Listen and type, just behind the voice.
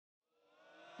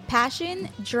Passion,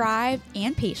 drive,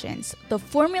 and patience, the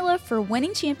formula for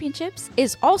winning championships,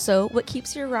 is also what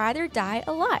keeps your ride or die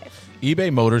alive.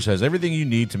 eBay Motors has everything you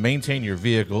need to maintain your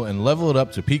vehicle and level it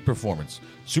up to peak performance.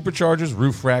 Superchargers,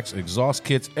 roof racks, exhaust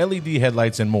kits, LED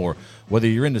headlights, and more. Whether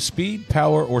you're into speed,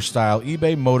 power, or style,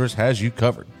 eBay Motors has you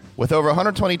covered. With over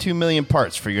 122 million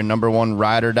parts for your number one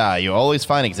ride or die, you'll always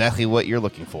find exactly what you're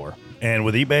looking for. And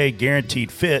with eBay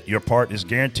Guaranteed Fit, your part is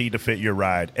guaranteed to fit your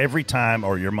ride every time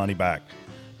or your money back.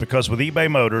 Because with eBay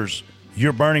Motors,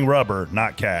 you're burning rubber,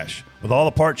 not cash. With all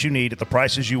the parts you need at the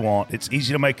prices you want, it's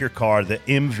easy to make your car the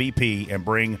MVP and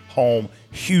bring home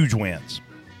huge wins.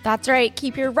 That's right.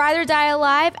 Keep your ride or die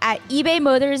alive at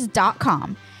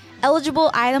ebaymotors.com.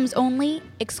 Eligible items only.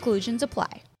 Exclusions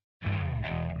apply.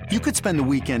 You could spend the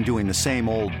weekend doing the same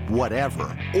old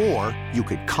whatever, or you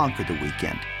could conquer the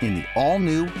weekend in the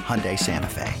all-new Hyundai Santa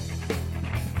Fe.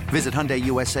 Visit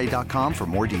HyundaiUSA.com for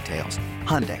more details.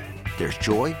 Hyundai, there's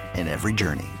joy in every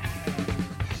journey.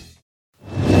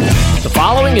 The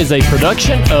following is a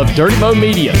production of Dirty Mo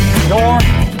Media. Door,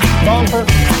 bumper,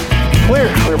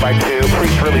 clear. Clear by 2,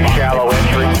 really shallow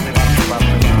entry.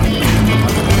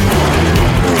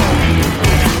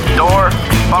 Door,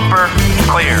 bumper,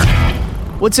 clear.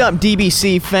 What's up,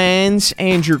 DBC fans?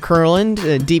 Andrew Kurland,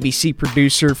 a DBC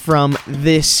producer from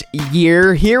this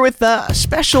year, here with a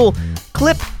special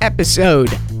clip episode,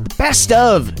 the Best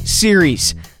Of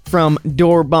series from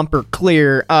Door Bumper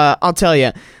Clear. I'll tell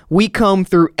you, we comb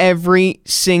through every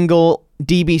single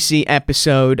DBC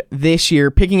episode this year,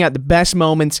 picking out the best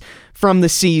moments from the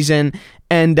season.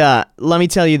 And let me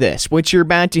tell you this, what you're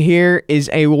about to hear is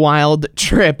a wild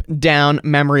trip down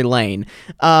memory lane.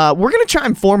 We're going to try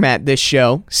and format this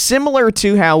show similar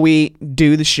to how we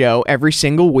do the show every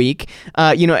single week.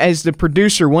 As the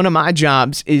producer, one of my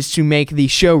jobs is to make the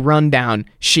show rundown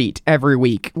sheet every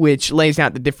week, which lays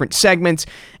out the different segments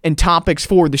and topics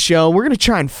for the show. We're going to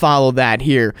try and follow that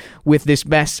here with this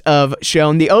Best Of show.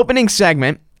 And the opening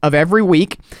segment of every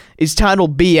week is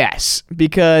titled BS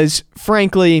because,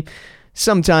 frankly,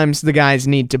 sometimes the guys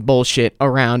need to bullshit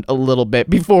around a little bit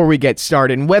before we get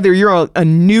started. And whether you're a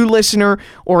new listener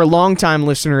or a longtime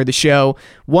listener of the show,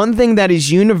 one thing that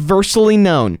is universally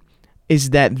known is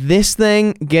that this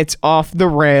thing gets off the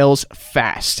rails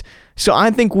fast. So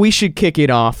I think we should kick it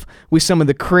off with some of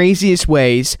the craziest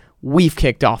ways we've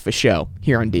kicked off a show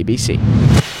here on DBC.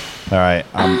 All right,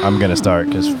 I'm going to start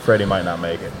because Freddie might not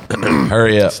make it.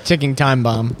 Hurry up. Ticking time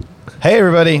bomb. Hey,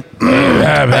 everybody.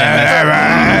 That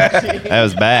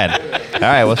was bad. All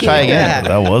right, let's try again.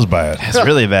 That was bad. That's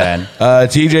really bad.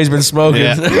 TJ's been smoking.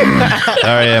 Yeah.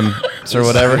 Sorry, sir,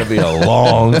 whatever. It's going to be a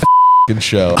long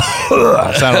show.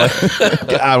 I sound like,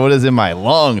 God, what is in my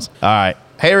lungs? All right.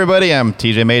 Hey, everybody. I'm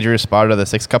TJ Major, spotter of the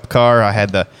 6-Cup car. I had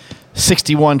the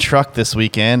 61 truck this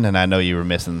weekend, and I know you were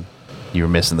missing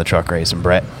the truck race. And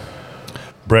Brett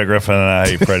Griffin and I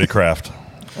ate Freddie Kraft.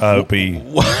 I hope he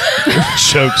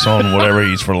chokes on whatever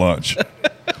he eats for lunch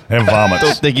and vomits. I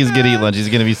don't think he's going to eat lunch. He's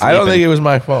going to be sleeping. I don't think it was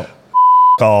my fault.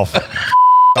 Off.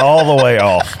 All the way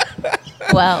off.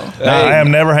 Well, I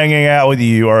am never hanging out with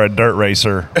you or a dirt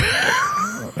racer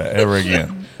ever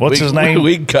again. What's his name?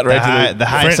 We can cut right to the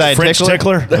hindsight French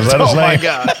Tickler? Is that his name? Oh, my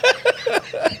God.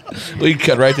 We can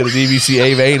cut right to the DVC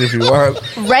A vein if you want.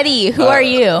 ready. Who are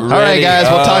you? All right, guys.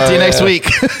 We'll talk to you next week.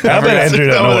 I bet Andrew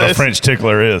doesn't know what a French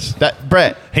tickler is.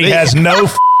 Brett. He has no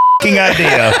f***ing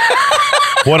idea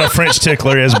what a French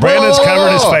tickler is. Brandon's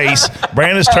covering his face.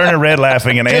 Brandon's turning red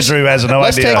laughing, and Andrew has no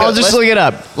idea. I'll just look it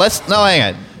up.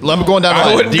 Hang on. Let me go down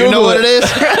the line. Do you know what it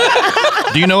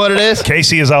is? Do you know what it is?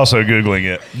 Casey is also Googling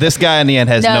it. This guy on the end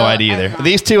has no idea either.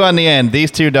 These two on the end, these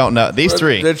two don't know. These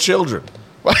three. They're children.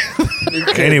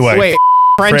 Anyway. Wait,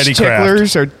 French Freddie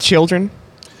ticklers are children?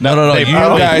 No. You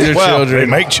guys are children. They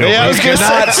make children. Yeah, I was You gonna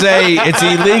cannot say it's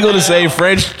illegal to say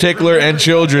French tickler and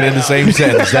children in the same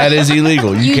sentence. That is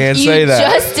illegal. You can't say that.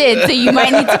 You just did, so you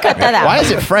might need to cut that out. Why is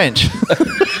it French?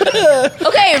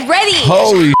 Okay, ready.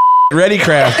 Holy Ready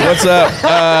Craft, what's up?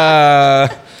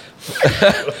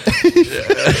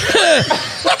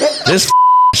 This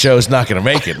show's not going to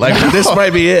make it. Like, this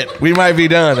might be it. We might be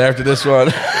done after this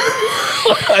one.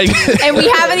 And we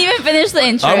haven't even finished the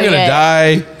intro I'm going to yet.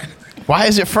 die. Why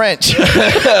is it French?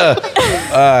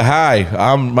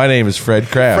 Hi, my name is Fred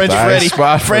Kraft.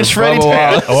 French Freddy.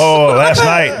 Oh,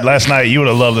 last night you would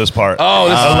have loved this part. Oh,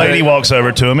 this a is lady great. walks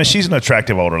over to him, and she's an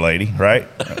attractive older lady, right?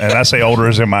 And I say older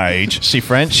as in my age. She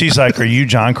French? She's like, "Are you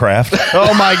John Kraft?"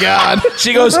 Oh my God.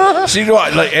 She goes,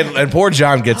 like, and poor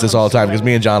John gets this all the time because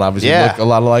me and John obviously look a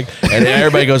lot alike, and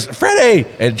everybody goes, Freddie,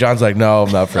 and John's like, no,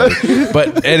 I'm not Freddie.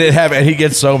 And it happened, and he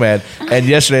gets so mad. And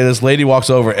yesterday, this lady walks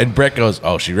over, and Brett goes,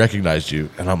 oh, she recognized recognized you.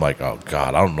 And I'm like, oh,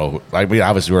 God, I don't know. Like, we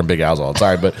obviously were in Big Al's all the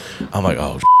time, but I'm like,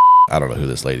 oh, I don't know who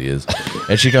this lady is.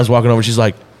 And she comes walking over. She's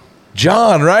like,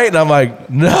 John, right? And I'm like,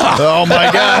 no. Oh,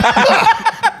 my God.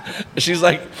 She's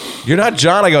like, you're not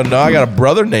John. I go, no, I got a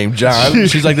brother named John.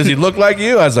 She's like, does he look like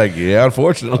you? I was like, yeah,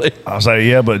 unfortunately. I was like,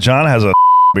 yeah, but John has a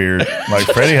beard. Like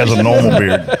Freddie has a normal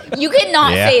beard. You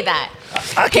cannot say that.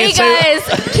 Hey guys,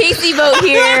 Casey Boat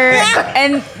here,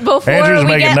 and before Andrew's we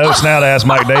making get notes now to ask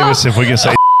Mike Davis if we can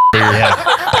say beard.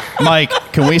 Yeah. Mike,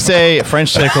 can we say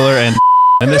French tickler and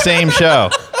in the same show?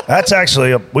 That's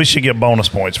actually we should get bonus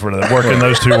points for working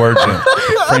those two words in.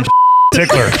 French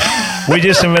tickler. We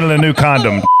just invented a new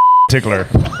condom. Tickler.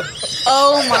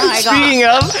 Oh my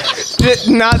god! Speaking of,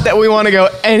 not that we want to go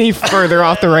any further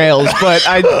off the rails, but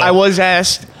I was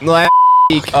asked last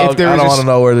week if there I was don't wanna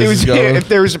know where this is going. if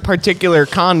there was a particular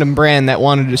condom brand that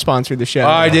wanted to sponsor the show. Oh,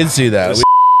 I did see that.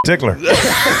 Tickler.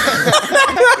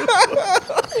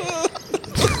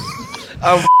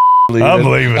 I'm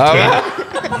leaving too.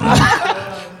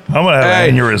 I'm going to have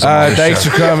an aneurysm. on this Thanks show.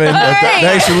 for coming.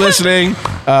 Thanks for listening.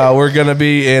 We're going to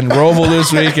be in Roval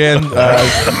this weekend.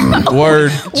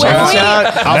 Word.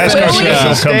 NASCAR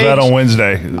schedule comes out on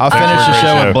Wednesday. I'll finish the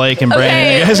show with Blake and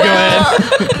Brandon. You guys go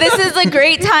ahead. This is a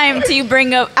great time to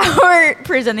bring up our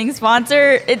presenting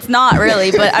sponsor. It's not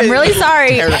really, but I'm really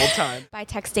sorry. Terrible time. By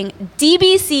texting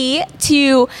DBC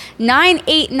to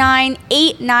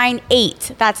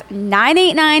 989-898. That's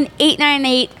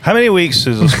 989-898. How many weeks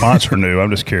is a sponsor new? I'm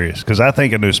just curious because I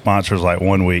think a new sponsor is like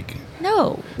 1 week.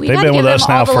 No, we They've gotta been give with them us all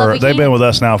now the love for we they've can. been with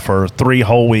us now for 3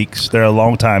 whole weeks. They're a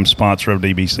longtime sponsor of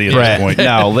DBC at this point.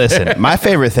 No, listen. My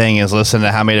favorite thing is listening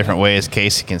to how many different ways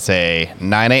Casey can say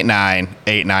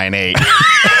 989-898.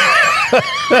 Well,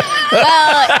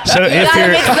 So you if gotta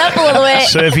you're mix it up a little bit.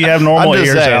 so if you have normal I'm just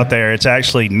ears saying. out there, it's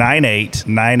actually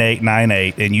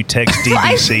 989898, and you text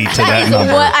DBC to that is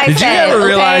number. what I Did you said, ever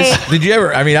realize? okay? Did you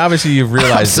ever? I mean, obviously you've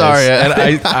realized. sorry. this, and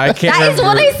I can't. That is remember,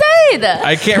 what I said.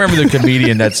 I can't remember the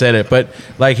comedian that said it, but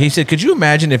like he said, could you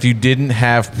imagine if you didn't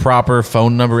have proper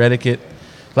phone number etiquette?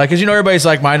 Like, cause everybody's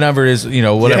like, my number is,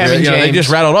 whatever. Kevin They James. just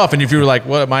rattled off, and if you were like,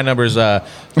 what? My number is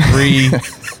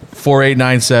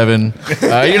 34897. You know what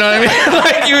I mean?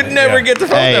 Like, you would never get the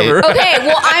phone Hey. number. Okay,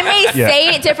 well, I may Yeah.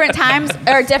 say it different times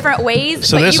or different ways,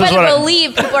 So but this you is better what I-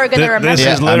 believe people are going to remember. This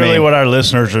Yeah, is I literally mean- what our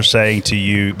listeners are saying to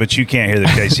you, but you can't hear the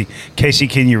Casey. Casey,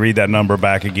 can you read that number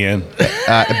back again?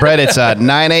 Brett, it's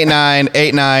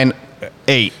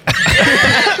 989-898.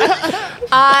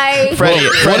 Freddie,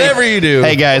 Whatever you do.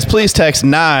 Hey guys, please text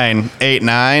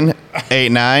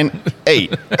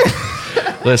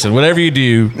 989-898. Listen, whatever you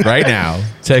do right now,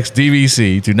 text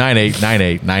DVC to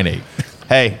 989898.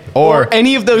 Hey, or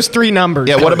any of those three numbers.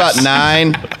 yeah, what about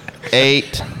 989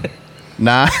 You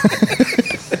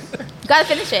got to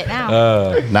finish it now.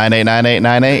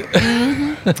 989898?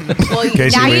 Well,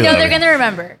 Casey, now you read know it. they're going to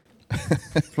remember.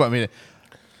 Want me to?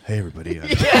 Hey everybody. You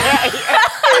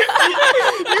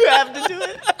have to do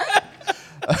it.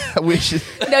 We should.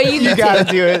 No, you Gotta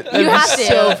do it. You have to.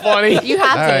 So funny. You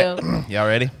have All to. right. Y'all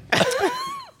ready?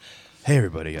 Hey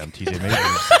everybody, I'm TJ Majors,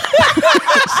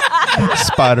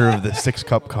 spotter of the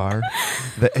 6-Cup car,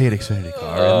 the 8 Xfinity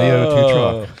car, and the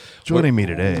O2 truck. Joining me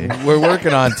today. We're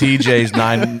working on TJ's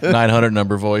 900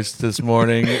 number voice this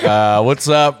morning. What's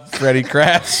up, Freddie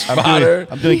Kratz?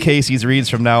 I'm doing Casey's reads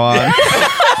from now on.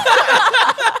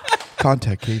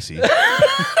 Contact Casey.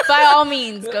 By all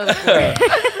means, go for it.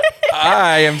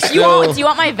 I am Do still. you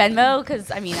want my Venmo?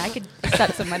 Because, I mean, I could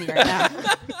accept some money right now.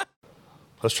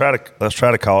 Let's try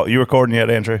to call. You recording yet,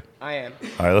 Andrew? I am.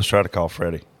 All right, let's try to call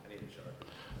Freddie.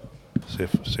 See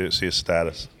his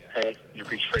status. Hey, you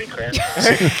reached Freddie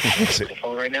Kratz. See- The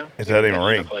phone right now. It doesn't even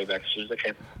ring. I'll call you back as soon as I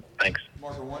can. Thanks.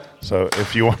 So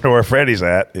if you wonder where Freddie's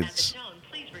at, it's.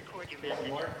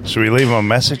 Should we leave him a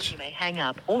message? You may hang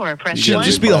up or press Should one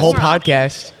just be the whole or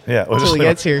podcast. Yeah, we'll Until just he leave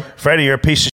gets him. here. Freddie, you're a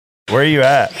piece of shit. Where are you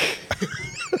at?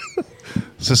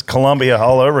 This is Columbia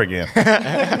all over again.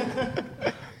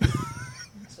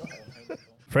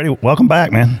 Freddie, welcome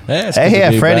back, man. Yeah, it's good to Hey,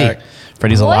 be Freddie. back.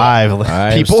 Freddie's alive.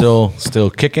 I'm People. still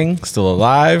kicking, still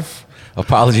alive.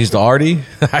 Apologies to Artie.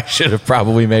 I should have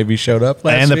probably maybe showed up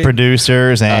last And the week.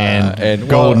 producers and, and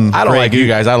Golden. I don't Grey like you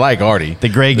guys. I like Artie. The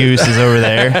Grey Goose is over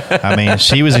there. I mean,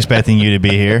 she was expecting you to be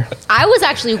here. I was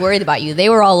actually worried about you. They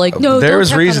were all like, no, There don't was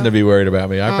check reason on to him. be worried about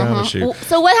me. I promise you. Well,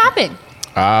 so what happened?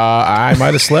 I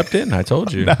might have slept in. I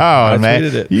told you. Oh, I man.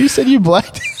 tweeted it. You said you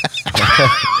blacked.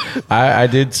 I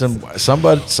did some.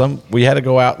 We had to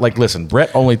go out. Like, listen,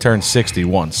 Brett only turned 60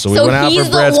 once, so we So went out he's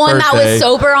for the Brett's one birthday. that was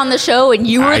sober on the show, and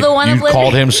you were the one You oblivious?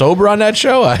 called him sober on that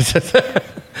show.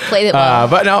 played it well.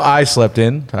 But no, I slept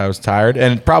in. I was tired,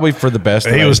 and probably for the best.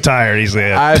 He was tired, he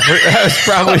said. I was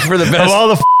probably for the Of best. all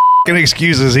the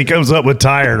excuses, he comes up with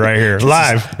tired right here,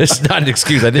 live. It's not an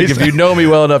excuse. I think if you know me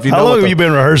well enough, you How know long what have you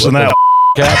been rehearsing that?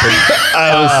 happened.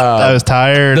 I was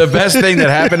tired. The best thing that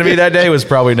happened to me that day was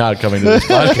probably not coming to this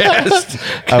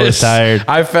podcast. I was tired.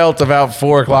 I felt about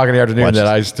 4 o'clock in the afternoon that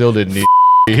I still didn't need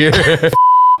here.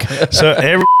 So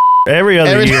every other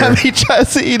Every year, time he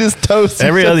tries to eat his toast, he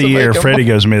every says other to year, make him- Freddie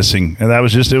goes missing, and it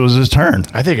was his turn.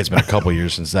 I think it's been a couple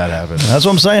years since that happened. That's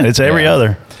what I'm saying. It's every Yeah.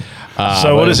 other.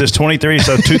 So what is this? 23.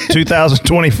 So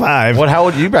 2025. What? How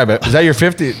old you? Is that your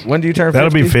 50? When do you turn 50?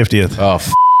 That'll be 50th. Oh,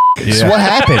 So what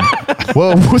happened?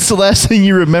 Well, what's the last thing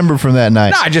you remember from that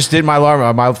night? no, I just did my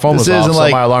alarm. My phone was off, so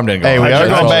my alarm didn't go. Hey, we off. are That's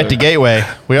going all back it to is. Gateway.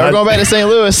 We are going back to St.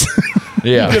 Louis.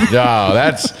 Yeah. No,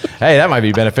 that might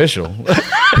be beneficial.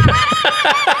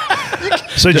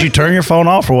 So did you turn your phone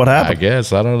off, or what I happened?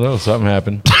 guess. I don't know. Something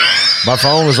happened. My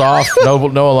phone was off. No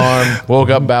alarm. Woke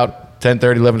up about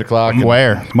 10:30, 11 o'clock.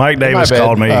 Where? Mike Davis bed.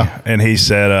 called me and he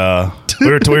said we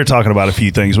were talking about a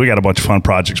few things. We got a bunch of fun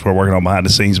projects we're working on behind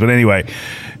the scenes. But anyway,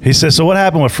 he said, "So what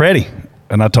happened with Freddie?"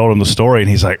 And I told him the story, and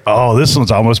he's like, "Oh, this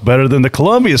one's almost better than the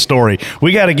Columbia story.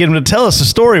 We got to get him to tell us the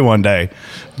story one day."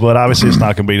 But obviously, it's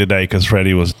not going to be today because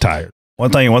Freddie was tired.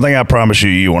 One thing I promise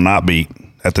you will not beat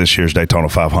at this year's Daytona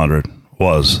 500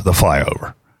 was the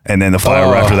flyover. And then the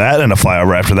flyover after that, and the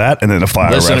flyover after that, and then the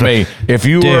flyover Listen after to me. If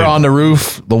you were on the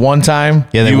roof the one time,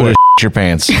 Yeah, they you would would. have your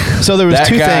pants. So there was That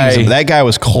two guy- things. That guy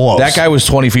was close. That guy was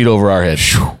 20 feet over our head.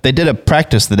 They did a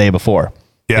practice the day before.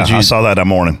 Yeah, I saw that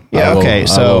morning. Yeah. Okay. I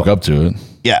So woke up to it.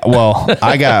 yeah. Well,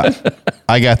 I got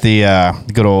the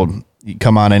good old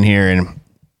come on in here and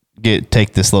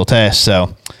take this little test.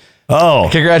 So Oh,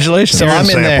 Congratulations. So I'm in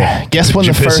sample. there. Guess when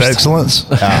Did the you piss first excellence?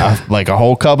 like a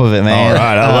whole cup of it, man. All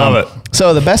right, I love it.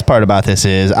 So the best part about this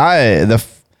is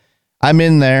I'm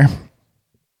in there,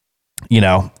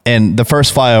 and the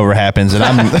first flyover happens, and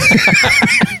I'm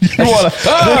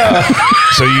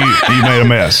So you made a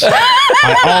mess.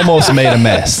 I almost made a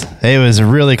mess. It was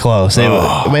really close.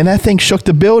 Man, that thing shook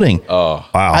the building. Wow.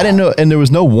 I didn't know, and there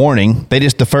was no warning. They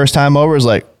just the first time over was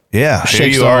like, Yeah, here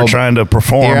shakes you the are whole- trying to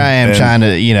perform. Here I am and trying to,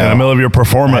 in the middle of your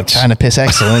performance. trying to piss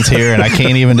excellence here, and I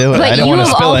can't even do it. But I don't you want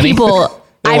to of spill all any. people, Don't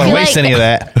I want to feel waste like any of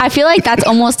that. I feel like that's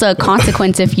almost a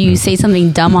consequence if you say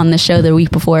something dumb on the show the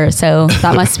week before. So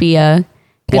that must be a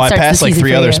good Well, I start to the passed like season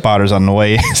 3 for other you. spotters on the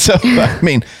way. So, I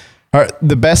mean,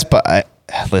 the best part,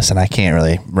 listen, I can't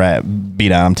really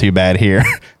beat on them too bad here.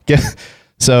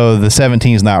 So the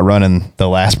 17's not running the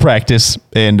last practice.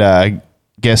 And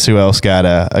guess who else got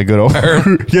a good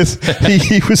over? Yes,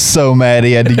 he was so mad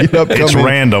he had to get up. It's come in.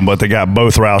 random, but they got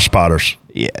both Roush spotters.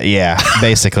 Yeah,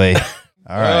 basically.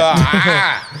 All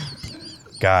right.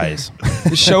 Guys.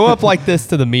 Show up like this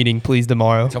to the meeting, please,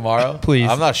 tomorrow. Tomorrow? Please.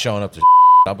 I'm not showing up to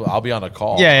I'll be on a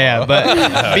call. Yeah,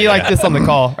 but be like this on the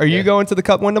call. Are you going to the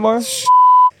Cup one tomorrow?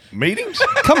 Meetings?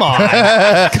 Come on.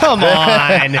 Come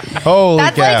on. Holy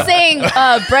That's cow. like saying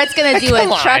Brett's gonna do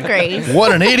a truck race.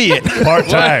 What an idiot.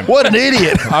 Part-time. What an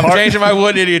idiot. I'm changing my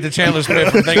wood idiot to Chandler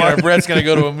Smith for thinking our Brett's going to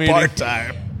go to a meeting.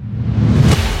 Part-time.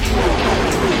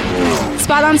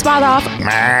 Spot on, spot off.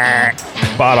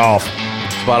 Spot off.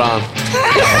 Spot on.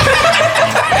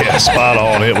 Yeah, spot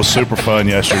on. It was super fun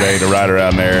yesterday to ride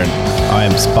around there. And I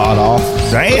am spot off.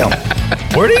 damn,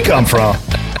 where'd he come from?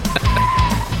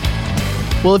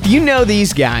 Well, if you know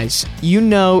these guys, you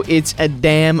know it's a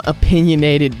damn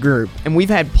opinionated group. And we've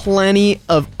had plenty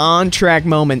of on-track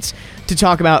moments to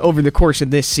talk about over the course of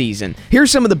this season.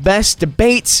 Here's some of the best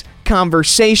debates,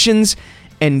 conversations,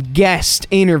 and guest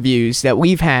interviews that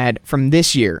we've had from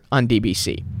this year on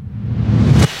DBC.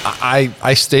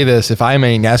 I state this, if I'm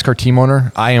a NASCAR team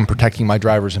owner, I am protecting my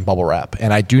drivers in bubble wrap,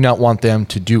 and I do not want them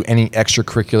to do any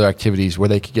extracurricular activities where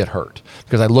they could get hurt.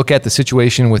 Because I look at the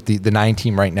situation with the 9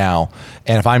 team right now,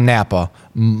 and if I'm Napa,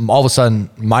 all of a sudden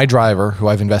my driver, who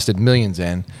I've invested millions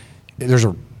in, there's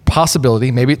a possibility,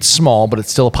 maybe it's small, but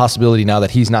it's still a possibility now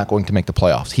that he's not going to make the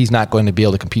playoffs. He's not going to be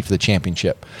able to compete for the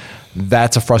championship.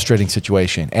 That's a frustrating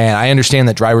situation. And I understand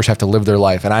that drivers have to live their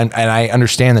life. And I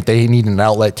understand that they need an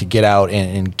outlet to get out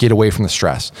and get away from the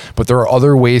stress. But there are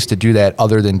other ways to do that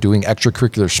other than doing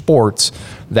extracurricular sports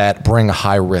that bring a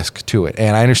high risk to it.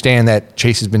 And I understand that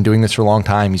Chase has been doing this for a long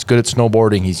time. He's good at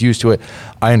snowboarding. He's used to it.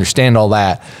 I understand all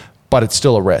that. But it's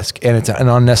still a risk, and it's an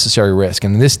unnecessary risk.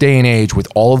 And in this day and age, with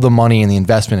all of the money and the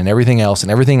investment and everything else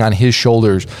and everything on his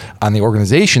shoulders, on the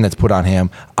organization that's put on him,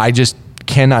 I just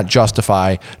cannot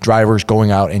justify drivers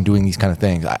going out and doing these kind of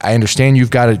things. I understand you've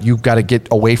got to get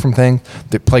away from things.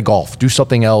 Play golf, do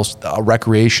something else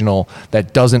recreational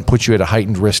that doesn't put you at a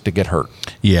heightened risk to get hurt.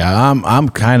 Yeah, I'm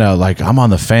kind of like I'm on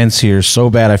the fence here so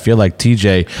bad. I feel like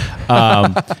TJ.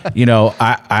 I'm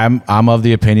of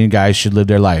the opinion guys should live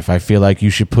their life. I feel like you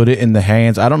should put it in the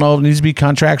hands. I don't know if it needs to be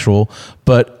contractual,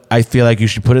 but I feel like you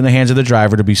should put it in the hands of the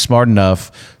driver to be smart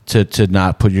enough to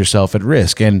not put yourself at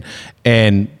risk. And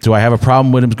do I have a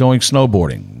problem with him going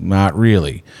snowboarding? Not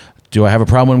really. Do I have a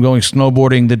problem with him going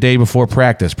snowboarding the day before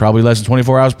practice? Probably less than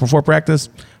 24 hours before practice?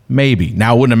 Maybe.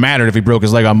 Now, it wouldn't have mattered if he broke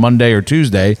his leg on Monday or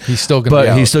Tuesday. He's still going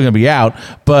to be out.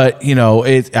 But,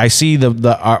 I see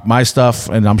my stuff,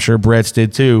 and I'm sure Brett's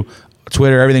did too.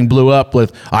 Twitter, everything blew up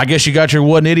with, I guess you got your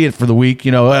what an idiot for the week.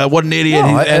 What an idiot.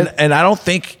 No, and I don't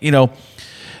think,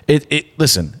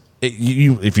 listen,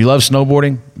 if you love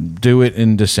snowboarding, do it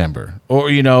in December. Or,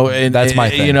 that's my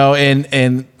thing.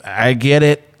 And I get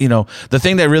it. The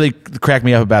thing that really cracked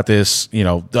me up about this,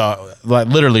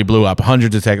 literally blew up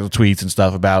hundreds of tweets and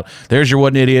stuff about, there's your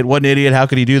what an idiot, how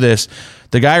could he do this?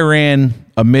 The guy ran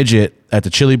a midget at the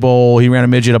Chili Bowl. He ran a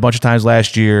midget a bunch of times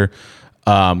last year.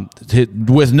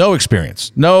 With no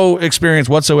experience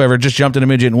whatsoever, just jumped in a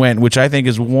midget and went, which I think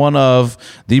is one of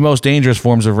the most dangerous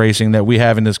forms of racing that we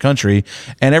have in this country.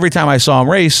 And every time I saw him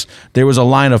race, there was a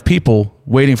line of people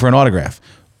waiting for an autograph.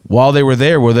 While they were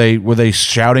there, were they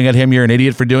shouting at him, "You're an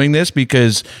idiot for doing this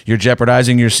because you're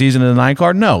jeopardizing your season in the 9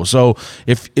 car"? No. So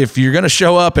if you're going to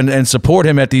show up and support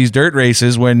him at these dirt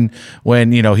races when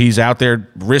he's out there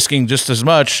risking just as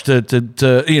much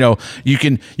you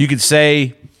can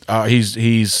say.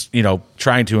 He's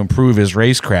trying to improve his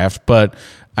racecraft, but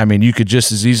I mean, you could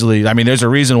just as easily. I mean, there's a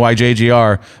reason why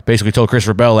JGR basically told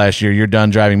Christopher Bell last year, "You're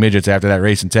done driving midgets after that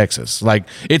race in Texas." Like,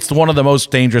 it's one of the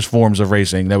most dangerous forms of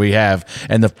racing that we have.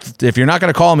 And if you're not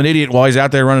going to call him an idiot while he's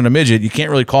out there running a midget, you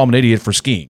can't really call him an idiot for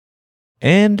skiing.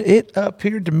 And it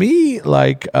appeared to me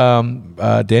like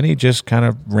Denny just kind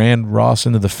of ran Ross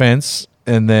into the fence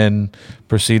and then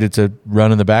proceeded to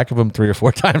run in the back of him 3 or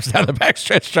 4 times down the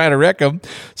backstretch trying to wreck him.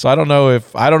 So I don't know if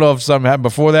something happened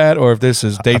before that, or if this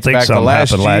dates back to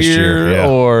last year, yeah.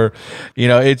 Or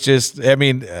it's just. I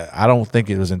mean, I don't think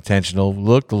it was intentional.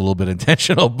 Looked a little bit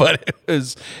intentional, but it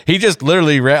was. He just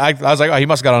literally ran. I was like, oh, he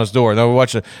must have got on his door. Then we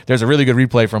watched. There's a really good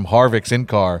replay from Harvick's in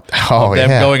car of them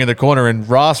going in the corner, and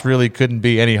Ross really couldn't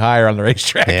be any higher on the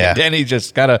racetrack. Yeah. And then he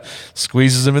just kind of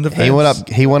squeezes him in the fence.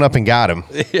 He went up and got him.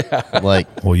 Yeah. Well,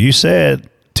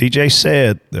 TJ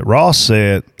said that Ross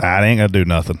said, I ain't gonna do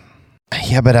nothing.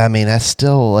 Yeah, but I mean, that's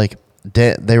still like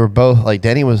they were both like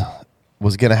Denny was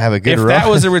gonna have a good run. That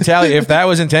was if that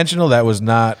was intentional, that was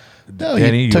not. No,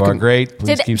 Denny, you are great.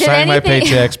 Please keep signing my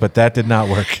paychecks, but that did not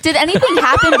work. Did anything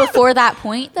happen before that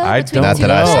point, though? I don't know.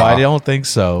 I don't think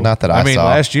so. Not that I mean, saw.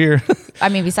 last year. I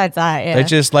mean, besides that, yeah. It's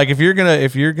just like if you're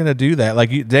gonna do that,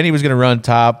 like Denny was gonna run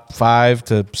top 5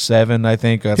 to 7, I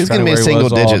think. That's he was gonna be single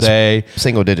digits all day.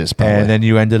 Single digits, probably. And then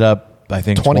you ended up, I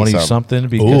think, 20 something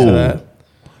because of that.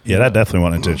 Yeah, that definitely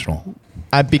wasn't intentional.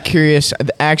 I'd be curious.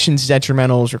 The Action's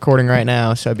Detrimental is recording right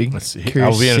now, so I'd be curious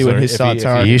to see what his thoughts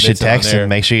are. You should text him.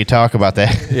 Make sure you talk about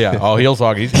that. Yeah. Oh, he'll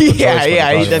talk. He's yeah. He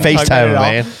doesn't FaceTime him,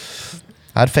 man.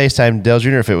 I'd FaceTime Dale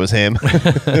Jr. if it was him.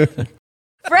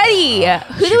 Freddie, who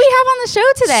do we have on the show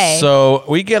today? So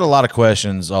we get a lot of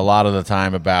questions a lot of the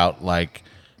time about, like,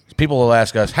 people will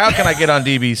ask us, how can I get on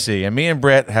DBC? And me and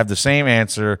Brett have the same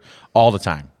answer all the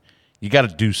time. You got to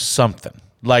do something.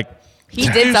 Like, he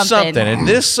did something. And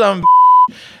this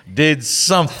did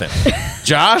something.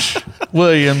 Josh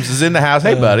Williams is in the house.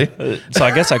 Hey, buddy. So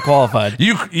I guess I qualified.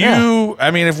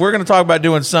 I mean, if we're going to talk about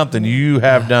doing something, you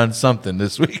have done something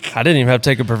this week. I didn't even have to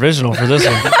take a provisional for this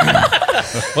one.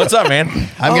 What's up, man?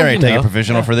 I'm getting ready to take a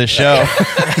provisional for this show.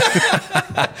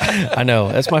 I know.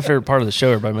 That's my favorite part of the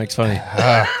show. Everybody makes fun of me.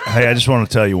 Hey, I just want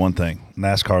to tell you one thing.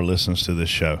 NASCAR listens to this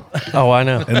show. Oh, I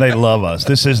know. And they love us.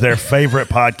 This is their favorite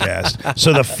podcast.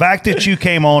 So the fact that you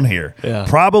came on here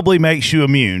probably makes you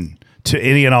immune to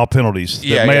any and all penalties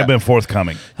that may have been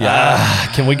forthcoming.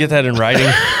 Can we get that in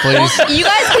writing, please? Well, you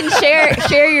guys can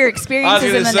share your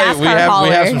experiences in the NASCAR hauler.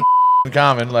 We have some in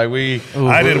common. Like we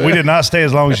did not stay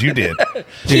as long as you did.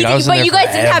 Dude, but you guys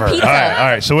didn't have pizza. All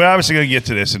right. So we're obviously going to get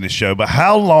to this in this show, but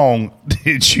how long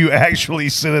did you actually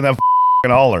sit in that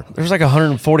hauler? There was like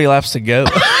 140 laps to go.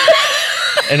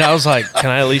 And I was like, can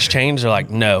I at least change? They're like,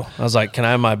 no. I was like, can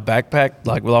I have my backpack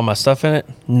like with all my stuff in it?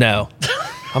 No.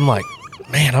 I'm like,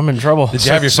 man, I'm in trouble. Did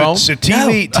you have your phone? So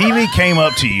TV came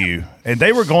up to you, and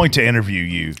they were going to interview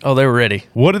you. Oh, they were ready.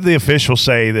 What did the official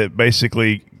say that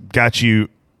basically got you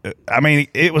I mean,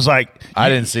 it was like I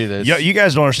didn't see this. You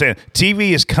guys don't understand.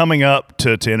 TV is coming up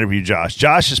to interview Josh.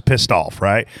 Josh is pissed off,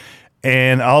 right?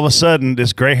 And all of a sudden,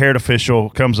 this gray-haired official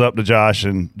comes up to Josh,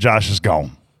 and Josh is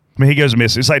gone. I mean, he goes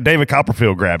missing. It's like David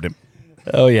Copperfield grabbed him.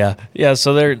 Oh yeah, yeah.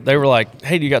 So they were like,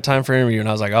 "Hey, do you got time for an interview?" And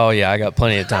I was like, "Oh yeah, I got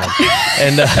plenty of time."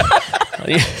 And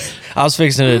I was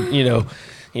fixing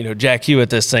to, Jack Hewitt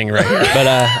this thing right here, but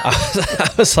I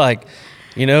was like,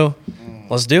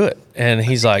 let's do it. And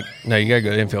he's like, "No, you gotta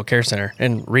go to Infield Care Center."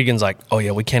 And Regan's like, "Oh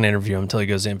yeah, we can't interview him until he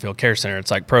goes to Infield Care Center.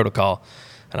 It's like protocol."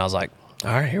 And I was like,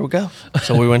 "All right, here we go."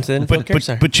 So we went to the Infield Care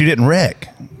Center. But you didn't wreck.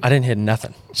 I didn't hit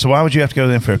nothing. So why would you have to go to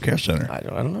the Infield Care Center? I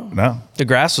don't know. No. The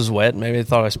grass was wet. Maybe they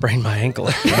thought I sprained my ankle.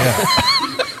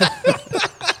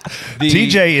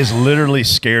 TJ is literally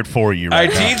scared for you right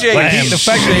now. TJ Like, is the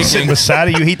fact that he's sitting beside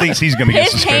of you, he thinks he's going to get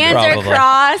His suspended. hands are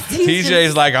crossed. He's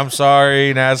TJ's like, I'm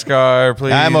sorry, NASCAR,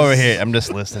 please. I'm over here. I'm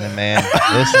just listening, man.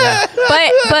 Listening.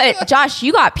 But Josh,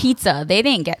 you got pizza. They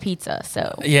didn't get pizza,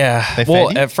 so Yeah. They Well,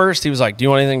 fed you? at first he was like, "Do you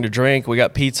want anything to drink? We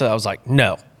got pizza." I was like,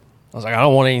 "No." I was like, "I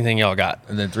don't want anything y'all got."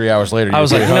 And then 3 hours later, I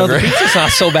was like, pretty "No, the hungry. pizza's not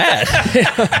so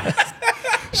bad."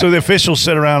 So the officials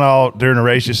sit around all during the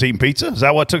race just eating pizza? Is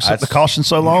that what took the caution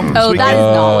so long this that is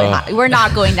weekend? not. We're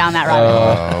not going down that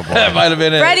rabbit hole. That might have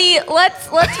been it. Freddie, let's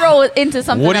roll into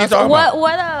something What are you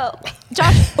else. talking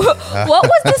Josh, what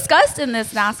was discussed in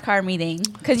this NASCAR meeting?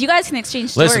 Because you guys can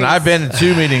exchange stories. Listen, I've been in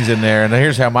 2 meetings in there, and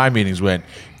here's how my meetings went.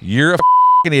 You're a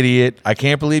f***ing idiot. I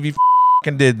can't believe you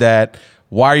f***ing did that.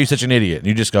 Why are you such an idiot? And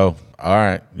you just go, all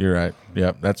right, you're right.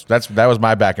 Yep, that was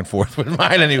my back and forth with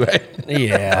mine anyway.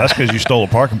 Yeah. That's because you stole a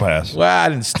parking pass. Well, I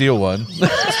didn't steal one.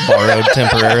 Borrowed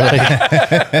temporarily.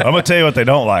 I'm going to tell you what they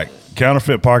don't like.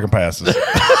 Counterfeit parking passes.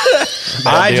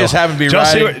 I just happen to be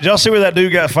riding. Did y'all see where that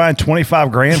dude got fined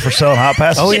 $25,000 for selling hot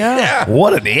passes? Oh, yeah.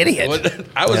 What an idiot.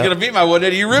 I was going to beat my one,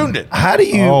 and you ruined it. How do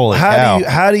you Holy cow.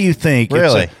 how do you think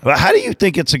Really? how do you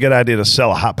think it's a good idea to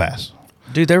sell a hot pass?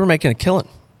 Dude, they were making a killing.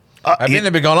 I mean,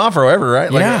 they've been going on forever, right?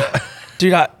 Like, Yeah.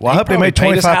 Dude, Well, I he hope they probably made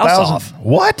paid his house $25,000. off.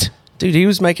 What? Dude, he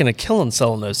was making a killing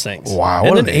selling those things. Wow, And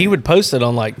what then an he idiot. would post it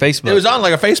on like Facebook. It was on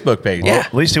like a Facebook page. Yeah.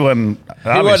 At least he wasn't. He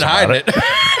wasn't hiding it.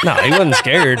 No, he wasn't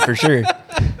scared for sure.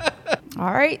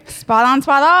 All right, spot on,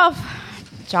 spot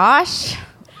off. Josh,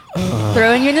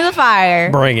 throwing you into the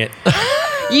fire. Bring it.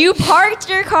 You parked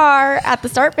your car at the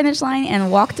start-finish line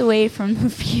and walked away from the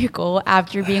vehicle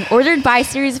after being ordered by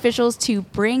series officials to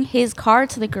bring his car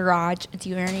to the garage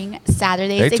during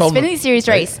Saturday's They told him- Xfinity Series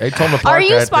race. they told him to Are park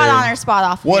you that spot on thing. or spot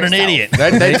off? What an yourself? idiot. They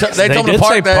They told him did to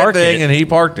park say that park thing, it. and he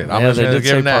parked it. I'm Yeah, just they going to did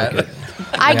give him say park that.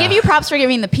 it. I give you props for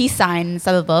giving the peace sign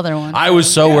instead of the other one. I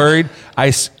was so worried.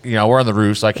 We're on the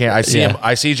roof, so I can't. I see Yeah. him.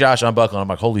 I see Josh unbuckling. I'm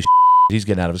like, holy shit, he's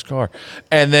getting out of his car.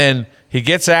 And then he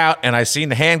gets out, and I seen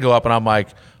the hand go up, and I'm like,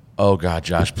 oh God,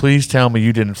 Josh, please tell me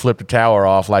you didn't flip the tower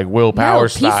off like Will Power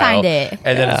peace style. signed it.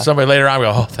 And then somebody later on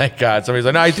go, oh thank God. Somebody's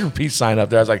like, no, he threw a peace sign up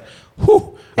there. I was like,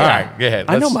 whew. All right, go ahead.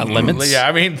 I know my limits. Yeah,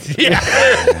 I mean, yeah,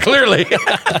 clearly.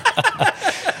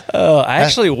 I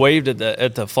actually waved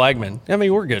at the flagman. I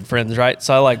mean, we're good friends, right?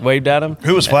 So I like waved at him.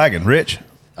 Who was flagging? Rich?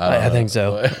 I think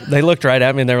so. They looked right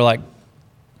at me and they were like,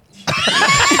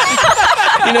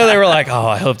 they were like, oh,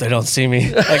 I hope they don't see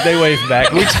me. Like they waved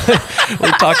back. We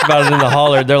talked about it in the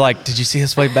hauler. They're like, did you see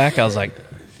us wave back? I was like,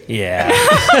 yeah.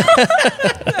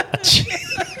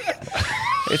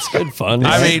 It's good fun.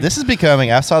 I mean, this is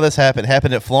becoming. I saw this happen. It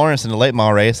happened at Florence in the late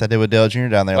model race I did with Dale Jr.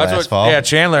 down there last fall. Yeah,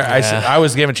 Chandler. I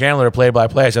was giving Chandler a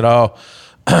play-by-play. I said,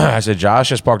 I said, Josh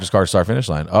has parked his car at start-finish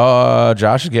line.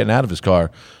 Josh is getting out of his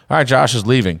car. All right, Josh is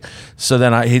leaving. So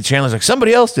then Chandler's like,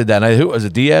 somebody else did that. And who was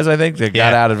it? Diaz, I think, that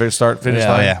got out of his start-finish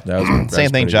line. Yeah. That was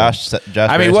Same thing. pretty Josh. good. Josh.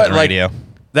 I mean, Bears what on the radio.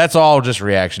 That's all just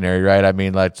reactionary, right? I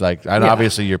mean,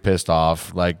 obviously you're pissed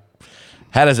off. Like,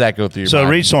 how does that go through your So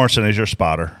mind? Reed Sorensen is your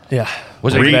spotter. yeah.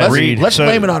 Was it Reed? Reed? Let's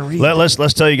blame it on Reed.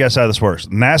 Let's tell you guys how this works.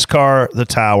 NASCAR The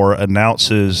Tower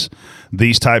announces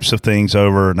these types of things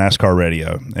over NASCAR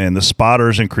radio, and the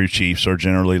spotters and crew chiefs are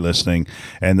generally listening.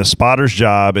 And the spotter's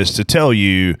job is to tell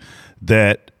you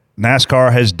that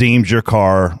NASCAR has deemed your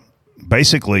car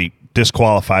basically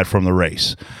disqualified from the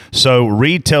race. So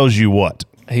Reed tells you what?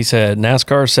 He said,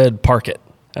 NASCAR said park it.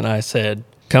 And I said,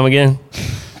 come again?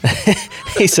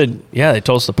 He said, yeah, they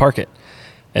told us to park it.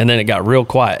 And then it got real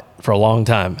quiet for a long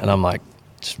time. And I'm like,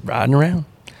 just riding around.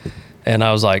 And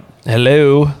I was like,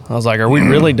 hello. I was like, are we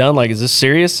really done? Like, is this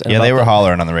serious? And Yeah, they about were the-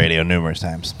 hollering on the radio numerous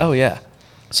times. Oh, yeah.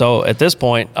 So at this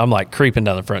point, I'm like creeping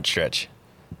down the front stretch.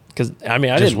 Because, I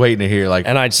mean, I Just didn't. waiting to hear, like,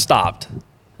 And I stopped.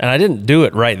 And I didn't do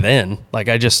it right then. Like,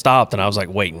 I just stopped and I was like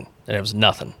waiting. And it was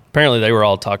nothing. Apparently, they were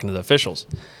all talking to the officials.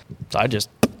 So I just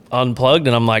unplugged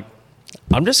and I'm like,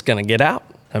 I'm just going to get out.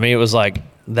 I mean, it was like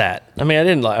that. I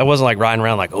mean, I wasn't like riding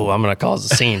around like, oh, I'm going to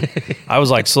cause a scene. I was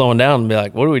like slowing down and be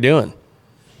like, what are we doing?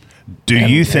 Do And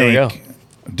you there we go. think?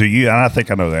 And I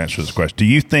think I know the answer to this question. Do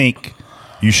you think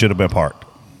you should have been parked?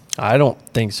 I don't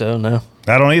think so. No.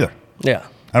 I don't either. Yeah.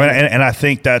 I mean, and I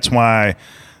think that's why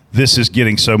this is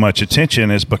getting so much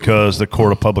attention, is because the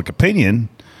court of public opinion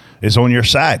is on your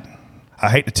side. I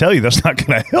hate to tell you, that's not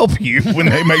going to help you when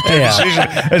they make their decision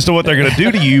as to what they're going to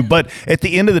do to you. But at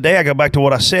the end of the day, I go back to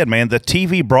what I said, man. The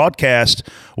TV broadcast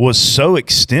was so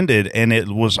extended, and it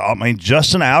was, I mean,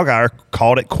 Justin Allgaier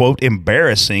called it, quote,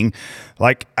 embarrassing.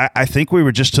 Like, I think we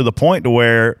were just to the point to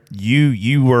where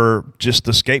you were just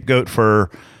the scapegoat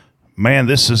for, man,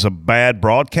 this is a bad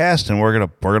broadcast, and we're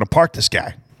gonna park this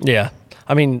guy. Yeah.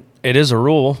 I mean, it is a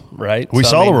rule, right? We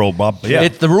saw the rule, Bob. Yeah.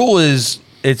 The rule is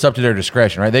it's up to their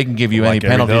discretion, right? They can give you Like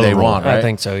any penalty every they other want, rule. right? I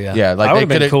think so, yeah. Yeah, I like would've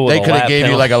been cool with they a could have lap gave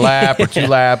you like a penalty. lap or 2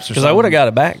 laps or Because I would have got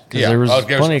it back. Yeah. There was Oh,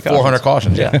 there was plenty of 400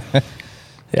 cautions, yeah.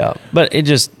 Yeah. But it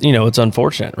just, it's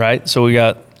unfortunate, right? So we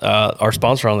got our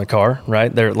sponsor on the car,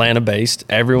 right? They're Atlanta based.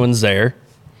 Everyone's there.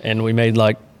 And we made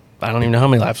I don't even know how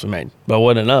many laps we made, but it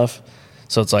wasn't enough.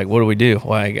 So it's like, what do we do?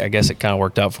 Well, I guess it kind of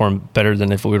worked out for him better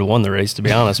than if we would have won the race, to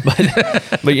be honest. But,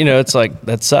 it's like,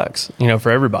 that sucks,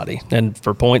 for everybody. And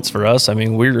for points for us, I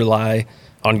mean, we rely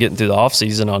on getting through the off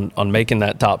season on making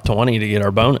that top 20 to get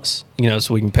our bonus,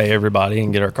 so we can pay everybody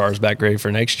and get our cars back ready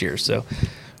for next year. So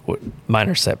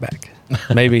minor setback,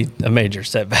 maybe a major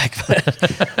setback, but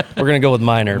we're going to go with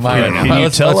minor. Can you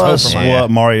tell let's us hope for mine.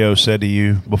 what Mario said to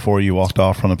you before you walked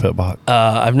off from the pit box?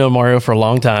 I've known Mario for a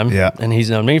long time, Yeah. and he's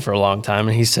known me for a long time,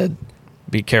 and he said,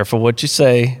 be careful what you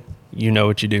say. You know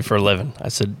what you do for a living. I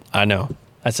said, I know.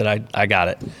 I said, I got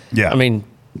it. Yeah. I mean,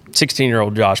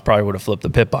 16-year-old Josh probably would have flipped the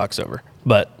pit box over,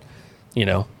 but,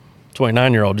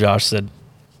 29-year-old Josh said,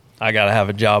 I got to have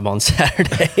a job on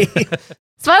Saturday.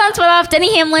 Spot on, spot off.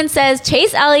 Denny Hamlin says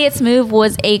Chase Elliott's move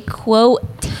was a,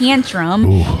 quote, tantrum.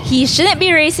 He shouldn't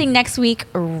be racing next week.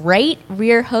 Right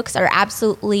rear hooks are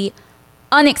absolutely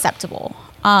unacceptable.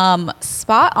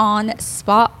 Spot on,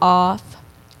 spot off.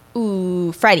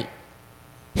 Ooh, Freddie.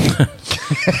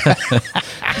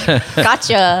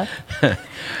 Gotcha.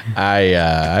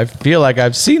 I feel like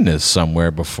I've seen this somewhere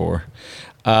before.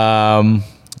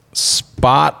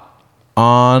 Spot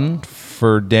on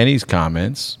for Denny's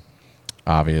comments,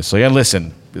 obviously. And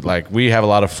listen, we have a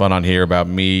lot of fun on here about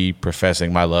me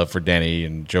professing my love for Denny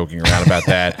and joking around about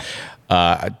that.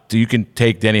 You can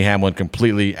take Denny Hamlin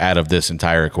completely out of this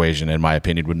entire equation, in my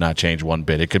opinion, would not change one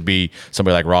bit. It could be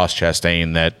somebody like Ross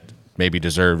Chastain that maybe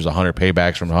deserves 100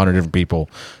 paybacks from 100 different people.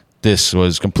 This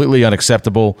was completely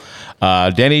unacceptable.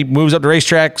 Denny moves up the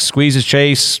racetrack, squeezes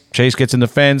Chase. Chase gets in the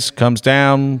fence, comes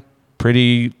down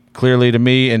pretty clearly to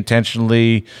me,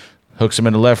 intentionally hooks him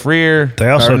in the left rear. They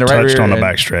also or in the right touched rear, on the and-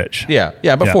 backstretch.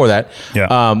 Yeah, before that. Yeah.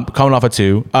 Coming off a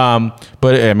 2. But,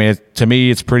 I mean, to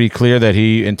me, it's pretty clear that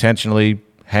he intentionally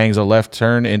hangs a left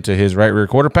turn into his right rear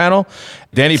quarter panel.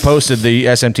 Denny posted the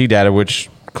SMT data, which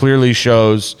clearly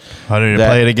shows I need to that-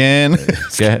 play it again.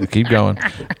 Yeah, keep going.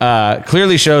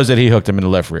 Clearly shows that he hooked him in the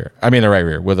the right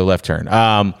rear with a left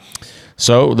turn.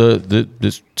 So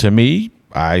this, to me,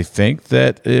 I think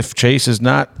that if Chase is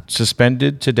not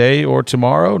suspended today or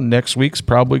tomorrow, next week's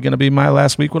probably going to be my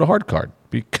last week with a hard card,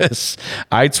 because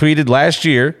I tweeted last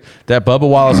year that Bubba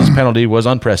Wallace's penalty was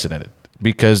unprecedented,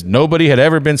 because nobody had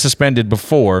ever been suspended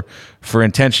before for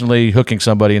intentionally hooking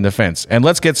somebody in the fence. And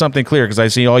let's get something clear, because I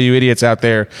see all you idiots out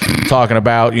there talking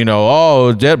about,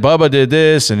 Bubba did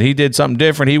this and he did something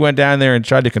different. He went down there and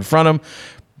tried to confront him.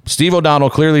 Steve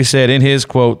O'Donnell clearly said in his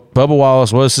quote, Bubba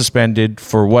Wallace was suspended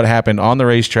for what happened on the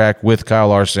racetrack with Kyle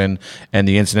Larson and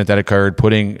the incident that occurred,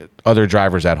 putting other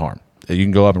drivers at harm. You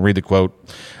can go up and read the quote.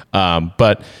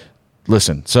 But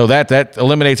listen, so that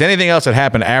eliminates anything else that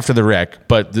happened after the wreck.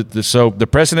 But so the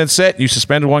precedent's set. You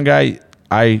suspended one guy.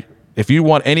 If you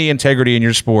want any integrity in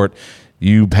your sport,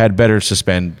 you had better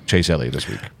suspend Chase Elliott this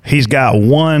week.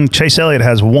 Chase Elliott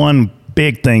has one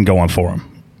big thing going for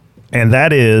him, and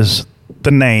that is the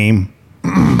name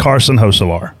Carson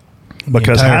Hocevar.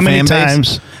 Because how many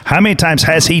times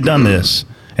has he done this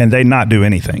and they not do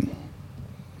anything?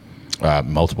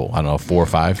 Multiple. I don't know, 4 or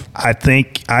 5. I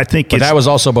think But that was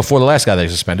also before the last guy they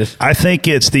suspended. I think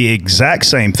it's the exact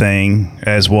same thing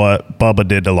as what Bubba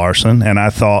did to Larson, and I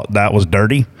thought that was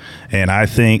dirty. And I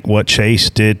think what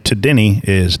Chase did to Denny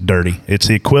is dirty. It's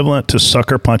the equivalent to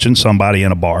sucker punching somebody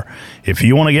in a bar. If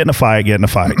you want to get in a fight, get in a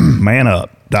fight. Man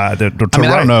up. I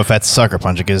don't know if that's sucker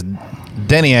punching, because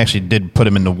Denny actually did put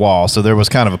him in the wall, so there was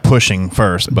kind of a pushing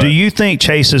first. But do you think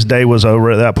Chase's day was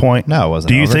over at that point? No, it wasn't.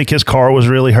 Do you over. think his car was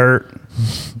really hurt?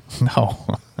 No.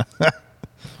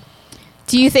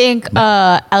 Do you think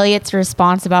Elliott's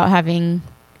response about having,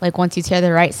 like, once you tear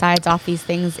the right sides off these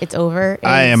things, it's over?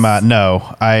 I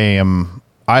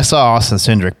saw Austin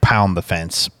Cindric pound the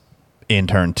fence in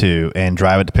turn 2 and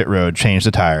drive it to pit road, change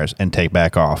the tires, and take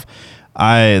back off.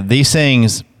 These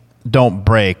things don't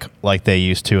break like they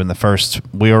used to in the first.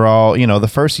 We were all, the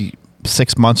first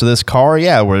 6 months of this car,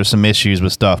 where there's some issues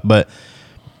with stuff, but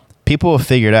people have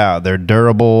figured out they're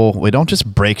durable. We don't just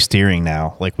break steering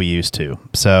now like we used to.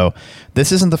 So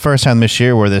this isn't the first time this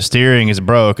year where the steering is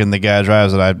broke and the guy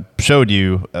drives it. I showed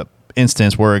you an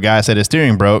instance where a guy said his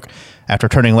steering broke after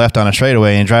turning left on a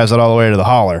straightaway and drives it all the way to the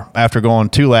hauler after going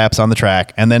 2 laps on the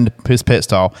track and then his pit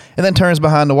stall and then turns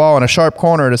behind the wall in a sharp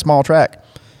corner at a small track.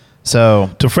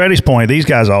 So to Freddie's point, these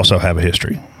guys also have a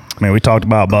history. I mean, we talked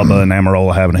about Bubba and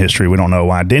Amarola having a history. We don't know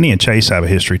why. Denny and Chase have a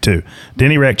history too.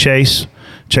 Denny wrecked Chase.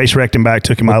 Chase wrecked him back,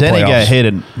 took him out of the playoffs. Denny got hit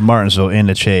at Martinsville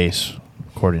into Chase,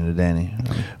 according to Danny.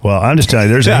 Well, I'm just telling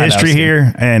you, there's a history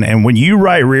here, and when you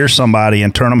right rear somebody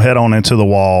and turn them head on into the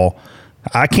wall,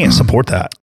 I can't support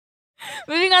that.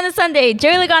 Moving on to Sunday,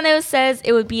 Joey Logano says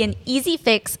it would be an easy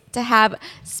fix to have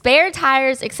spare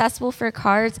tires accessible for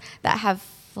cars that have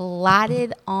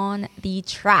flatted on the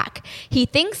track. He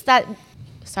thinks that,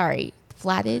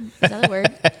 flatted? Is that a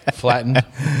word? Flattened.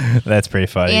 That's pretty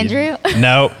funny. Andrew?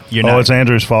 No, you're not. Oh, it's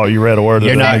Andrew's fault. You read a word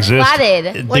that doesn't exist.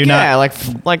 Flatted.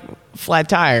 Like flat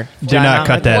tire. Do not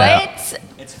cut that out.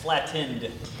 It's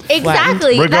flattened.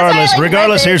 Exactly.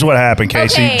 Regardless, here's what happened,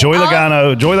 Casey. Okay, Joey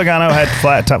Logano had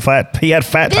flat. He had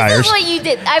fat tires. This is what you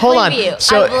did. I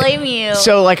blame you.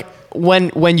 So like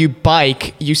when you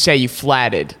bike, you say you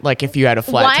flatted. Like if you had a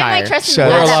flat Why tire. am I trusting so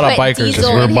you? We're a lot of bikers.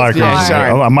 We're bikers.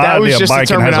 Sorry. That was just a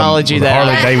terminology that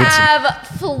Harley Davidson. have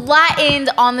flattened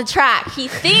on the track. He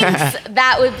thinks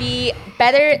that would be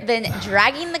better than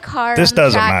dragging the car This on the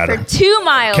doesn't track matter. for 2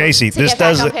 miles. Casey, to this get back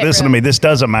on doesn't. pit Listen to road. me. This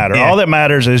doesn't matter. Yeah. All that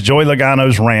matters is Joey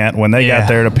Logano's rant when they got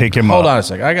there to pick him up. Hold on a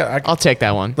second. I'll take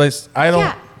that one. I don't.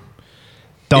 Yeah.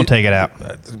 Don't take it out.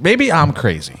 Maybe I'm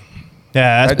crazy.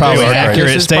 Yeah, that's probably an accurate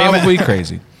This is statement. probably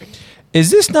crazy.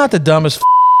 Is this not the dumbest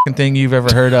thing you've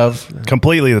ever heard of?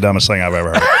 Completely the dumbest thing I've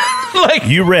ever heard.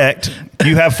 You wrecked.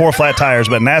 You have 4 flat tires,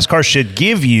 but NASCAR should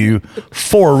give you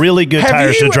 4 really good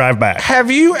tires to drive back. Have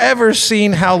you ever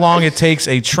seen how long it takes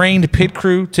a trained pit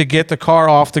crew to get the car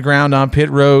off the ground on pit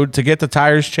road, to get the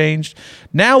tires changed?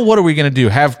 Now what are we going to do?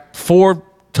 Have 4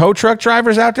 tow truck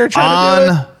drivers out there trying to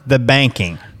do it? On the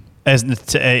banking. On the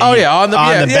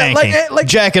banking. like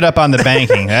jack it up on the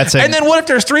banking. That's it. And then what if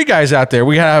there's 3 guys out there?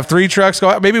 We gotta have 3 trucks go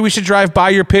out. Maybe we should drive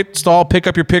by your pit stall, pick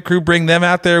up your pit crew, bring them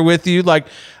out there with you. Like,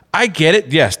 I get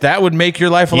it. Yes, that would make your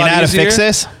life a lot easier. You know how to fix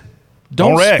this?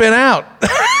 Don't wreck. spin out.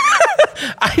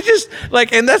 I just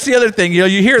and that's the other thing. You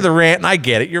hear the rant, and I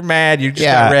get it. You're mad. You just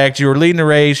got wrecked. You were leading the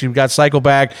race. You got cycle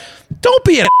back. Don't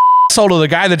be an asshole to the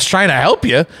guy that's trying to help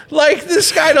you. Like,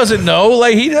 this guy doesn't know.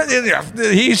 Like,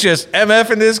 he's just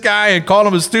MFing this guy and calling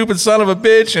him a stupid son of a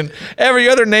bitch and every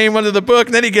other name under the book.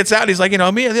 And then he gets out and he's like,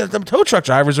 the tow truck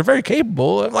drivers are very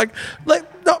capable. I'm like,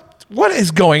 no. What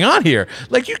is going on here?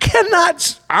 Like, you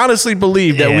cannot honestly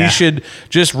believe that we should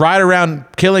just ride around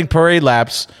killing parade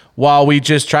laps while we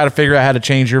just try to figure out how to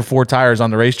change your 4 tires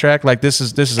on the raracetrack. Like, this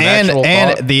is an actual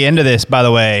and thought. the end of this, by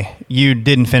the way, you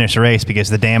didn't finish the race because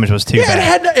the damage was too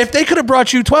bad. If they could have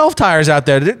brought you 12 tires out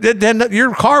there, then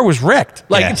your car was wrecked.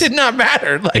 Like, Yes. it did not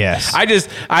matter. Like, Yes.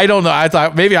 I don't know. I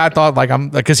thought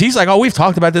because he's like, oh, we've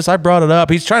talked about this. I brought it up.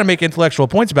 He's trying to make intellectual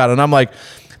points about it. And I'm like,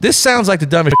 this sounds like the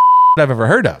dumbest I've ever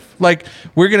heard of. Like,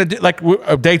 we're going to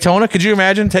do Daytona. Could you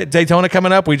imagine Daytona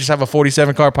coming up? We just have a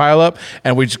 47 car pileup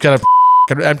and we just kind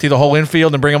of empty the whole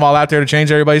infield and bring them all out there to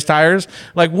change everybody's tires.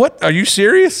 Like, what? Are you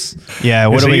serious? Yeah.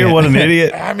 What an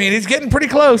idiot. I mean, he's getting pretty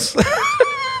close.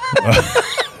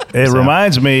 It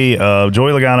reminds me of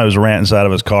Joey Logano's rant inside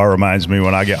of his car. Reminds me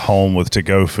when I get home with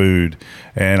to-go food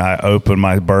and I open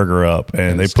my burger up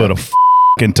and they put a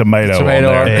fucking tomato on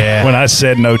there. Yeah. When I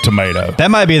said no tomato. That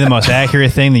might be the most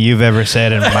accurate thing that you've ever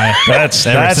said in my. That's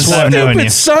since what I've known Stupid you.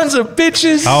 sons of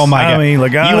bitches. Oh my god! I mean,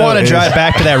 Logano you want to is- drive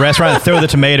back to that restaurant and throw the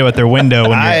tomato at their window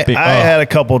when I you're. had a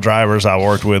couple drivers I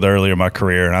worked with earlier in my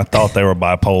career, and I thought they were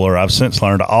bipolar. I've since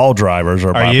learned all drivers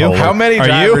are bipolar. you? How many Are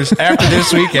you? drivers after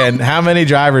this weekend? How many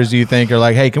drivers do you think are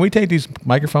like, hey, can we take these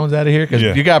microphones out of here? Because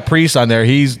you got Priest on there.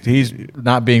 He's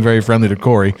not being very friendly to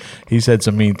Corey. He said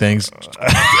some mean things.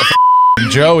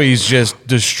 Joey's just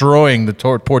destroying the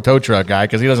poor tow truck guy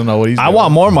because he doesn't know what he's doing. I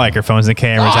want more microphones and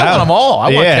cameras. I want them all.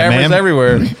 I want cameras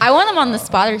everywhere. I want them on the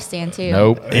spotter stand too.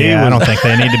 Nope. Yeah, I don't think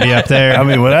they need to be up there. I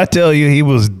mean, when I tell you he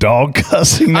was dog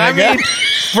cussing that guy.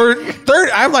 For third,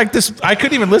 I'm like this. I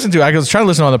couldn't even listen to it. I was trying to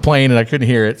listen on the plane and I couldn't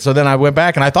hear it. So then I went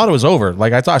back and I thought it was over.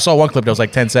 Like I saw one clip that was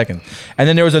like 10 seconds, and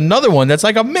then there was another one that's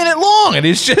like a minute long, and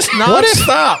it's just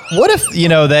nonstop. What if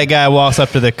that guy walks up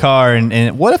to the car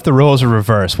and what if the roles are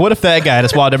reversed? What if that guy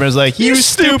just walked up and was like, "You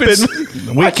stupid"?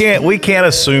 We can't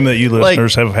assume that you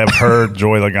listeners have heard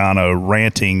Joey Logano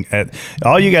ranting at.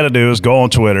 All you got to do is go on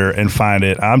Twitter and find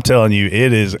it. I'm telling you,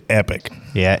 it is epic.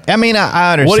 Yeah, I mean,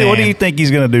 I understand. What do you think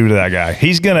he's going to do to that guy?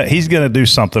 He's gonna do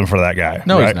something for that guy.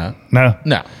 No, right? he's not.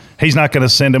 No. He's not going to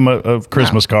send him a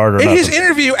Christmas card or in nothing. his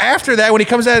interview after that, when he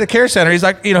comes out of the care center, he's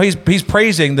like, he's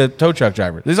praising the tow truck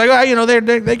driver. He's like,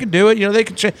 they could do it. They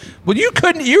could. Well, you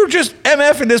couldn't. You were just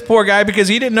MFing this poor guy because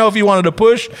he didn't know if he wanted to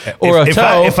push or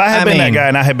tow. If I had been that guy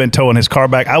and I had been towing his car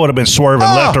back, I would have been swerving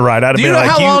left or right. I'd have do been you know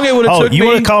like, how long it would have took you me?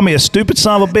 would have called me a stupid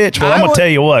son of a bitch. Well, I'm going to tell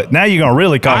you what. Now you're going to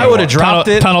really call me. I would have dropped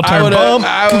it. Tunnel turn bump.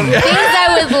 Things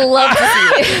I would love to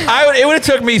see. It would have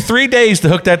took me 3 days to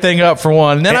hook that thing up for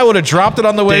one. And then I would have dropped it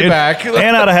on the way back.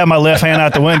 And I'd have had my left hand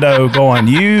out the window going,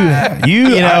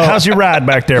 how's your ride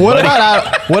back there, What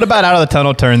buddy? what about out of the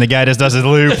tunnel turn? The guy just does his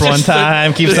loop one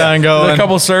time, keeps on going. A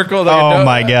couple circles. Oh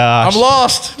my gosh! I'm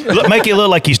lost. Make it look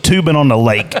like he's tubing on the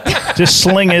lake. Just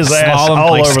sling his ass Slalom,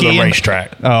 all like over skiing. the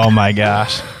racetrack. Oh my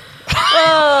gosh!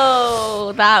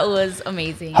 Oh, that was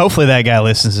amazing. Hopefully that guy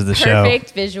listens to the show.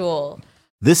 Perfect visual.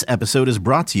 This episode is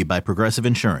brought to you by Progressive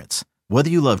Insurance. Whether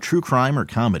you love true crime or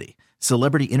comedy,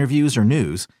 celebrity interviews or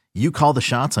news, you call the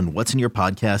shots on what's in your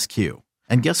podcast queue.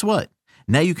 And guess what?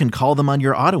 Now you can call them on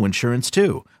your auto insurance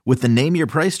too with the Name Your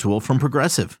Price tool from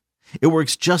Progressive. It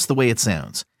works just the way it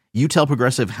sounds. You tell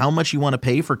Progressive how much you want to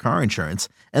pay for car insurance,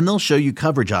 and they'll show you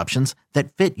coverage options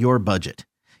that fit your budget.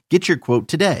 Get your quote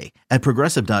today at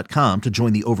Progressive.com to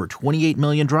join the over 28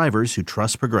 million drivers who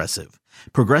trust Progressive.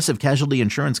 Progressive Casualty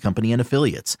Insurance Company and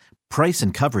Affiliates. Price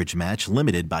and coverage match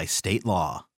limited by state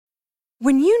law.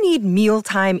 When you need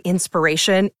mealtime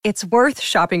inspiration, it's worth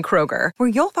shopping Kroger, where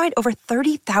you'll find over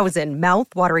 30,000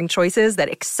 mouth-watering choices that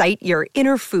excite your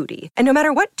inner foodie. And no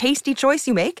matter what tasty choice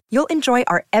you make, you'll enjoy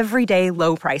our everyday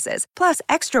low prices, plus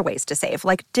extra ways to save,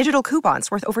 like digital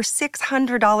coupons worth over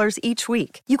 $600 each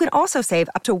week. You can also save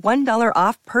up to $1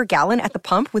 off per gallon at the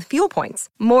pump with fuel points.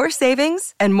 More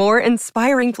savings and more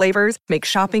inspiring flavors make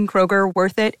shopping Kroger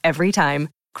worth it every time.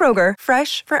 Kroger,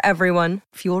 fresh for everyone.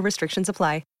 Fuel restrictions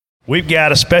apply. We've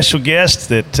got a special guest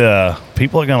that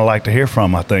people are going to like to hear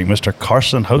from, I think. Mr.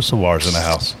 Carson Hocevar's in the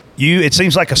house. It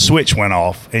seems like a switch went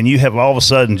off, and you have all of a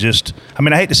sudden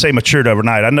I hate to say matured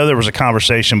overnight. I know there was a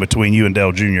conversation between you and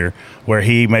Dale Jr. where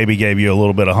he maybe gave you a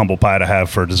little bit of humble pie to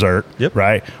have for dessert,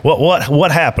 right?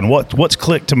 What happened? What's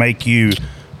clicked to make you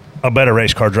a better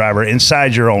race car driver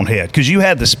inside your own head? Because you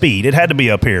had the speed. It had to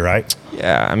be up here, right?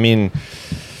 Yeah, I mean,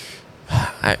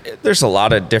 there's a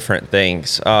lot of different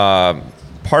things.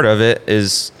 Part of it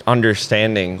is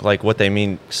understanding like what they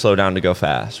mean slow down to go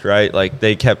fast, right? Like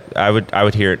I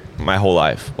would hear it my whole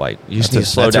life. Like you just need to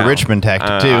slow down. That's a Richmond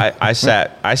tactic too. I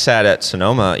sat at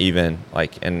Sonoma even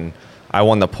and I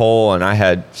won the pole and I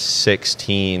had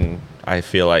 16, I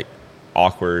feel like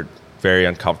awkward, very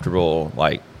uncomfortable,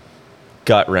 like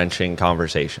gut-wrenching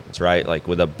conversations, right? Like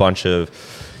with a bunch of,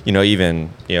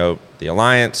 the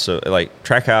Alliance, so like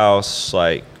Trackhouse,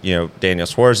 like, Daniel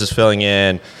Suarez is filling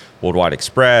in, Worldwide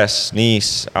Express,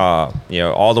 Nice,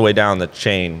 all the way down the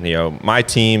chain, my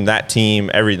team, that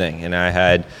team, everything. And I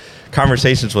had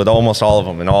conversations with almost all of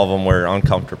them, and all of them were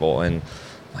uncomfortable. And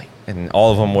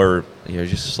all of them were,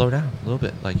 just slow down a little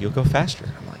bit. Like, you'll go faster.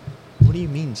 I'm like, what do you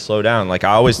mean slow down? Like,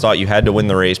 I always thought you had to win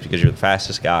the race because you're the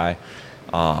fastest guy.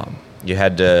 You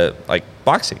had to, like,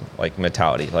 boxing, like,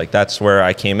 mentality. Like, that's where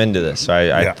I came into this.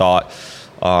 I thought,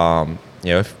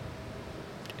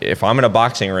 if I'm in a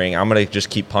boxing ring, I'm going to just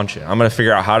keep punching. I'm going to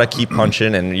figure out how to keep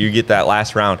punching, and you get that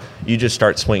last round, you just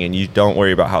start swinging. You don't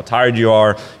worry about how tired you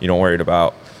are. You don't worry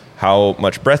about how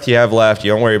much breath you have left.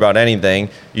 You don't worry about anything.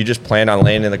 You just plan on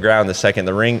laying in the ground the second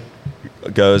the ring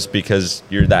goes because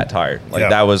you're that tired. Like,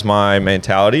 that was my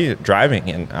mentality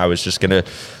driving, and I was just going to,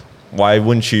 why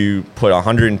wouldn't you put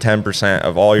 110%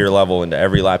 of all your level into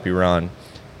every lap you run,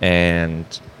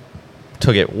 and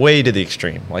took it way to the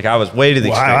extreme. Like, I was way to the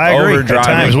extreme. I agree. Over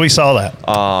driving. At times we saw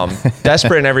that.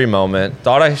 Desperate in every moment.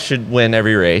 Thought I should win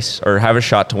every race or have a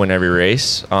shot to win every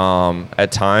race.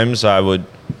 At times I would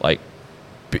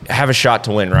have a shot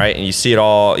to win, right? And you see it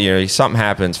all, something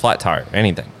happens, flat tire,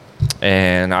 anything.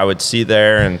 And I would see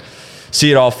there and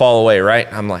see it all fall away,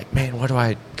 right? I'm like, man, what do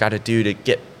I got to do to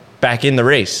get back in the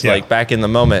race, like back in the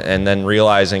moment? And then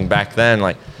realizing back then,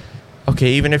 like,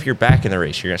 okay, even if you're back in the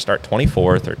race, you're going to start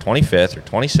 24th or 25th or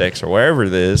 26th or wherever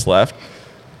it is left,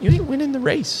 you ain't winning the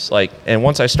race. Like, and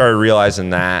once I started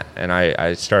realizing that, and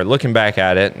I started looking back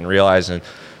at it and realizing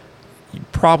you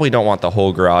probably don't want the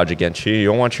whole garage against you. You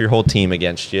don't want your whole team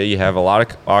against you. You have a lot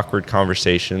of awkward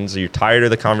conversations. You're tired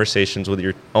of the conversations with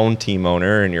your own team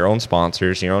owner and your own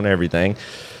sponsors, your own everything.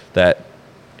 That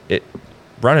it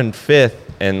running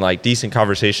fifth and like decent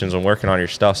conversations and working on your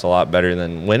stuff's a lot better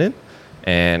than winning.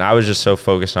 And I was just so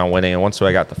focused on winning. And once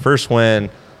I got the first win,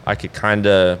 I could kind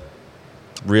of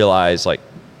realize, like,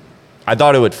 I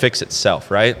thought it would fix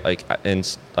itself, right? Like,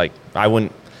 and like I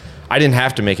didn't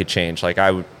have to make a change. Like,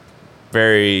 I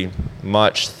very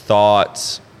much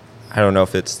thought, I don't know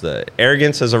if it's the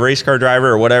arrogance as a race car driver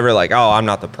or whatever, like, oh, I'm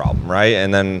not the problem, right?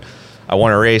 And then I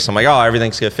won a race. I'm like, oh,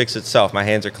 everything's going to fix itself. My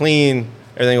hands are clean.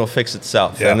 Everything will fix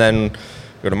itself. Yeah. And then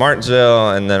go to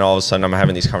Martinsville, and then all of a sudden I'm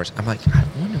having these conversations. I'm like, I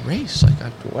won a race.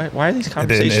 Like, why are these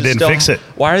conversations it didn't fix it.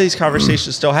 Why are these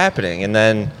conversations still happening? And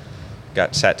then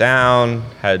got sat down,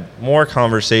 had more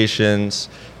conversations,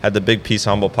 had the big piece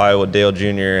of humble pie with Dale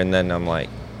Jr., and then I'm like,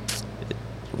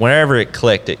 whenever it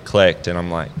clicked, and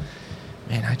I'm like,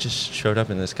 man, I just showed up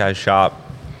in this guy's shop,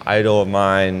 idol of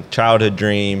mine, childhood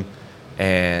dream,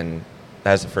 and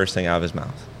that's the first thing out of his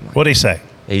mouth. Like, what did he say?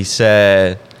 He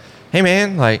said, hey,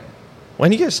 man, like,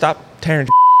 when you gonna stop tearing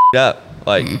up?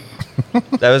 Like,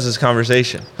 that was his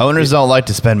conversation. Owners don't like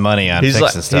to spend money on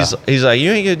fixing stuff. He's like,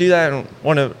 you ain't gonna do that in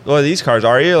one of these cars,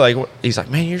 are you? Like, he's like,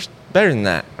 man, you're better than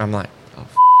that. I'm like, oh,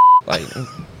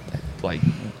 like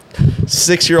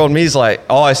 6-year-old me's like,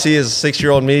 all I see is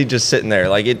 6-year-old me just sitting there.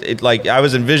 Like, it like I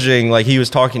was envisioning like he was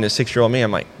talking to 6-year-old me.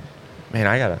 I'm like, man,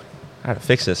 I gotta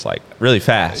fix this like really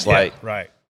fast. Yeah, like, right.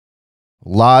 A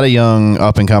lot of young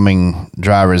up-and-coming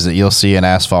drivers that you'll see in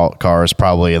asphalt cars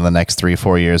probably in the next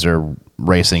 3-4 years are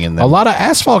racing in them. A lot of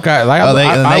asphalt guys. Like,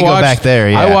 they go back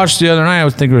there. Yeah. I watched the other night. I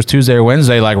think it was Tuesday or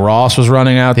Wednesday. Like, Ross was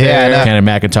running out there. Kenny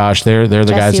McIntosh. They're the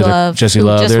guys that are Jesse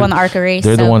Love. Just won the ARCA race.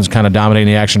 They're the ones kind of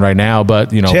dominating the action right now.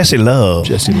 But you know, Jesse Love.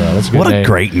 That's a good what name. A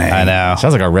great name. I know.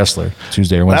 Sounds like a wrestler.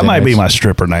 Tuesday or Wednesday. That might be nights. my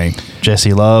stripper name.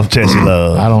 Jesse Love. Jesse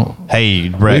Love. I don't. Hey,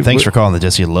 Brett, thanks for calling the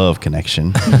Jesse Love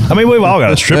connection. I mean, we've all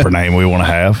got a stripper name we want to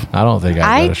have. I don't think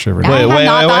I got a stripper name.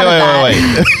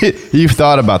 Wait. You've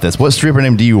thought about this. What stripper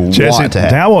name do you want to have?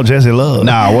 I want Jesse Love.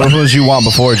 Nah, what was you want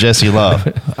before Jesse Love?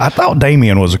 I thought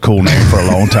Damien was a cool name for a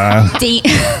long time.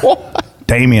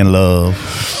 Damien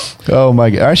Love. Oh my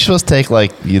God! Aren't you supposed to take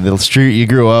like the street you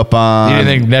grew up on? You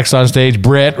didn't think next on stage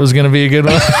Brett was going to be a good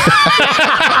one?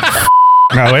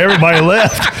 No, everybody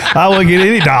left. I wouldn't get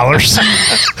any dollars.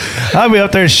 I'd be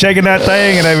up there shaking that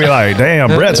thing, and they'd be like, damn,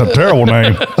 Brett's a terrible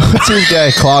name. What's this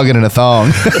guy clogging in a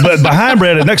thong? But behind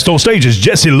Brett, the next on stage is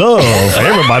Jesse Love.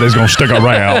 Everybody's going to stick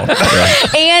around.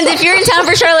 And if you're in town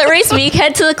for Charlotte Race Week,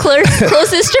 head to the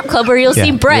closest strip club where you'll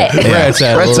see Brett. Brett's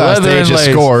on stage at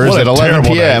Scores at 11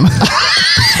 p.m.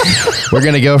 We're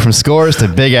going to go from Scores to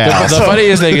Big Al. The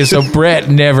funniest thing is, so Brett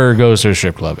never goes to a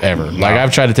strip club, ever. Like,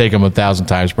 I've tried to take him 1,000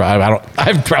 times.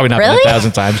 I've probably not been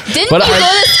 1,000 times. Didn't you go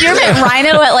to Spearmint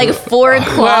Rhino at like 4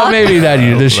 o'clock? Well, maybe that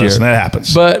year, this year. That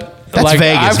happens. But that's like,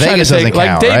 Vegas. Vegas doesn't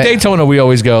count, right? Daytona, we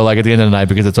always go like at the end of the night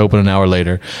because it's open an hour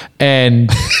later. And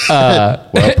well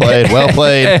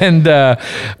played. And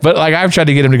but like I've tried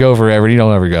to get him to go forever, and he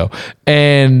don't ever go.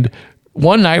 And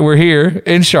one night we're here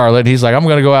in Charlotte. He's like, I'm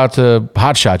going to go out to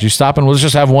Hot Shots. You stopping? Let's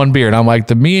just have one beer. And I'm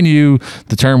like, me and you,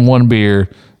 the term one beer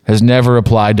has never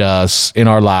applied to us in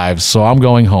our lives. So I'm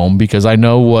going home because I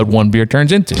know what one beer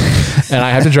turns into. And I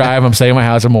have to drive. I'm staying at my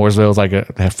house in Mooresville. It's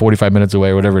like 45 minutes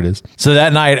away or whatever it is. So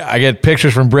that night I get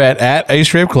pictures from Brett at a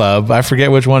strip club. I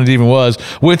forget which one it even was,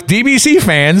 with DBC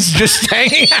fans just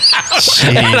hanging out. Jeez.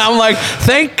 And I'm like,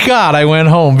 thank God I went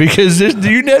home, because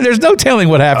there's no telling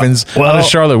what happens on a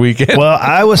Charlotte weekend. Well,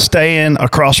 I was staying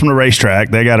across from the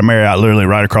racetrack. They got a Marriott literally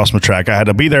right across from the track. I had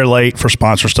to be there late for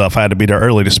sponsor stuff. I had to be there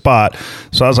early to spot.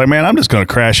 So I was like, man, I'm just going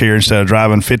to crash here instead of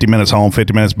driving 50 minutes home,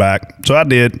 50 minutes back. So I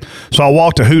did. So I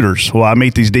walked to Hooters. Well, I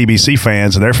meet these DBC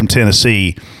fans, and they're from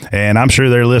Tennessee, and I'm sure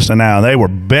they're listening now. And they were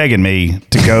begging me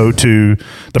to go to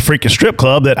the freaking strip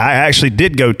club that I actually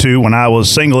did go to when I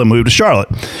was single and moved to Charlotte.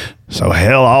 So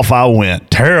hell off I went.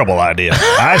 Terrible idea.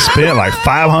 I spent like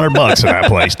 $500 in that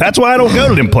place. That's why I don't go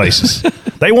to them places.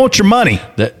 They want your money.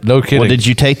 No kidding. Well, did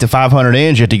you take the $500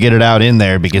 in? You had to get it out in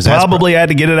there, because probably had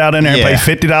to get it out in there and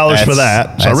pay $50 for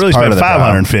that. So I really spent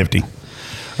 $550.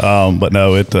 But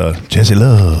no, Jesse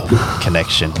Love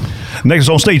connection. Next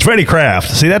on stage, Freddie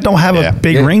Kraft. See, that don't have a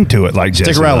big ring to it like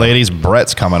Jesse. Stick around, Love. ladies.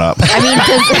 Brett's coming up. I mean,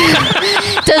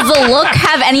 Does the look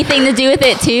have anything to do with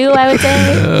it too? I would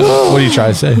say. What are you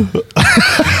trying to say?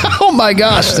 Oh my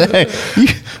gosh, that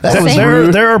was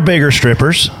rude. There are bigger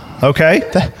strippers. Okay.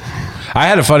 I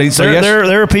had a funny. So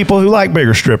there are people who like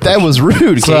bigger strippers. That was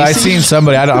rude. So I seen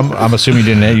somebody. I'm assuming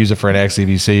you didn't use it for an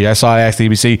XDBC. I saw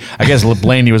XDBC. I guess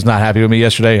Blaney was not happy with me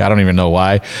yesterday. I don't even know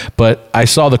why, but I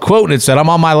saw the quote and it said, "I'm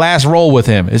on my last roll with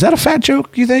him." Is that a fat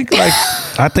joke? You think? Like,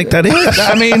 I think that is.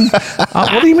 I mean,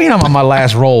 what do you mean I'm on my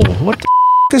last roll? What the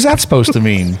is that supposed to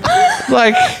mean?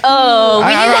 Like,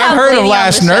 I've heard of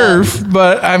last nerve,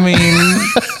 but I mean,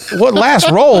 what last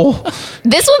roll?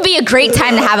 This would be a great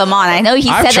time to have him on. I know he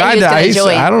said that he was going to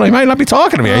join. I don't know. He might not be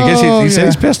talking to me. I guess he said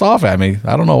he's pissed off at me.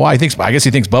 I don't know why. I guess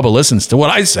he thinks Bubba listens to what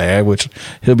I say, which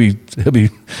he'll be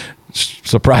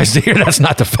surprised to hear that's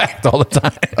not the fact all the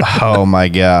time. Oh my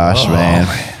gosh,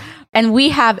 man. And we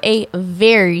have a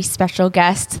very special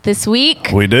guest this week.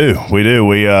 We do.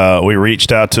 We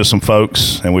reached out to some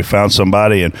folks and we found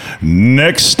somebody. And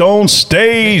next on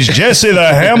stage, Jesse the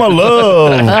Hammer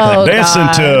Love dancing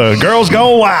to Girls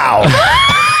Gone Wild.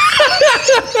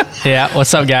 Yeah,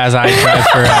 what's up, guys? I drive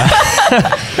for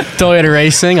Toyota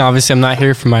Racing. Obviously, I'm not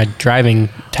here for my driving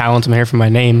talents. I'm here for my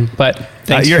name. But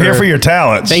you're here for your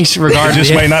talents. Thanks regardless. You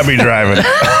just may not be driving.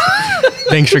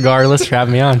 Thanks regardless for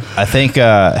having me on. I think,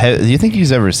 do you think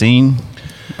you've ever seen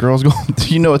Girls Go?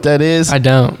 Do you know what that is? I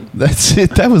don't. That's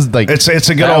it. That was like... It's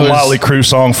a good old Motley Crue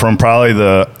song from probably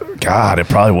it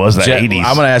probably was the 80s.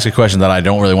 I'm going to ask a question that I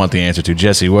don't really want the answer to.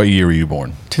 Jesse, what year were you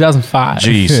born? 2005.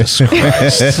 Jesus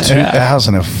Christ.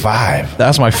 2005.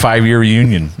 That's my 5-year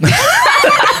reunion.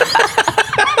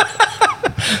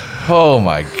 Oh,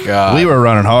 my God. We were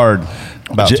running hard.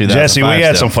 Jesse, we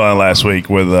had some fun last week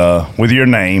with your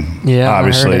name,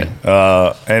 obviously,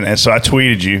 and so I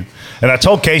tweeted you, and I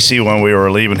told Casey when we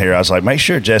were leaving here, I was like, make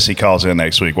sure Jesse calls in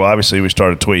next week. Well, obviously we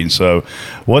started tweeting. So,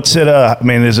 what's it? I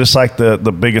mean, is this like the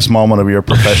biggest moment of your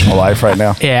professional life right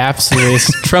now? Yeah, absolutely. It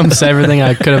trumps everything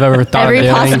I could have ever thought. Every of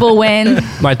doing. possible win.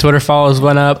 My Twitter follows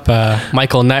went up.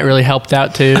 Michael Nett really helped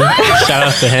out too. Shout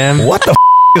out to him. What the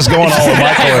is going on with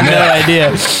Michael? I have no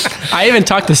idea. I even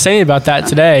talked to Sammy about that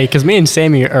today because me and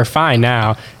Sammy are fine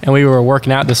now, and we were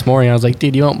working out this morning. I was like,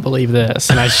 dude, you won't believe this,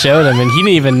 and I showed him, and he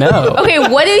didn't even know. Okay,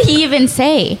 what did he even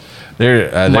say?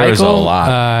 There was a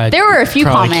lot. There were a few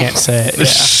probably comments. Can't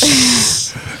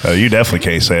say it. Yeah. You definitely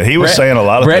can't say it. He was saying a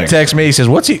lot of Brett things. texted me. He says,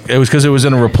 it was because it was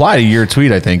in a reply to your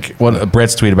tweet, I think.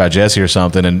 Brett's tweet about Jesse or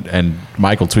something, and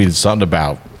Michael tweeted something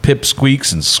about pip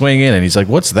squeaks and swinging, and he's like,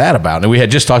 what's that about? And we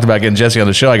had just talked about getting Jesse on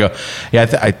the show. I go, yeah,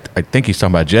 I think he's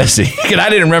talking about Jesse. And I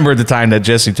didn't remember at the time that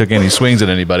Jesse took any swings at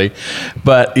anybody.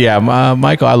 But yeah,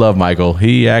 Michael, I love Michael.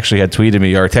 He actually had tweeted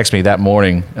me or texted me that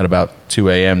morning at about 2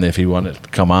 a.m. if he wanted to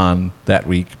come on that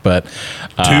week. But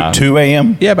 2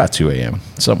 a.m.? Yeah, about 2 a.m.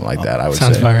 Something like that, I would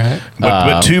Sounds say. about right.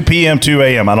 But 2 p.m., 2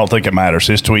 a.m., I don't think it matters.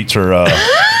 His tweets are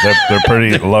they're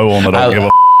pretty low on the don't give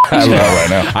a I love right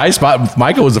now.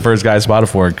 Michael was the first guy I spotted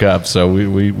for in Cup, so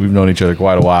we've known each other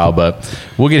quite a while. But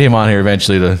we'll get him on here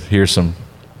eventually to hear some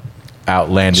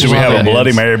outlandish. Should we have a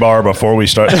Bloody Mary bar before we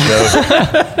start the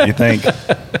show? You think?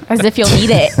 As if you'll need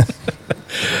it.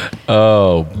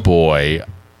 Oh boy!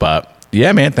 But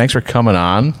yeah, man, thanks for coming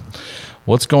on.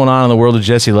 What's going on in the world of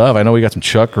Jesse Love? I know we got some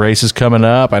truck races coming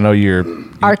up. I know you're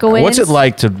ARCA wins. What's it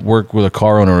like to work with a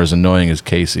car owner as annoying as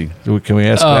Casey? Can we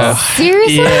ask that?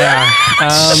 Seriously? Yeah.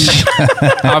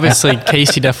 Obviously,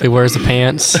 Casey definitely wears the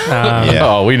pants.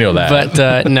 Oh, we know that.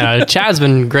 But no, Chad's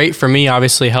been great for me.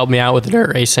 Obviously, helped me out with the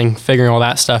dirt racing, figuring all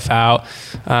that stuff out.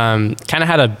 Kind of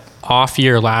had a off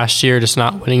year last year, just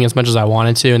not winning as much as I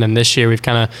wanted to, and then this year we've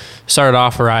kind of started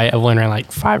off right. I've only ran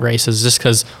like 5 races just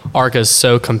because ARCA is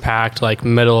so compact. Like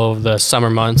middle of the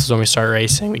summer months is when we start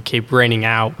racing. We keep raining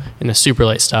out in the super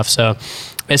late stuff, so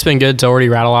it's been good to already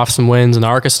rattle off some wins in the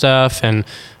ARCA stuff and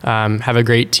have a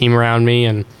great team around me,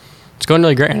 and it's going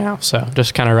really great now. So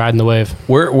just kind of riding the wave.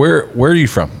 Where are you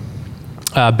from?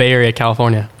 Bay Area,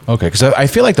 California. Okay, because I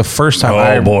feel like the first time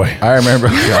I remember.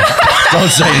 Don't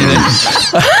say anything.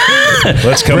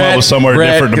 Let's come up with somewhere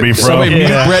different to be from. Somebody mute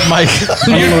Brett Mike.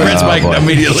 Mute Brett's mic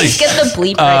immediately. Just get the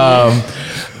bleep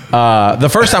ready. The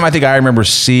first time I think I remember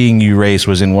seeing you race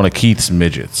was in one of Keith's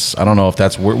midgets. I don't know if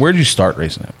that's where did you start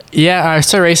racing at? Yeah, I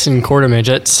started racing quarter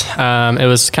midgets. It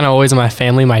was kind of always in my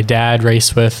family. My dad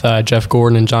raced with Jeff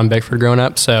Gordon and John Bickford growing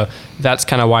up, so that's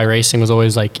kind of why racing was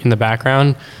always like in the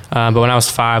background. But when I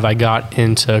was 5, I got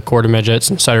into quarter midgets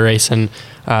and started racing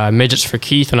midgets for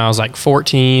Keith when I was like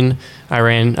 14. I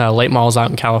ran late models out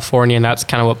in California, and that's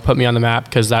kind of what put me on the map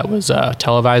because that was a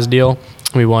televised deal.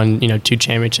 We won, 2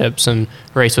 championships and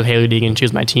raced with Haley Deegan. She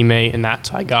was my teammate, and that's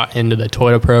how I got into the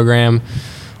Toyota program.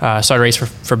 Started racing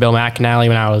for Bill McAnally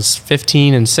when I was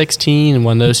 15 and 16 and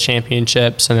won those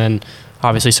championships. And then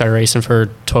obviously started racing for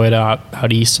Toyota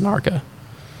out east in ARCA.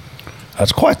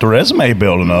 That's quite the resume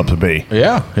building up to be.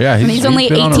 Yeah. He's only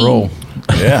been on a 18. roll.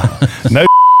 Yeah. No,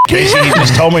 Casey, he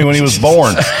just told me when he was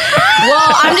born.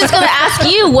 Well, I'm just going to ask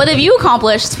you, what have you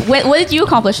accomplished? What did you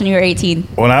accomplish when you were 18?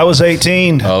 When I was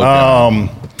 18,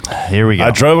 Here we go.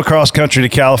 I drove across country to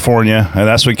California, and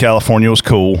that's when California was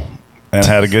cool, and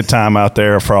had a good time out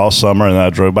there for all summer, and then I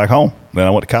drove back home. Then I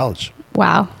went to college.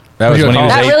 Wow. That was when he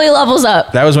was That really levels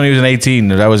up. That was when he was 18.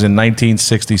 That was in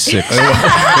 1966. It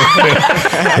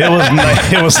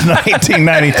was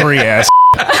 1993, ass.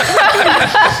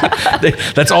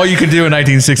 That's all you could do in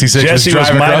 1966. Jesse was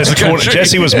drive across minus the 20, country.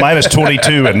 Jesse was minus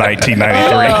 22 in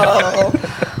 1993. Oh,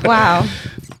 wow.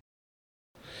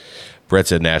 Brett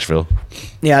said Nashville.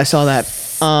 Yeah, I saw that.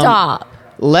 Stop.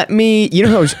 Let me. You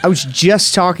know, I was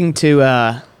just talking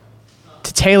to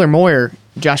Taylor Moyer,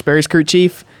 Josh Berry's crew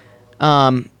chief,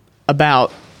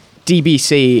 about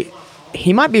DBC.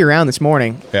 He might be around this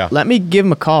morning. Yeah. Let me give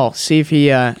him a call. See if he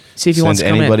wants to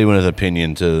come anybody with an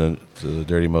opinion to the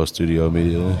Dirty Mo studio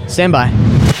immediately. in. Stand by.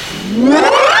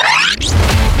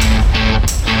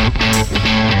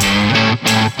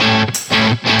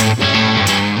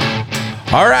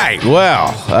 All right.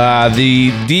 Well,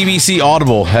 the DBC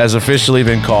Audible has officially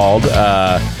been called.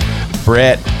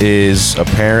 Brett is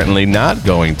apparently not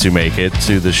going to make it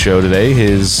to the show today.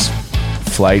 His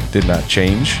flight did not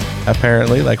change,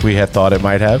 apparently, like we had thought it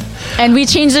might have. And we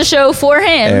changed the show for him.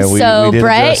 And we So, did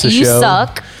Brett, adjust the you show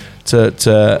suck.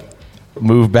 To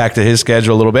move back to his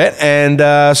schedule a little bit. And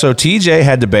so TJ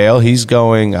had to bail. He's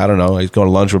going, I don't know, he's going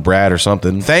to lunch with Brad or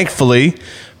something. Thankfully,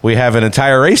 we have an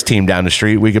entire race team down the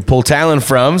street we could pull talent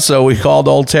from. So we called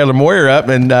old Taylor Moyer up.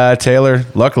 And Taylor,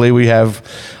 luckily, we have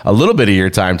a little bit of your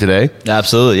time today.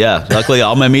 Absolutely, yeah. Luckily,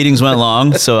 all my meetings went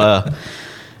long. So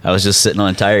I was just sitting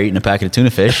on a tire eating a packet of tuna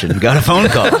fish and got a phone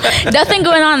call. Nothing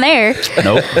going on there.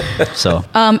 Nope. So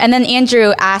And then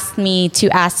Andrew asked me to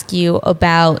ask you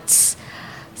about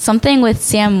something with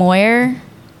Sam Moyer.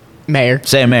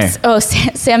 Sam Mayer. Oh,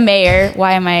 Sam Mayer.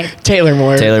 Why am I? Taylor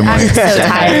Moyer. Taylor Moyer. I'm so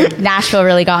tired. Nashville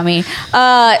really got me.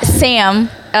 Sam,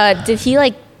 did he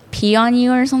like pee on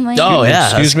you or something? Oh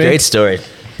yeah, that's a great story.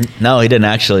 No, he didn't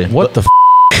actually. What the?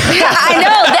 I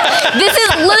know. This is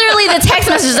literally the text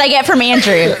messages I get from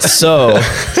Andrew. So,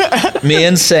 me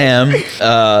and Sam,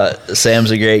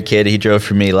 Sam's a great kid. He drove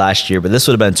for me last year, but this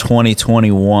would have been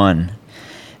 2021.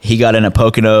 He got in at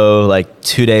Pocono like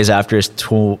 2 days after his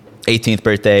 18th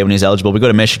birthday when he was eligible. We go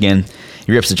to Michigan.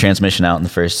 He rips the transmission out in the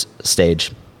first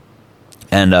stage.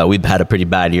 And we've had a pretty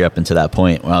bad year up until that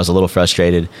point when I was a little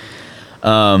frustrated.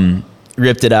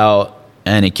 Ripped it out,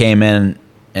 and he came in,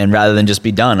 and rather than just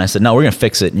be done, I said, no, we're going to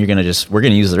fix it, and we're going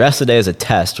to use the rest of the day as a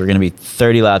test. We're going to be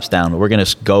 30 laps down, but we're going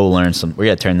to go learn we're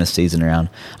going to turn this season around.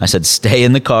 I said, stay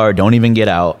in the car, don't even get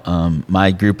out.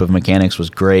 My group of mechanics was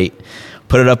great.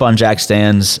 Put it up on jack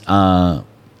stands,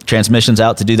 transmissions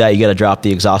out. To do that, you got to drop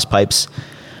the exhaust pipes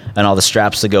and all the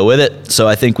straps to go with it. So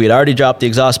I think we'd already dropped the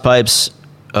exhaust pipes.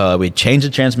 We'd changed the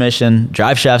transmission,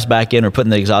 drive shafts back in. We're putting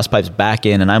the exhaust pipes back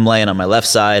in, and I'm laying on my left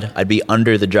side. I'd be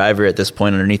under the driver at this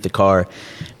point, underneath the car.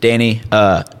 Danny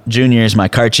Jr. is my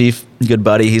car chief, good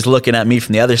buddy. He's looking at me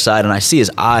from the other side, and I see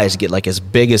his eyes get like as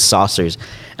big as saucers,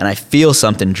 and I feel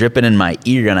something dripping in my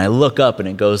ear, and I look up, and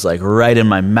it goes like right in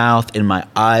my mouth, in my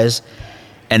eyes.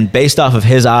 And based off of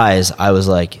his eyes, I was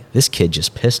like, this kid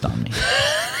just pissed on me.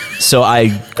 So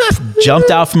I jumped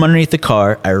out from underneath the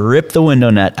car. I ripped the window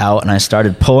net out, and I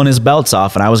started pulling his belts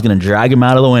off, and I was going to drag him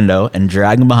out of the window and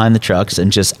drag him behind the trucks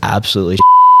and just absolutely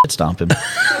stomp him.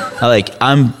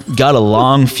 I'm got a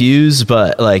long fuse,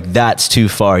 but like that's too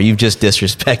far. You've just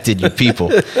disrespected your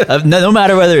people. No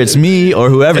matter whether it's me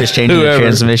or whoever's changing the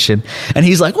transmission. And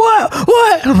he's like, what?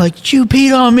 And I'm like, you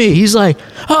peed on me. He's like,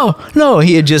 oh no.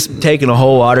 He had just taken a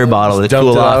whole water bottle to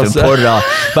cool off and poured it off.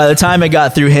 By the time it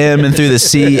got through him and through the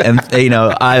seat, and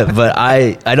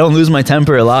I don't lose my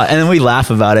temper a lot. And then we laugh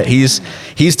about it.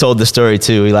 He's told the story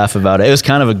too. We laugh about it. It was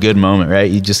kind of a good moment, right?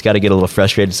 You just got to get a little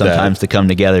frustrated sometimes to come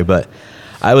together. But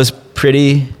I was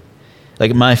pretty,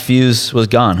 like, my fuse was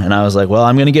gone. And I was like, well,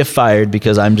 I'm going to get fired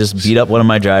because I'm just beat up one of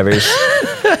my drivers.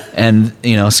 And,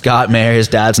 Scott Mayer, his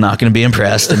dad's not going to be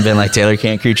impressed and been like, Taylor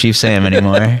can't crew chief Sam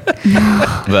anymore.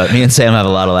 But me and Sam have a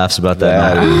lot of laughs about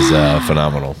that. That is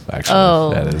phenomenal, actually.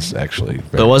 Oh. That is actually.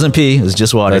 But it wasn't pee. It was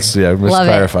just water. Let's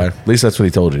clarify. At least that's what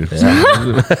he told you.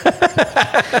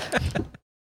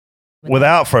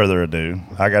 Without further ado,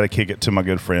 I got to kick it to my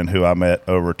good friend who I met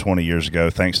over 20 years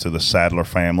ago, thanks to the Sadler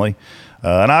family.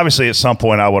 And obviously, at some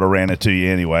point, I would have ran into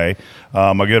you anyway.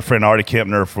 my good friend Artie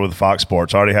Kempner with Fox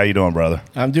Sports. Artie, how you doing, brother?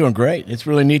 I'm doing great. It's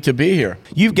really neat to be here.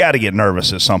 You've got to get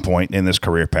nervous at some point in this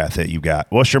career path that you've got.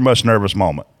 What's your most nervous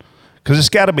moment? Because it's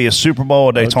got to be a Super Bowl,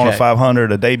 a Daytona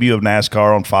 500, a debut of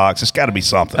NASCAR on Fox. It's got to be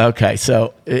something. Okay,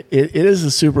 so it is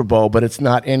a Super Bowl, but it's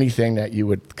not anything that you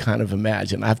would kind of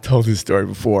imagine. I've told this story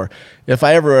before. If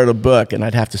I ever wrote a book, and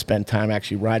I'd have to spend time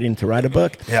actually writing to write a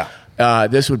book,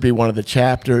 this would be one of the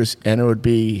chapters, and it would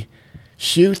be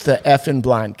Shoot the Effing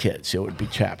Blind Kids. It would be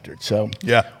chaptered. So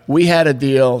we had a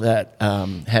deal that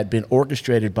had been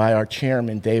orchestrated by our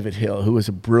chairman, David Hill, who was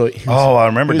a brilliant. I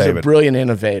remember David. A brilliant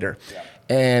innovator.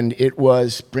 And it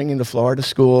was bringing the Florida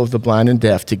School of the Blind and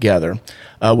Deaf together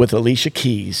with Alicia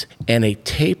Keys and a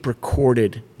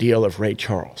tape-recorded deal of Ray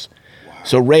Charles. Wow.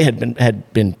 So Ray had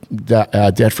been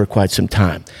dead for quite some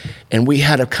time. And we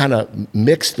had to kind of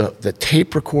mix the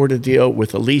tape-recorded deal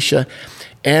with Alicia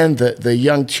and the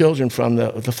young children from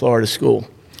the Florida School.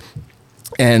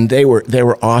 And they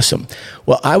were awesome.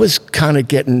 Well, I was kind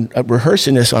of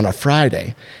rehearsing this on a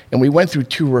Friday, and we went through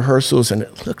 2 rehearsals, and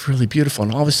it looked really beautiful.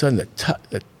 And all of a sudden,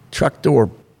 the truck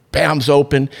door bams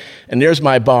open, and there's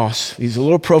my boss. He's a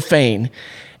little profane,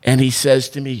 and he says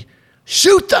to me,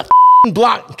 "Shoot the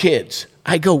blind kids."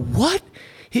 I go, "What?"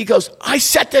 He goes, "I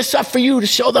set this up for you to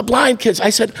show the blind kids." I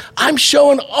said, "I'm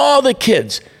showing all the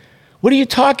kids. What are you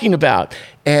talking about?"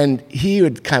 And he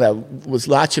was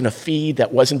watching a feed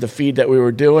that wasn't the feed that we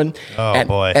were doing. Oh,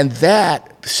 boy. And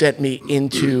that sent me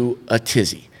into a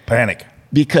tizzy. Panic.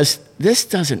 Because this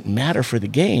doesn't matter for the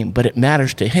game, but it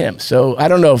matters to him. So I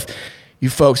don't know if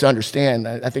you folks understand.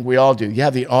 I think we all do. You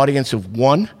have the audience of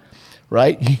 1,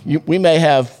 right? We may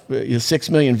have 6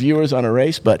 million viewers on a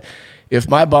race, but if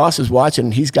my boss is watching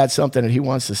and he's got something that he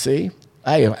wants to see,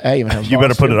 I even have. You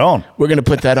better put it on. We're going to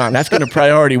put that on. That's going to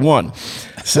priority 1.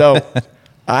 So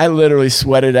I literally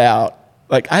sweated out.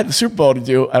 Like I had the Super Bowl to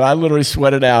do, and I literally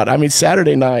sweated out. I mean,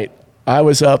 Saturday night, I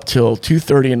was up till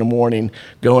 2:30 in the morning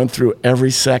going through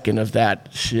every second of that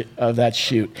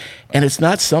shoot. And it's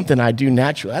not something I do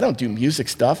naturally. I don't do music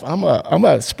stuff. I'm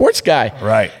a sports guy.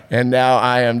 Right. And now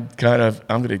I'm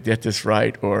going to get this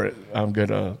right, or I'm going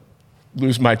to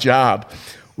lose my job.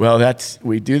 Well,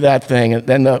 we do that thing, and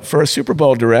then for a Super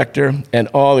Bowl director, and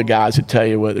all the guys would tell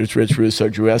you, whether it's Rich Russo,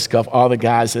 Drew Escuff, all the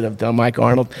guys that have done Mike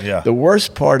Arnold, the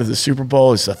worst part of the Super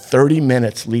Bowl is the 30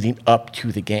 minutes leading up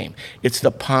to the game. It's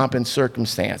the pomp and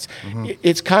circumstance. Mm-hmm.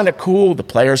 It's kind of cool. The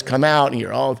players come out,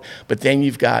 and but then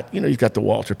you've got the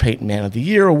Walter Payton Man of the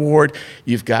Year award.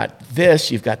 You've got this.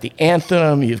 You've got the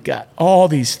anthem. You've got all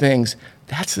these things.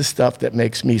 That's the stuff that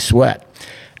makes me sweat.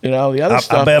 The other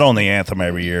stuff. I bet on the anthem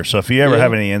every year. So if you ever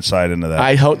have any insight into that.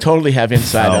 I totally have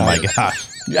insight on it. Oh, my gosh.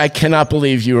 I cannot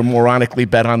believe you were moronically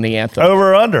bet on the anthem.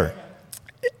 Over or under?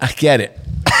 I get it.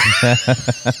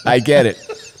 I get it.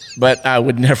 But I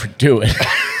would never do it.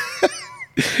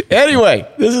 Anyway,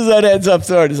 this is an Heads Up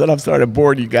Start. I'm starting to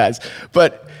bore you guys.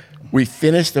 But she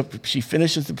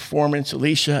finishes the performance.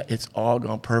 Alicia, it's all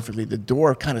gone perfectly. The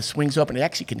door kind of swings open. He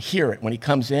actually can hear it. When he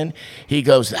comes in, he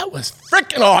goes, "That was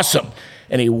freaking awesome."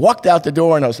 And he walked out the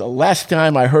door, and it was the last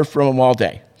time I heard from him all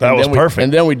day. That was perfect.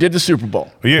 And then we did the Super Bowl.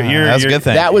 That's a good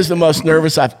thing. That was the most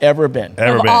nervous I've ever been.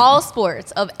 Of all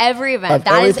sports, of every event. Of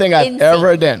that everything is I've insane.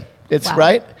 ever done. It's Wow.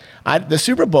 right. The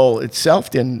Super Bowl itself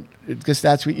didn't, because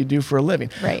that's what you do for a living.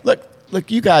 Right. Look,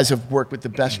 you guys have worked with the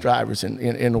best drivers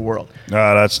in the world. No,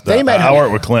 I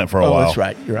worked with Clint for a while. That's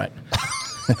right. You're right.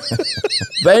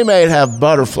 They may have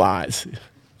butterflies.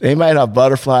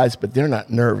 But they're not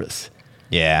nervous.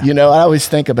 Yeah. I always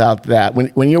think about that.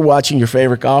 When you're watching your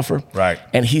favorite golfer, right,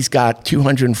 and he's got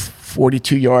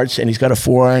 242 yards and he's got a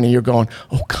 4-iron, and you're going,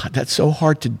 "Oh, God, that's so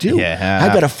hard to do. Yeah.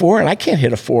 I got a 4-iron. I can't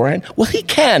hit a 4-iron." Well, he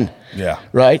can. Yeah.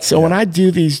 Right? So when I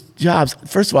do these jobs,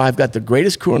 first of all, I've got the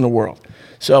greatest crew in the world.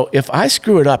 So if I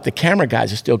screw it up, the camera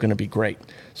guys are still going to be great.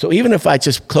 So even if I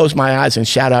just close my eyes and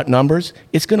shout out numbers,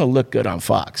 it's going to look good on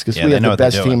Fox because we have the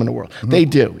best team in the world. Mm-hmm. They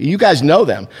do. You guys know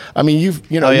them. I mean, you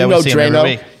know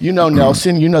Drano, you know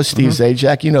Nelson, you know Steve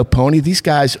Zajac, you know Pony. These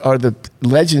guys are the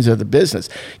legends of the business.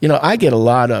 I get a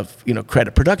lot of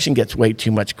credit. Production gets way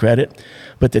too much credit,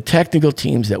 but the technical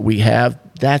teams that we have,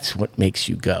 that's what makes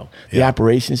you go. The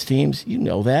operations teams, you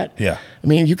know that. Yeah. I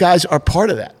mean, you guys are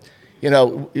part of that.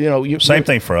 Same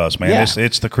thing for us, man. Yeah.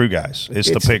 It's the crew guys. It's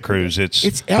the pit crews.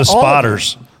 It's the all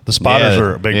spotters. The spotters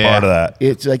are a big part of that.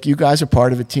 It's like you guys are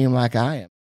part of a team like I am.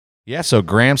 Yeah, so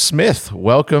Graham Smith,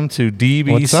 welcome to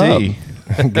DBC. What's up?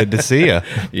 Good to see you.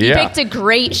 You picked a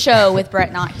great show with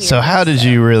Brett not here. So how did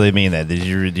you really mean that? Did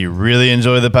you really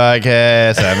enjoy the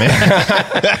podcast? I mean,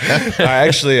 I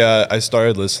actually I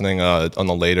started listening on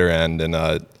the later end, and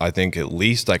I think at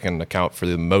least I can account for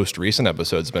the most recent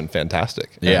episodes. It's been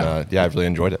fantastic. Yeah. And, I've really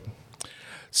enjoyed it.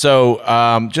 So,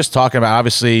 just talking about,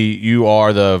 obviously, you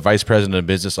are the vice president of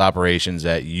business operations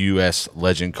at U.S.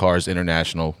 Legend Cars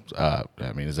International. I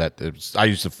mean, I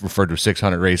used to refer to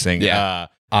 600 Racing. Yeah.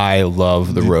 I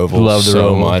love the Roval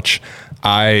so much.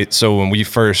 So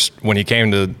when he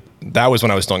came to, that was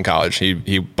when I was still in college.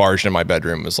 He barged in my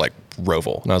bedroom and was like,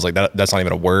 Roval. And I was like, that's not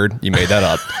even a word. You made that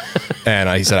up. And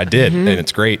he said, I did. And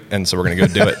it's great. And so we're going to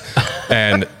go do it.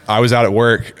 And I was out at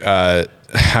work.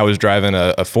 I was driving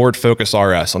a Ford Focus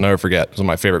RS. I'll never forget. It was one of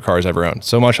my favorite cars I ever owned.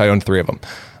 So much I owned 3 of them.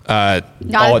 Not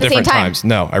all at the different same time. times.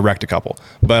 No, I wrecked a couple.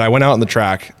 But I went out on the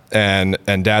track, and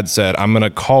Dad said, I'm going to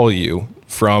call you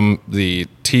from the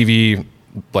TV,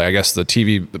 like I guess the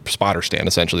TV spotter stand,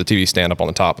 essentially, the TV stand up on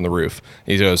the top on the roof.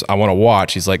 He goes, I want to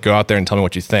watch. He's like, go out there and tell me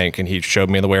what you think. And he showed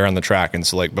me the way around the track. And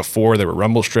so like before there were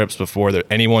rumble strips, before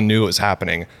anyone knew it was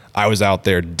happening, I was out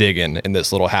there digging in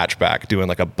this little hatchback, doing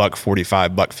like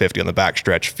 $145, $150 on the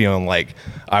backstretch, feeling like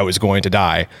I was going to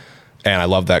die. And I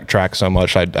love that track so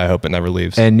much. I hope it never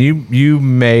leaves. And you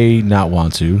may not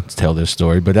want to tell this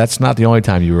story, but that's not the only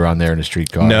time you were on there in a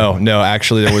street car. No,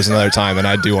 actually there was another time, and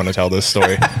I do want to tell this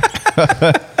story.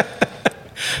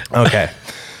 Okay,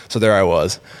 so there I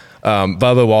was.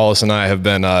 Bubba Wallace and I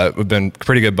have we've been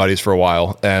pretty good buddies for a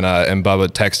while, and Bubba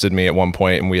texted me at one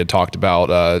point, and we had talked about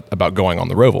going on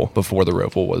the Roval before the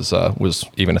Roval was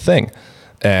even a thing,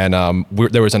 and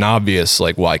there was an obvious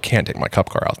like, well, I can't take my Cup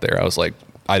car out there. I was like,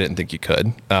 I didn't think you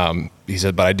could. He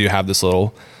said, but I do have this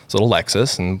little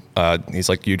Lexus, and he's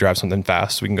like, you drive something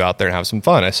fast, so we can go out there and have some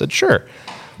fun. I said, sure.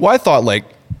 Well, I thought like,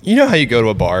 you know how you go to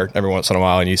a bar every once in a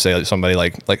while and you say to somebody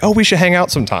like, oh, we should hang out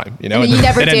sometime, you know? And you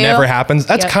never and do. it never happens.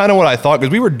 That's Yep. kind of what I thought,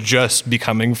 because we were just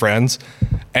becoming friends.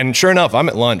 And sure enough, I'm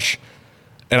at lunch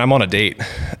and I'm on a date,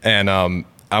 and I'm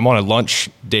on a lunch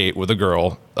date with a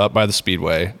girl up by the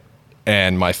Speedway,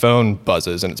 and my phone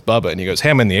buzzes and it's Bubba, and he goes,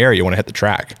 hey, I'm in the area. You want to hit the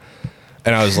track?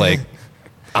 And I was like,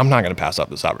 I'm not going to pass up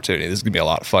this opportunity. This is going to be a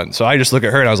lot of fun. So I just look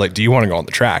at her and I was like, do you want to go on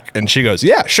the track? And she goes,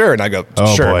 yeah, sure. And I go,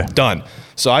 sure, done.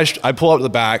 So I pull up to the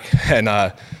back, and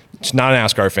she's not an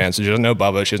NASCAR fan, so she doesn't know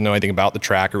Bubba. She doesn't know anything about the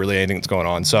track or really anything that's going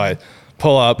on. So I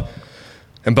pull up,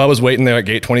 and Bubba's waiting there at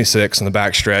gate 26 in the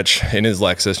back stretch in his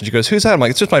Lexus. And she goes, who's that? I'm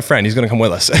like, it's just my friend. He's going to come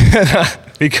with us. And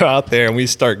we go out there and we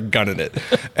start gunning it.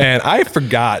 And I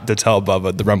forgot to tell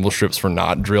Bubba the rumble strips were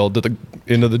not drilled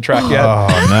into the track yet.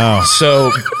 Oh, no.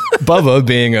 So Bubba,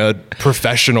 being a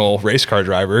professional race car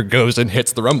driver, goes and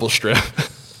hits the rumble strip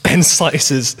and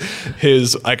slices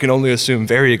his, I can only assume,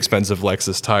 very expensive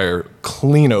Lexus tire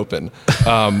clean open.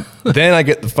 Then I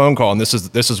get the phone call, and this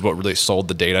is what really sold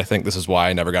the date. I think this is why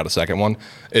I never got a second one,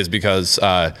 is because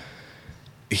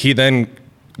he then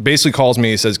basically calls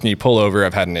me. He says, can you pull over?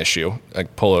 I've had an issue. I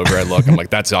pull over, I look, I'm like,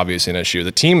 that's obviously an issue.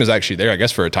 The team is actually there, I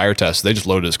guess, for a tire test. They just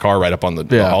loaded his car right up on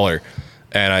the hauler.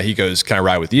 And he goes, can I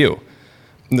ride with you?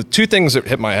 And the two things that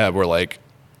hit my head were like,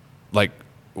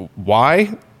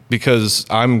 why? Because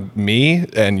I'm me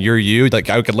and you're you. Like,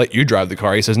 I could let you drive the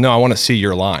car. He says, no, I want to see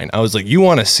your line. I was like, you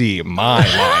want to see my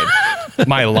line?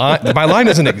 My line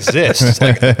doesn't exist.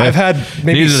 Like, I've had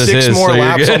maybe 6 more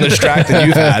laps on this track than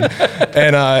you've had.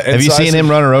 And have you seen him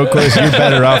run a road course? You're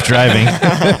better off driving.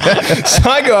 So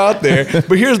I go out there,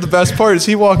 but here's the best part: is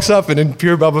he walks up, and in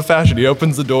pure Bubba fashion, he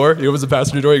opens the door. He opens the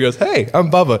passenger door. He goes, "Hey, I'm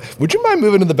Bubba. Would you mind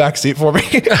moving to the back seat for me?"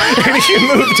 And he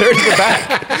moved her to the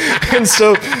back. And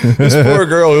so this poor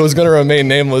girl, who was going to remain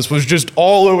nameless, was just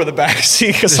all over the back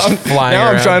seat, because I'm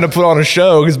trying to put on a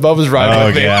show because Bubba's riding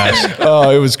with me. Gosh. Oh,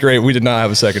 it was great. We did not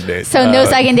have a second date. So no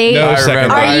second date? No second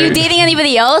date. Are you dating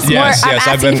anybody else? Yes, I'm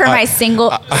asking for my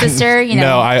single sister. You know.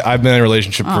 No, I've been in a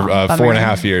relationship for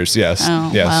 4.5 years. Yes. Oh,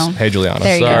 yes. well. Hey, Juliana.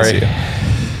 There you Sorry. go.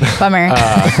 Bummer.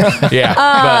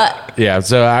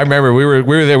 So I remember we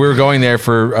were there. We were going there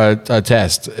for a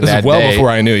test. This is well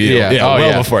before I knew you.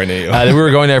 Yeah, before I knew you. We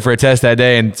were going there for a test that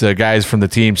day, and the guys from the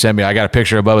team sent me. I got a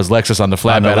picture of Bubba's Lexus on the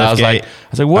flatbed. I was like,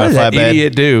 what did that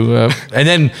idiot do? And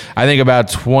then I think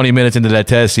about 20 minutes into that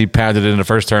test, he pounded it in the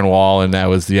first turn wall, and that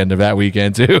was the end of that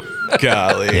weekend too.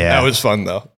 Golly, that was fun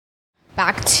though.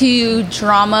 Back to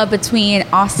drama between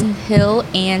Austin Hill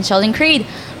and Sheldon Creed.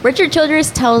 Richard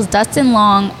Childress tells Dustin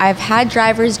Long, I've had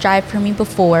drivers drive for me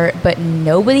before, but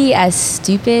nobody as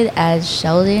stupid as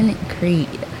Sheldon Creed.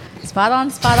 Spot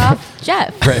on, spot off,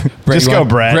 Jeff. Brett, just go,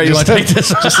 Brett. Brett, you want to take this?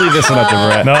 Just leave this one up to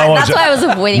Brett. No, I want that's why I was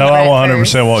avoiding No, Brett I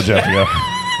 100% want Jeff to go.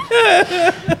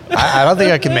 I don't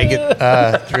think I can make it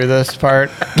through this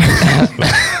part.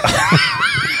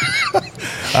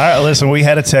 All right, listen, we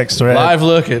had a text thread. Live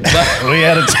looking. We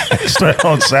had a text thread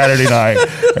on Saturday night,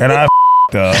 and I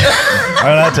f***ed up.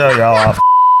 And I tell y'all, I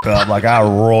f***ed up. Like, I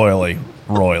royally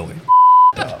f***ed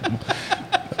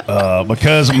up.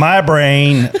 Because my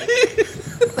brain,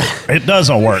 it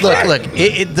doesn't work. Look.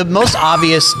 The most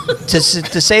obvious to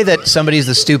say that somebody's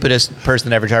the stupidest person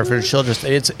that ever tried for children.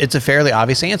 It's a fairly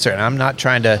obvious answer, and I'm not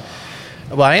trying to.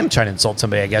 Well, I am trying to insult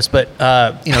somebody, I guess. But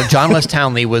John Wes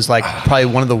Townley was like probably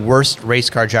one of the worst race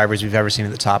car drivers we've ever seen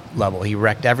at the top level. He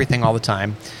wrecked everything all the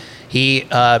time. He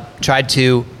tried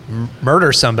to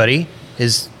murder somebody,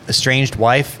 his estranged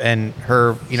wife, and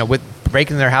her, with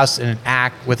breaking their house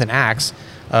with an axe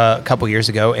a couple years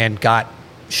ago, and got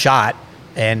shot.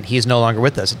 And he's no longer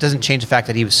with us. It doesn't change the fact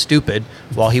that he was stupid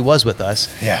while he was with us,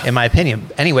 in my opinion.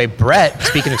 Anyway, Brett,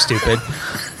 speaking of stupid,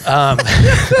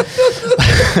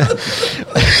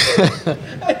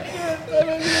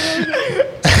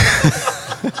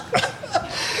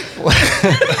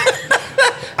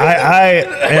 I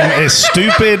am as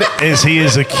stupid as he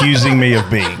is accusing me of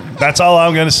being. That's all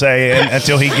I'm going to say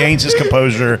until he gains his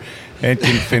composure and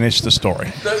can finish the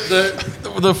story.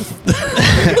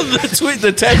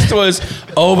 The text was,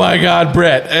 "Oh my God,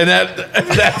 Brett," and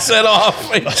that set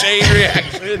off a chain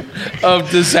reaction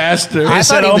of disaster. I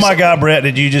said, "Oh my God, Brett,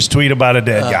 did you just tweet about a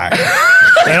dead guy?"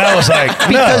 And I was like,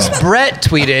 because no. Brett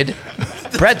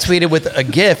tweeted with a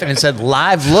GIF and it said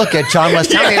 "live look" at John Wes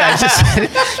Townley. I just said,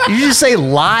 "Did you just say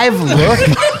live look?"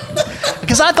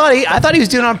 Because I thought he was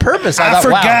doing it on purpose. I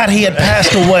forgot he had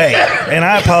passed away, and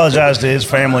I apologize to his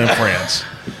family and friends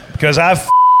because I f***ed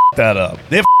that up.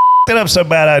 They f***ed it up so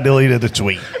bad I deleted the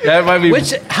tweet. That might be.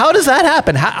 How does that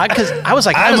happen? Because I was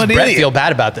like, how does Brett feel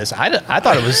bad about this? I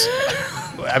thought it was,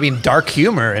 dark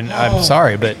humor, and I'm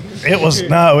sorry, but it was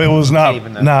not.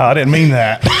 No, I didn't mean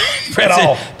that at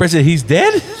all. Brett said he's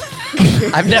dead.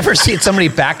 I've never seen somebody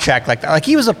backtrack like that. Like,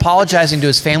 he was apologizing to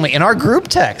his family in our group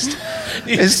text.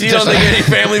 You don't think any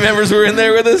family members were in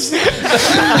there with us?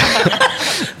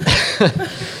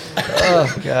 Oh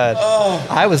God!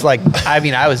 I was like,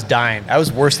 I was dying. I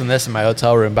was worse than this in my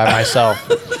hotel room by myself.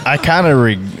 I kind of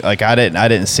I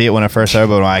didn't see it when I first started,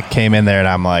 but when I came in there and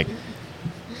I'm like,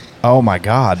 oh my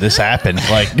God, this happened.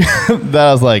 Like that,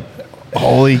 I was like,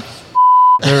 holy.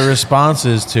 The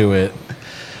responses to it.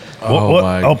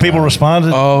 People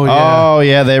responded. Oh yeah. Oh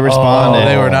yeah, they responded.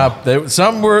 They were not.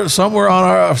 Some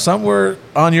were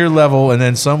on your level, and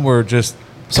then some were just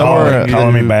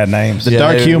calling me bad names. The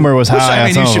dark humor was high.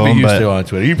 You should be used to on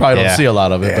Twitter. You probably don't see a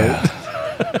lot of it. Yeah.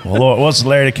 But. Well, Lord, what's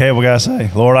Larry the Cable Guy say?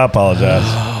 Lord, I apologize.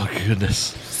 Oh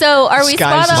goodness. So are we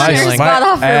spot on or spot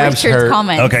off for Richard's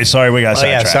comment? Okay, sorry, we got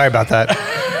sidetracked. Yeah, sorry about that.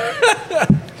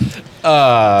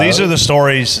 These are the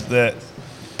stories that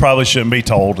probably shouldn't be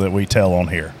told that we tell on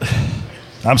here.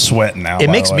 I'm sweating now. It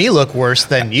makes me look worse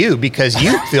than you because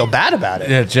you feel bad about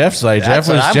it. Yeah, Jeff's like Jeff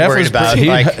was worried about.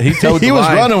 He told the was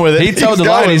line. Running with it. He told the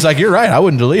line. He's like, "You're right. I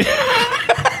wouldn't delete it."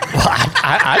 Well,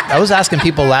 I was asking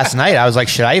people last night. I was like,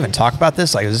 should I even talk about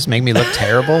this? Like, does this make me look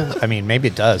terrible? I mean, maybe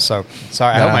it does. So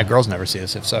sorry. I hope my girls never see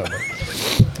this. If so,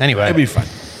 but anyway, it'd be fun.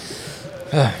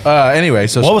 Anyway,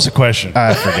 so what was the question?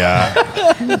 I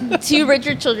forgot. To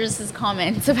Richard Childress'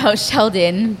 comments about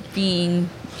Sheldon being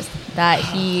that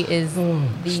he is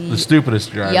the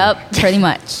stupidest driver. Yep, pretty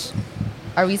much.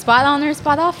 Are we spot on or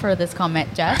spot off for this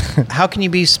comment, Jeff? How can you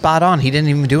be spot on? He didn't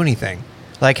even do anything.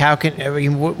 Like,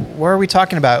 where are we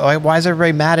talking about? Like, why is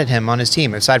everybody mad at him on his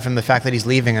team, aside from the fact that he's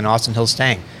leaving and Austin Hill's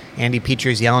staying? Andy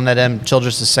Petrie's yelling at him.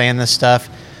 Childress is saying this stuff.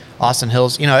 Austin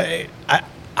Hill's,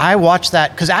 I watched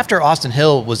that because after Austin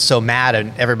Hill was so mad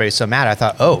and everybody's so mad, I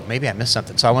thought, oh, maybe I missed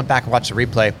something. So I went back and watched the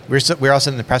replay. We were all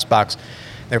sitting in the press box.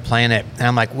 They're playing it. And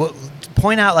I'm like,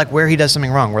 point out like where he does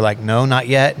something wrong. We're like, no, not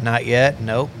yet.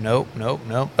 Nope. Oh,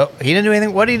 he didn't do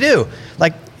anything. What did he do?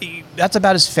 Like, that's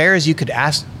about as fair as you could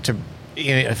ask to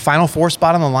a Final Four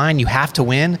spot on the line. You have to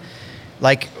win.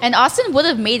 And Austin would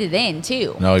have made it in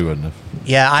too. No, he wouldn't have.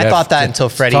 Yeah, I thought that until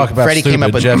Freddie came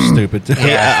up with Jeff's stupid.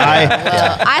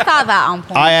 I thought that on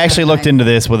point. I actually looked into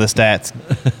this with a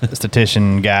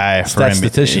statistician guy for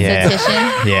Statistician.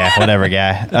 Yeah, whatever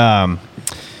guy.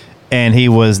 And he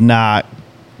was not.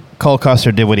 Cole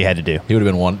Custer did what he had to do. He would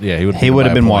have been one. Yeah, he would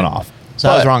have been one off. So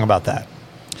I was wrong about that.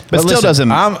 But still listen,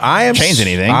 doesn't change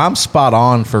anything. I'm spot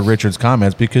on for Richard's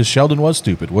comments because Sheldon was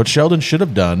stupid. What Sheldon should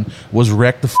have done was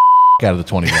wreck the out of the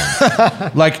 21.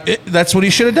 That's what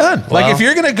he should have done. Well, if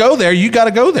you're going to go there, you got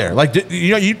to go there.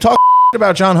 You talk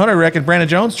about John Hunter wrecking Brandon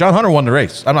Jones. John Hunter won the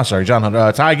race. I'm not sorry, John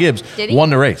Hunter. Ty Gibbs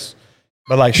won the race.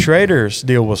 But like Schrader's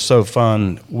deal was so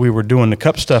fun. We were doing the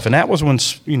cup stuff, and that was when,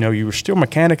 you know, you were still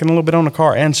mechanicking a little bit on the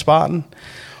car and spotting.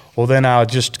 Well, then I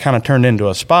just kind of turned into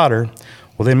a spotter.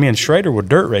 Well, then me and Schrader would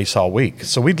dirt race all week.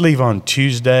 So we'd leave on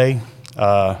Tuesday,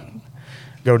 go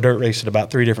dirt race at about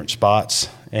 3 different spots,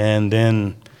 and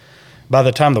then by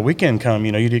the time the weekend come,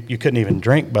 you know, you couldn't even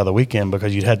drink by the weekend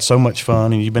because you'd had so much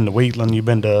fun, and you've been to Wheatland, you've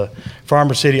been to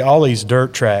Farmer City, all these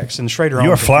dirt tracks, and Schrader. You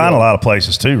were flying a lot of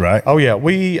places too, right? Oh yeah,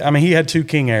 he had 2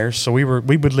 King Airs, so we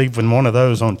would leave in one of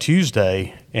those on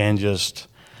Tuesday and just,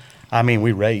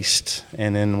 we raced,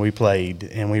 and then we played,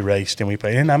 and we raced, and we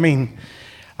played, and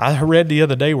I read the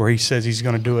other day where he says he's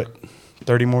going to do it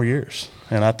 30 more years,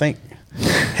 and I think,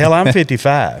 hell, I'm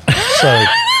 55, so.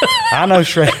 I know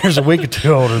Schrader's a week or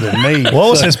 2 older than me. What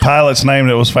was his pilot's name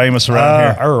that was famous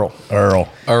around here? Earl.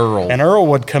 Earl. And Earl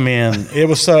would come in. It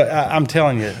was so, I'm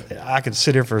telling you, I could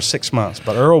sit here for 6 months,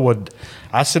 but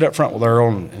I sit up front with Earl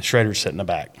and Schrader sit in the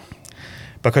back.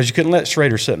 Because you couldn't let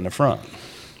Schrader sit in the front.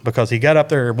 Because he got up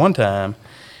there one time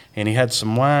and he had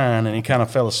some wine and he kind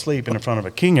of fell asleep in front of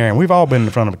a King Air. And we've all been in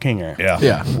front of a King Air.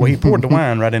 Yeah. Well, he poured the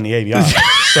wine right in the avionics.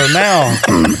 So now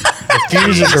the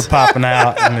fuses are popping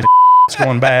out and it's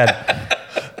going bad.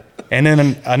 And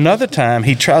then another time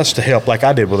he tries to help like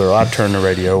I did with Earl. I'd turn the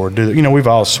radio or do, we've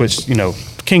all switched,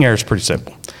 King Air is pretty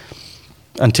simple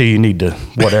until you need to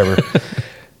whatever.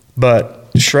 But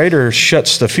Schrader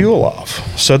shuts the fuel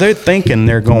off. So they're thinking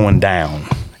they're going down.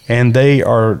 And they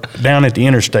are down at the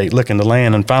interstate looking to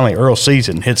land. And finally Earl sees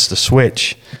it and hits the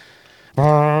switch.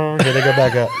 Yeah, they go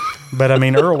back up. But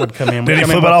Earl would come in. Did he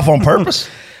flip it off on purpose?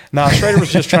 No, Schrader was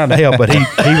just trying to help, but he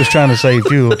was trying to save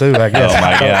fuel too, I guess. Oh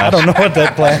my gosh. I don't know what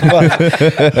that plan was.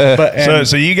 But,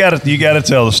 so you got to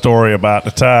tell the story about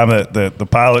the time that the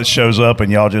pilot shows up and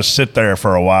y'all just sit there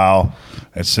for a while,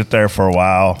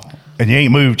 and you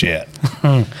ain't moved yet.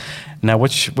 Now,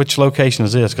 which location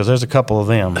is this? Because there's a couple of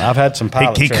them. I've had some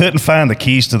pilots. He couldn't find the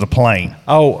keys to the plane.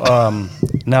 Oh,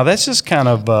 now this is kind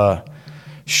of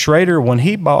Schrader. When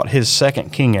he bought his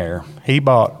second King Air, he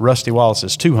bought Rusty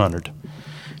Wallace's 200.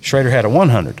 Schrader had a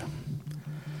 100.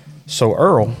 So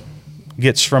Earl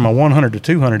gets from a 100 to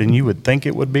 200, and you would think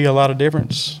it would be a lot of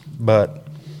difference. But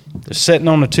they're sitting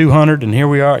on the 200, and here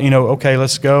we are, okay,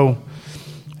 let's go.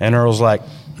 And Earl's like,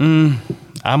 I'm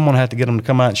going to have to get him to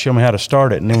come out and show me how to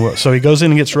start it. And then so he goes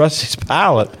in and gets Rusty's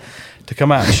pilot to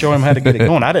come out and show him how to get it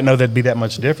going. I didn't know there'd be that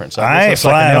much difference. I ain't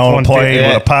flying on a plane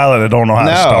with a pilot that don't know how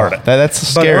to start it. That's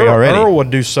scary already. Earl would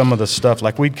do some of the stuff.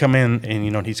 Like we'd come in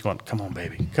and, he's going, come on,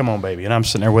 baby. And I'm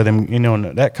sitting there with him,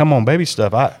 and that come on, baby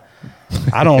stuff, I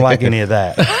don't like any of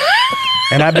that.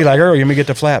 And I'd be like, Earl, let me get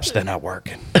the flaps. They're not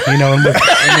working.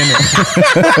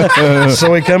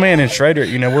 So we come in and Schrader,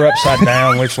 we're upside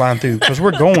down. We're flying through because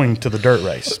we're going to the dirt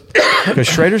race. Because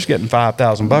Schrader's getting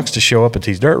 $5,000 to show up at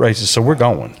these dirt races, so we're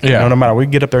going. Yeah. No matter, we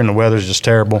get up there and the weather's just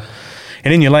terrible.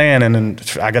 And then you land, and then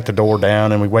I got the door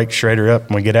down, and we wake Schrader up,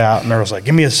 and we get out, and Earl's like,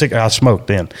 give me a cigarette. I smoked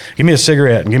then. Give me a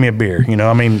cigarette and give me a beer.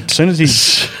 As soon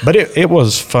as but it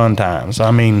was fun times.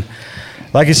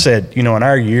 Like I said, in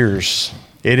our years,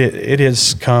 it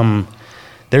has come,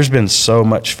 there's been so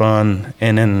much fun,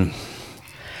 and then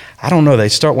I don't know.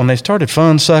 When they started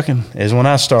fun sucking is when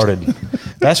I started.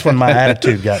 That's when my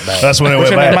attitude got bad. That's when it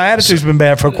went bad. My attitude's been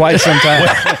bad for quite some time.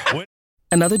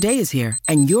 Another day is here,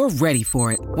 and you're ready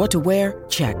for it. What to wear?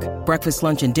 Check. Breakfast,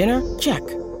 lunch, and dinner? Check.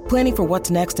 Planning for what's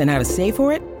next and how to save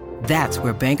for it? That's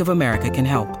where Bank of America can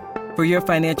help. For your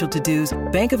financial to-dos,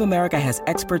 Bank of America has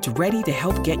experts ready to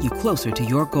help get you closer to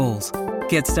your goals.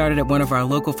 Get started at one of our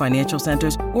local financial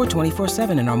centers or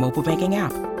 24/7 in our mobile banking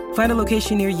app. Find a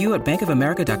location near you at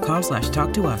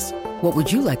bankofamerica.com/talktous. What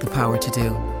would you like the power to do?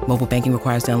 Mobile banking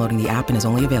requires downloading the app and is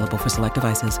only available for select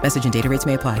devices. Message and data rates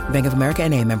may apply. Bank of America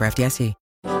NA, member FDIC.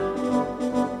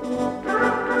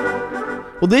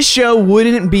 Well, this show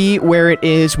wouldn't be where it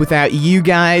is without you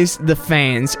guys, the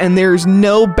fans, and there's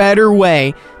no better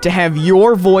way to have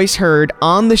your voice heard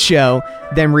on the show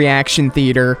than Reaction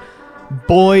Theater.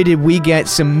 Boy, did we get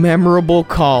some memorable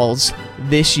calls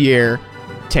this year.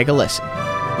 Take a listen.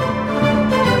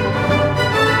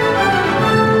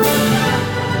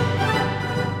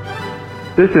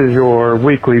 This is your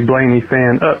weekly Blaney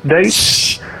fan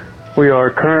update. We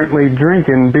are currently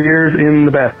drinking beers in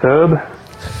the bathtub,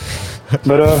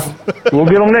 but we'll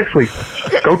get them next week.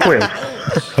 Go Twins.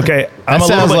 Okay, I'm a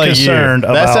little bit concerned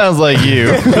about... That sounds like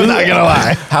you. I'm not gonna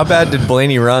lie. How bad did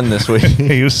Blaney run this week?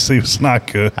 he was not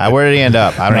good. Where did he end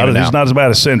up? I don't even know. He's not as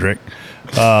bad as Cindric.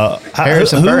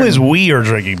 Who is we are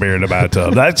drinking beer in the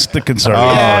bathtub? That's the concern.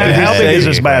 How big is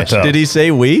this bathtub? Did he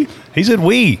say we? He said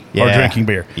we are drinking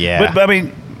beer. Yeah. But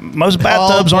most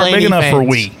bathtubs aren't big enough for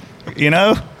we.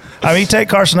 I mean, take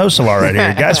Carson Ocelar right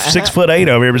here. Guy's 6'8"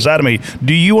 over here beside of me.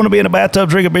 Do you want to be in a bathtub,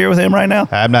 drink a beer with him right now?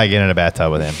 I'm not getting in a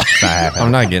bathtub with him. It's not happening.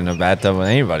 I'm not getting in a bathtub with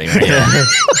anybody right now.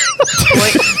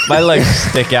 My legs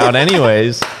stick out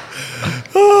anyways.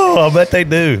 Oh, I bet they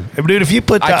do. Dude, if you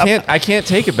put I can't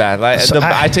take a bath.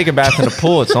 I take a bath in the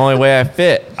pool. It's the only way I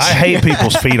fit. I hate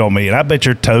people's feet on me, and I bet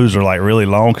your toes are like really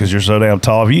long because you're so damn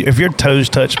tall. If your toes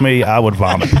touch me, I would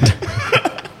vomit.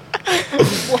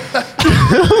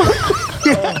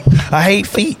 I hate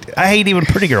feet. I hate even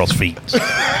pretty girls' feet.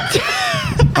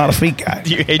 Not a feet guy.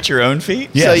 Do you hate your own feet?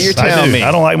 Yes, so you're telling me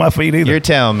I don't like my feet either. You're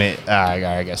telling me. I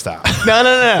gotta stop.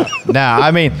 No. Nah,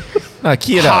 I mean,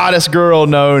 hottest girl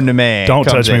known to man. Don't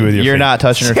touch me with your feet. You're not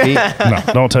touching her feet. No,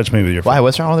 don't touch me with your feet. Why?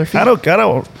 What's wrong with her feet? I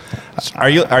don't. Are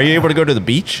you able to go to the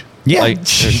beach? Yeah,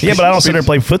 yeah, but I don't sit there and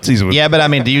play footsies with. Yeah, but I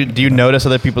mean, do you notice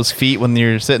other people's feet when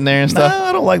you're sitting there and stuff? No,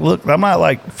 I don't like look. I'm not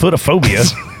like footophobia,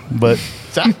 but.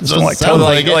 Just don't like toes.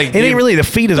 It ain't really the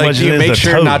feet as much as it is the toes. Do you make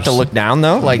sure not to look down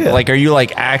though? Like, are you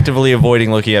like actively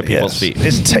avoiding looking at people's feet?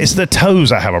 It's the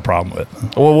toes I have a problem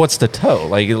with. Well, what's the toe?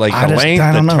 Like the length,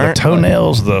 I don't know. turn? The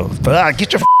toenails,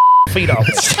 get your feet off.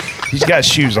 He's got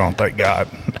shoes on, thank God.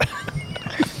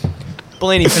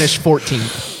 Blaney finished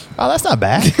 14th. Oh, that's not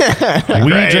bad. We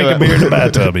drink a beer in the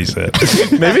bathtub, he said.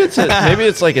 maybe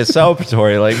it's like a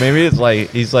celebratory. Like maybe it's like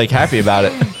he's like happy about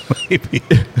it. He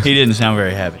didn't sound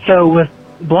very happy. So with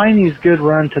Blaney's good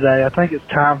run today, I think it's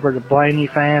time for the Blaney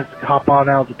fans to hop on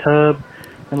out of the tub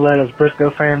and let us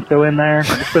Briscoe fans go in there.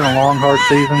 It's been a long, hard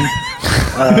season.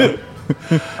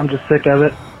 I'm just sick of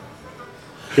it.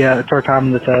 Yeah, it's our time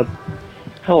in the tub.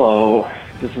 Hello,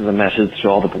 this is a message to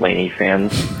all the Blaney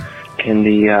fans. Can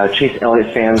the Chase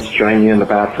Elliott fans join you in the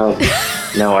bathtub?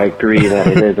 No, I agree that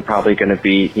it is probably going to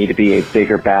need to be a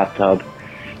bigger bathtub,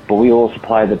 but we will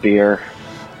supply the beer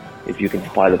if you can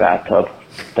supply the bathtub.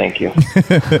 Thank you.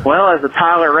 Well, as a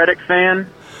Tyler Reddick fan,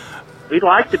 we'd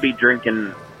like to be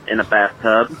drinking in a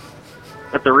bathtub,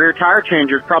 but the rear tire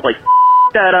changers probably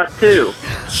that up too.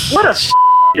 What a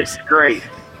disgrace.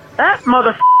 That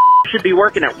mother should be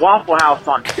working at Waffle House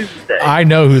on Tuesday. I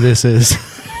know who this is.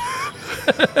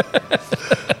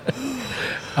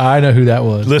 I know who that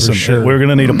was. Listen, sure. We're going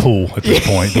to need a pool at this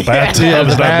point. The bathtub Yeah,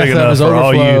 is the not big bathtub enough is for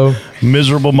all overflow. you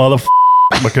miserable motherfuckers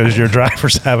because your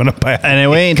driver's having a bath.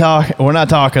 And we're not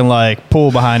talking like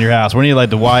pool behind your house. We need like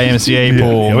the YMCA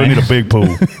pool. Yeah, we need a big pool.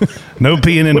 No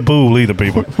peeing in the pool either,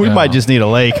 people. We might just need a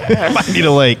lake. Might need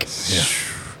a lake. Yeah.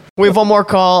 We have one more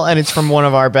call, and it's from one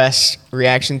of our best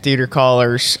reaction theater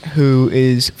callers who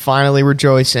is finally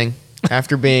rejoicing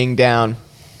after being down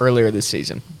earlier this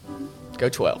season. Go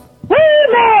 12. Woo,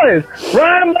 boys!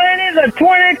 Ryan Blaney's a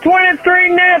 2023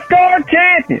 NASCAR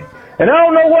champion. And I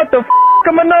don't know what the a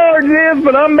Menards is,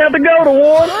 but I'm about to go to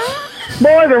one.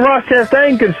 Boys, and Ross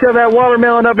Chastain could shove that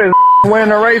watermelon up his winning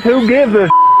the race. Who gives a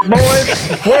boys?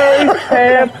 We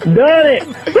have done it.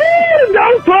 Woo,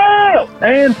 go 12!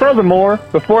 And furthermore,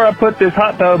 before I put this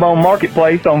hot tub on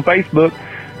Marketplace on Facebook,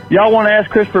 y'all want to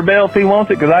ask Christopher Bell if he wants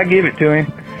it, because I give it to him.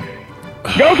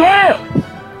 Go 12!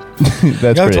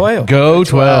 That's Go pretty. 12. Go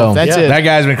 12. That's it. That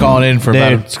guy's been calling in for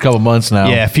about a couple months now.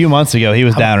 Yeah, a few months ago he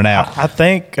was down and out. I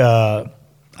think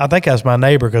that's my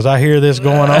neighbor because I hear this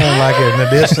going on like in the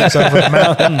distance over the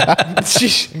mountain.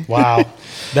 Wow,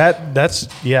 that's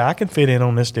I can fit in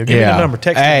on this deal. Give me the number.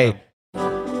 Text me.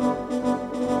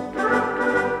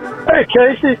 Hey,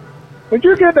 Casey, would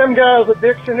you give them guys a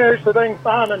dictionary so they can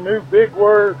find a new big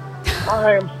word?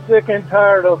 I am sick and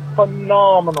tired of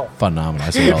phenomenal. Phenomenal. I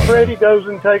see all If that. Freddie goes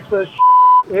and takes a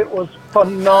it was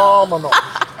phenomenal.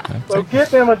 So get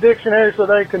them a dictionary so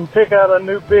they can pick out a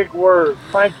new big word.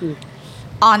 Thank you.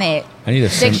 On it. I need a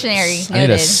Dictionary. I need a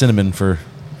Noted. cinnamon for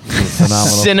phenomenal.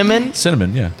 Cinnamon?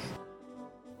 Cinnamon, yeah.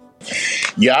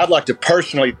 Yeah, I'd like to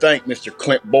personally thank Mr.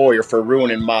 Clint Boyer for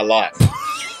ruining my life.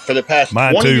 For the past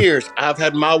Mine 20 too. years, I've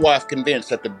had my wife convinced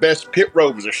that the best pit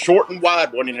road was a short and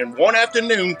wide one, and in one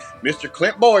afternoon, Mr.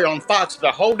 Clint Boyer on Fox,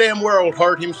 the whole damn world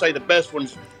heard him say the best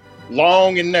one's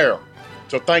long and narrow.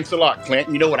 So thanks a lot, Clint.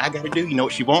 You know what I got to do? You know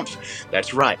what she wants?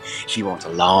 That's right. She wants a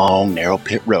long, narrow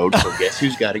pit road. So guess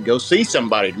who's got to go see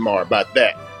somebody tomorrow about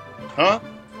that? Huh?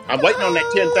 I'm waiting on that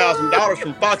 $10,000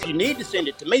 from Fox. You need to send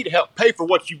it to me to help pay for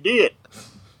what you did.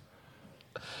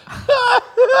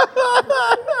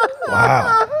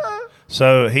 Wow.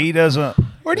 So he doesn't.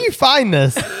 Where do you find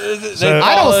this? So-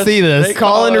 I don't see this.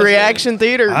 Call into reaction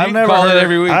theater. I've never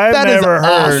heard. I've never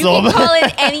heard. You can call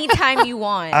it anytime you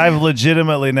want. I've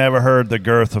legitimately never heard the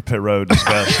girth of pit road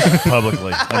discussed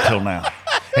publicly until now.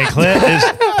 And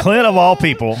Clint of all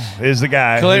people is the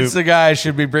guy. Clint's the guy who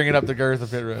should be bringing up the girth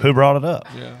of pit road. who brought it up.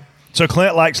 Yeah. So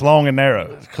Clint likes long and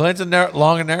narrow. Clint's a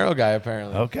long and narrow guy,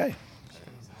 apparently. Okay.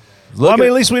 Well, I mean,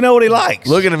 at least we know what he likes.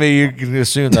 Looking at me, you can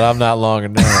assume that I'm not long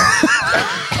and narrow.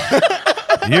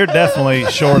 You're definitely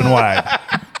short and wide,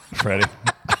 Freddie.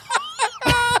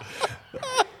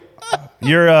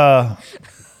 You're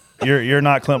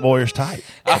not Clint Boyer's type.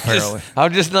 Apparently,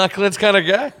 I'm just not Clint's kind of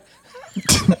guy.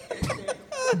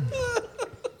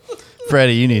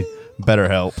 Freddie, you need better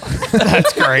help.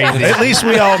 That's crazy. At least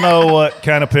we all know what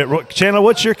kind of pit road. Chandler,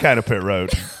 what's your kind of pit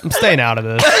road? I'm staying out of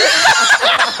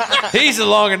this. He's a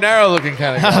long and narrow looking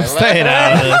kind of guy. I'm staying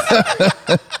out of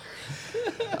this.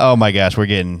 Oh my gosh, we're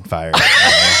getting fired.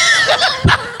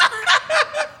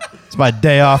 It's my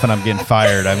day off and I'm getting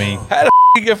fired. I mean, How the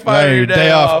you get fired no, your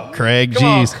day off? Craig. Come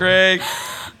on, Jeez. Craig.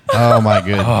 Oh my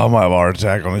goodness. Oh, I might have a heart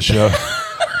attack on this show.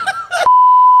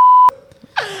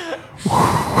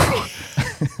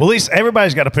 Well, at least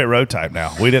everybody's got a pit road type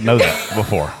now. We didn't know that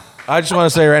before. I just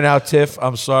want to say right now, Tiff,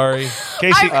 I'm sorry.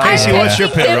 Casey, what's your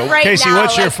pit road? right Casey, now,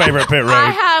 what's your favorite pit road?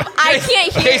 I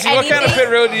can't hear Casey, what kind of anything. pit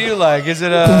road do you like? Is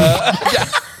it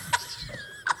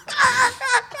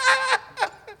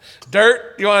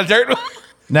dirt? You want a dirt one?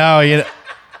 No, you.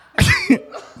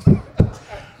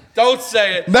 Don't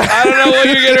say it. I don't know what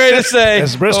you're getting ready to say.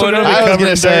 Is Bristol Oh, gonna no. be I was covered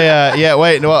gonna in say, dirt? yeah.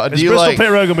 Wait, no. Do Is you Bristol like?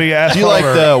 pit road gonna be Do asphalt? you like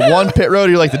or- the one pit road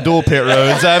or you like the dual pit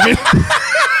roads? I mean,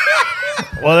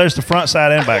 Well, there's the front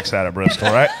side and back side of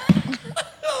Bristol, right?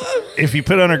 If you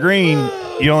put on a green,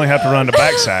 you only have to run the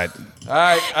back side. All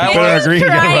right. Put on a green, you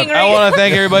gotta run. I want to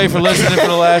thank everybody for listening for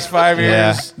the last 5 years.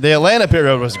 yeah. The Atlanta pit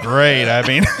road was great. I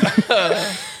mean,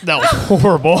 That was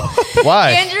horrible.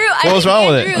 why? Andrew, What was wrong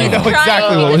with it? Andrew You is know exactly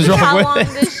trying what to was see wrong how with long it.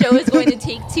 this show is going to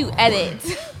take to edit.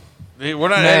 We're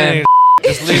not editing.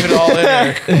 Just leave it all in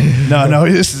there. No,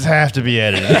 this is have to be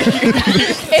edited.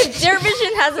 If Dirt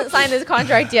Vision hasn't signed this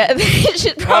contract yet, they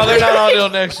should Well, probably. they're not on till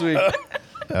next week.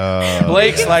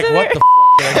 Blake's like, what the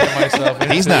did I get myself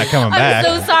into? He's not coming I'm back.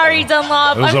 so sorry,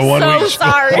 Dunlop. It was I'm a 1 so week,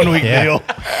 sorry. 1 week Yeah. deal.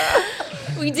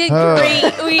 We did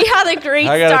great. We had a great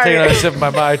I gotta start. take another sip of my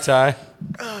Mai Tai.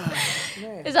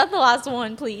 Is that the last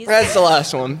one, please? That's the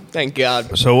last one. Thank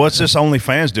God. So what's this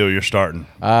OnlyFans deal you're starting?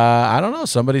 I don't know.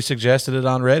 Somebody suggested it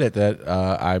on Reddit that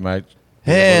I might.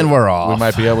 And we're off. We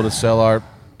might be able to sell our.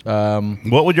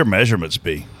 What would your measurements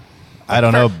be? I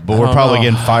don't know, but we're don't probably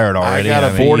know. getting fired already. got a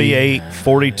I mean- 48,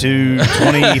 42,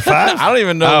 25? I don't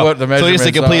even know what the So measurements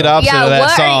he's the complete are. opposite Yeah, of that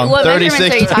what, song. what measurements are you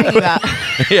 36. talking about?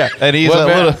 Yeah, And he's What a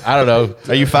me- little. I don't know.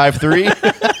 Are you 5'3"?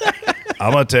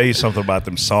 I'm going to tell you something about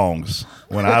them songs.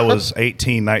 When I was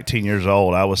 18, 19 years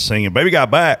old, I was singing Baby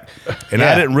Got Back, and I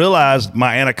Yeah. didn't realize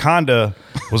my anaconda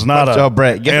was not a So,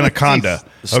 Brett, get anaconda.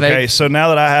 teeth. Okay, Snake. so now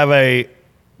that I have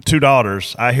two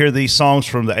daughters, I hear these songs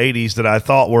from the 80s that I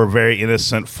thought were very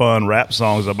innocent, fun rap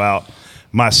songs about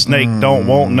my snake don't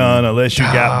want none unless you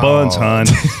got buns, hun.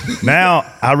 Now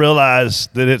I realize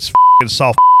that it's f***ing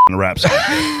soft rap song.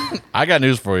 I got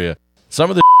news for you. Some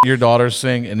of the your daughters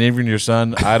sing, and even your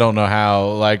son, I don't know how.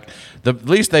 Like, at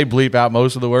least they bleep out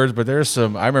most of the words, but there's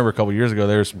some. I remember a couple years ago,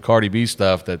 there was some Cardi B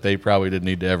stuff that they probably didn't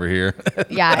need to ever hear.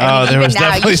 Yeah. Oh, there even was now,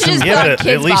 definitely you should some- just Yeah, let but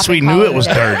kids at least bop we and knew call it was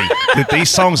dirty. That these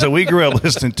songs that we grew up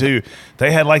listening to,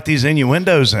 they had like these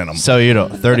innuendos in them. So,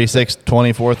 36,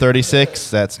 24, 36.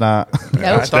 That's not. Nope. I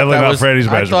thought definitely that not was, Freddie's I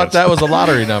thought measurements. that was the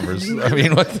lottery numbers. I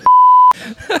mean, what the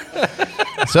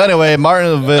So anyway,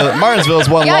 Martinsville's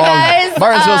one Yeah, long. guys,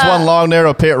 Martinsville's one long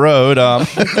narrow pit road.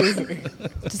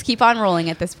 Just keep on rolling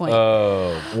at this point.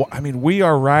 Well, I mean, we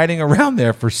are riding around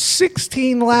there for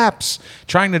 16 laps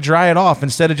trying to dry it off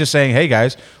instead of just saying, hey,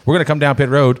 guys, we're going to come down pit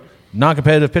road,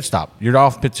 non-competitive pit stop. You're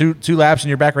off pit two laps and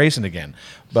you're back racing again.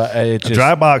 But it A just,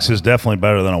 dry box is definitely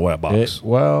better than a wet box.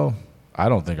 well, I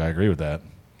don't think I agree with that.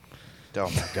 Oh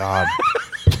my God!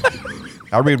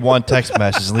 I'll read one text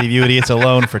message and leave you idiots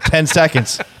alone for 10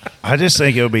 seconds. I just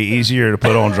think it would be easier to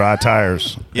put on dry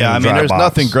tires. Yeah, in a I mean, dry there's box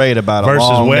nothing great about a versus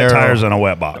long, wet narrow, tires in a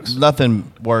wet box. Nothing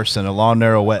worse than a long,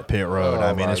 narrow, wet pit road.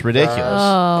 I mean, it's ridiculous.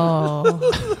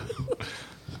 Oh.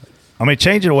 I mean,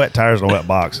 changing wet tires in a wet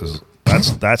box is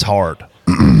that's hard.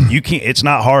 You can't. It's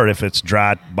not hard if it's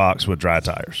dry box with dry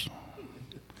tires.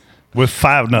 With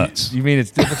 5 nuts. You mean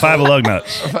it's difficult? 5 lug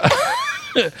nuts.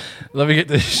 Let me get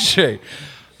this straight.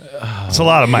 It's a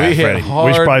lot of math, We hit Freddie.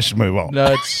 hard Probably should move on.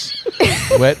 Nuts,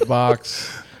 wet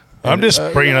box. I'm just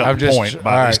bringing up I'm the just- point all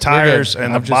about right, these we're good. tires and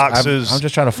I'm the just- I'm- boxes. I'm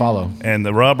just trying to follow. And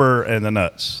the rubber and the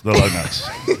nuts, the lug nuts.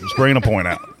 Just bringing a point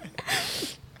out.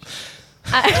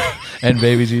 And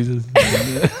baby Jesus.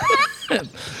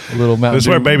 Little Mountain This is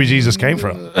where Dew. baby Jesus came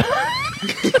from.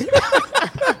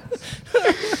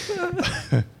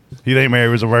 You think Mary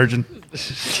was a virgin? That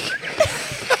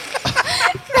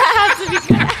has to be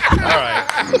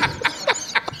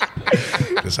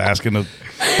good. Just asking a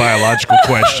Biological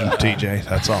question, TJ.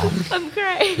 That's all. I'm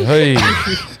crying. Hey.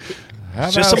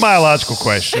 It's just a biological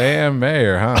question. Sam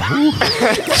Mayer, huh?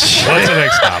 What's the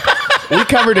next topic? We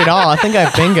covered it all. I think I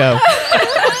have bingo.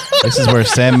 This is where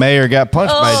Sam Mayer got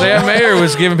punched by Sam Mayer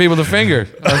was giving people the finger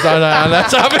on that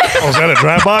topic. Oh, is that a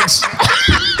dry box?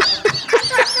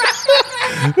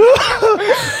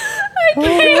 I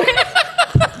can't.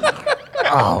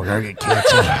 Oh, gotta get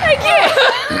canceled. I can't.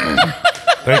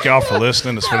 Thank y'all for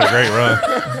listening. It's been a great run.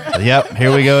 Yep,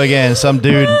 here we go again. Some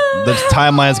dude, the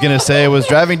timeline's going to say, was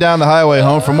driving down the highway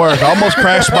home from work, almost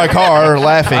crashed my car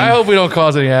laughing. I hope we don't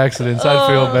cause any accidents. I'd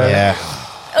feel bad. Yeah.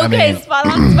 Okay, spot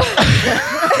on.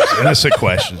 Innocent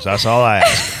questions. That's all I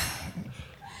ask.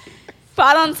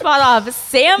 Spot on, spot off.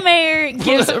 Sam Mayer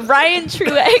gives Ryan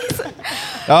Truex.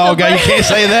 Oh, God, you can't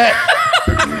say that.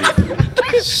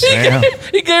 Sam.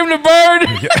 He gave him the bird.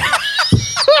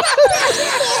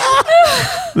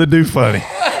 The dude funny.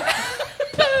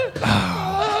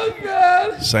 Oh,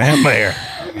 God. Sam Mayer.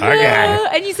 Our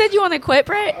guy. And you said you want to quit,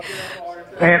 Brett?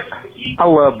 Man, I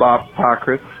love Bob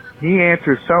Pockrass. He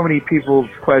answers so many people's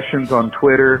questions on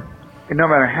Twitter, and no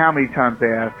matter how many times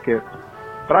they ask it.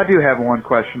 But I do have one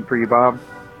question for you, Bob.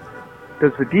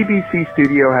 Does the DBC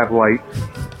studio have lights?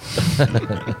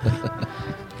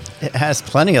 It has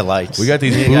plenty of lights. We got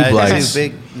these You boob got lights. two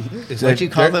big, what you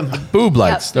call them? Boob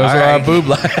lights. Yep. Those All are our right. boob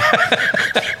lights.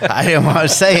 I didn't want to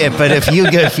say it, but if you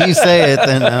say it,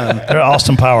 then They're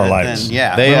Austin Power lights. then,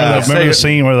 yeah. They, remember the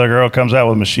scene where the girl comes out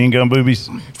with machine gun boobies?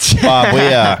 Bob,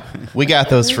 we got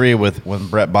those free when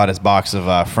Brett bought his box of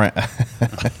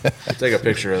Take a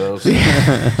picture of those so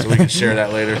we can share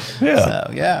that later.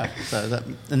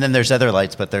 And then there's other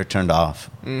lights, but they're turned off.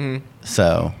 Mm-hmm.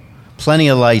 So, plenty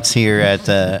of lights here at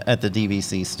the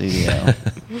DBC studio.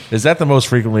 Is that the most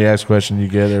frequently asked question you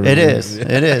get? It is.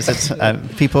 It is. It's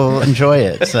people enjoy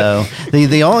it. So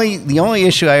the only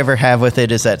issue I ever have with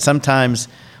it is that sometimes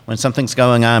when something's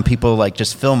going on, people like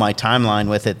just fill my timeline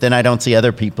with it. Then I don't see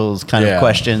other people's kind of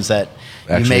questions that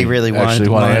you may really want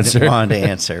to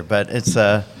answer. But it's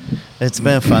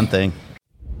been a fun thing.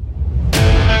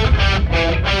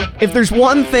 If there's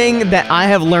one thing that I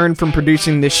have learned from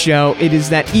producing this show, it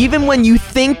is that even when you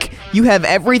think you have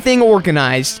everything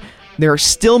organized, there are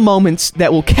still moments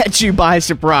that will catch you by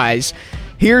surprise.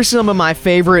 Here are some of my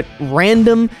favorite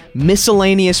random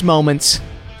miscellaneous moments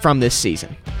from this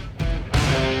season.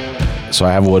 So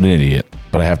I have one idiot,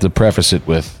 but I have to preface it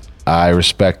with I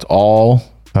respect all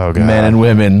men and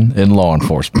women in law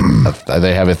enforcement.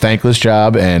 They have a thankless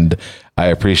job, and I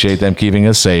appreciate them keeping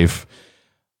us safe.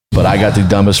 But I got the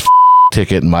dumbest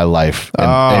ticket in my life in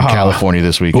California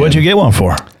this weekend. What'd you get one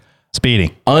for?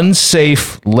 Speeding.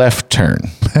 Unsafe left turn.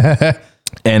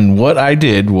 And what I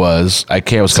did was I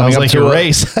was coming up to a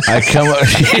race. I come up,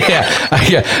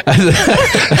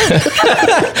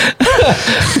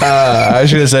 I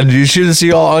should have said you should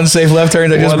see all unsafe left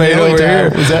turns I just made over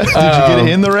here. Was that? Did you get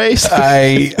it in the race?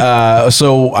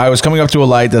 So I was coming up to a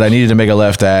light that I needed to make a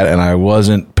left at, and I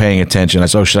wasn't paying attention. I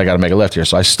said, "Oh shit, I got to make a left here."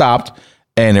 So I stopped.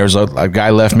 And there's a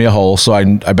guy left me a hole, so I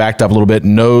backed up a little bit,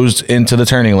 nosed into the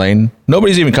turning lane.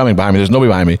 Nobody's even coming behind me. There's nobody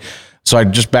behind me. So I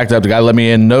just backed up. The guy let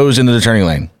me in, nosed into the turning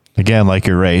lane. Again, like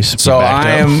your race. So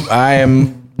I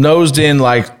am nosed in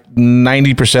like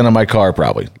 90% of my car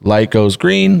probably. Light goes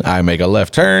green. I make a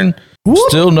left turn. Whoop.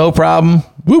 Still no problem.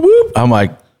 Whoop, whoop. I'm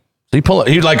like, I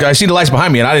see the lights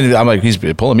behind me, and I'm like, he's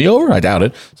pulling me over? I doubt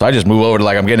it. So I just move over to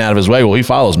like I'm getting out of his way. Well, he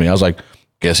follows me. I was like,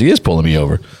 guess he is pulling me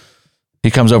over. He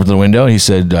comes over to the window and he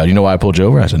said, you know why I pulled you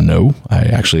over? I said, no, I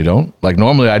actually don't. Like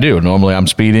normally I do. Normally I'm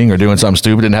speeding or doing something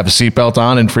stupid, didn't have a seatbelt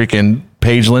on in freaking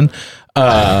Pageland.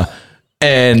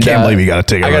 And can't believe you got a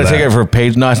ticket. I got a ticket for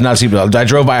no, it's not a seatbelt. I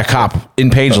drove by a cop in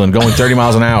Pageland going 30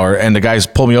 miles an hour, and the guys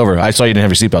pulled me over. I saw you didn't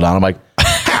have your seatbelt on. I'm like,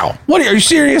 how? What are you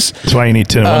serious? That's why you need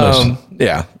 10 windows.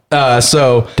 Yeah.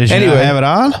 So did you anyway, not have it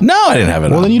on? No, I didn't have it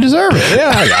on. Well, then you deserve it.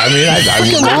 Yeah, I mean,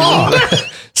 I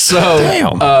so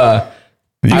damn.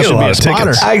 You get a lot of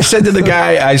tickets. I said to the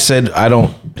guy, I said, I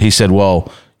don't. He said,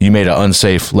 well, you made an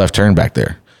unsafe left turn back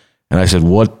there. And I said,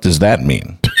 what does that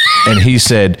mean? And he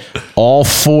said, all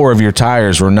 4 of your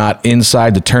tires were not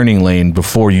inside the turning lane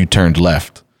before you turned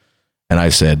left. And I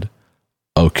said,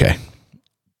 okay,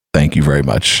 thank you very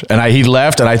much. And he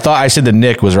left, and I said that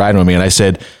Nick was riding with me, and I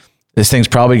said, this thing's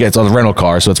probably it's a rental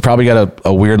car, so it's probably got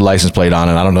a weird license plate on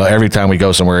it. I don't know. Every time we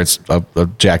go somewhere, it's a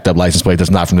jacked up license plate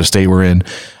that's not from the state we're in.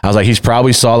 I was like, he's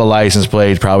probably saw the license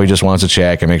plate, probably just wants to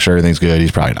check and make sure everything's good.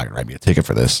 He's probably not going to write me a ticket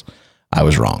for this. I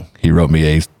was wrong. He wrote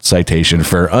me a citation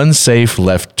for unsafe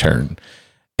left turn.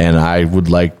 And I would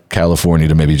like California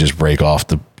to maybe just break off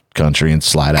the country and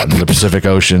slide out into the Pacific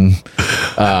Ocean.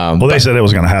 Well, they said it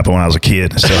was going to happen when I was a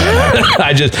kid. It still hadn't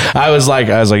happened.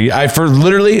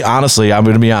 Honestly, I'm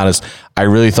going to be honest. I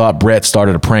really thought Brett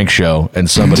started a prank show and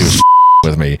somebody was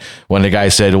with me when the guy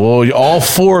said, well, all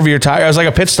 4 of your tires, I was like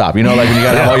a pit stop, like when you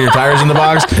got to have all your tires in the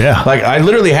box. Yeah. Like I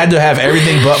literally had to have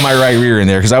everything but my right rear in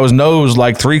there because I was nosed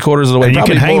like 3/4 of the way. And you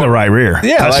can hang the right rear.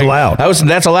 Yeah. That's allowed.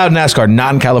 That's allowed in NASCAR,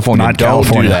 not in California. Not don't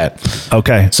California. do that.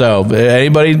 Okay. So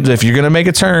anybody, if you're going to make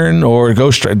a turn or go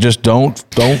straight, just don't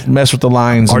mess with the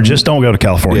lines. Or just don't go to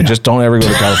California. Yeah, just don't ever go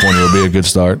to California. It'll be a good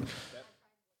start.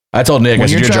 I told Nick, When I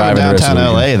said, you're you're driving downtown the rest of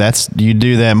the LA, weekend. you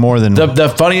do that more than The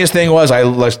funniest thing was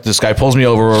this guy pulls me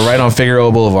over. We're right on Figueroa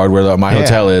Boulevard where my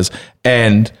hotel is.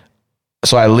 And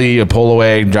so I leave, pull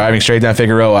away, driving straight down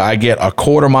Figueroa. I get a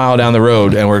 1/4 mile down the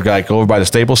road and we're like over by the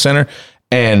Staples Center.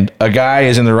 And a guy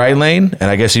is in the right lane.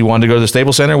 And I guess he wanted to go to the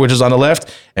Staples Center, which is on the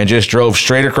left, and just drove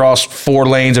straight across 4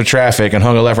 lanes of traffic and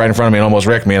hung a left right in front of me and almost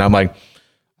wrecked me. And I'm like,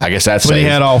 I guess that's when he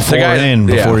safe. had all 4 in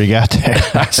before he got there.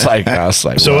 I was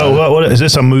like, So what is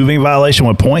this, a moving violation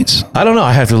with points? I don't know.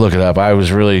 I have to look it up. I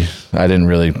didn't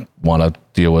really want to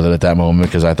deal with it at that moment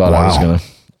because I thought I was going to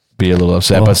be a little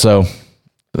upset. But so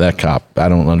that cop, I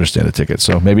don't understand the ticket.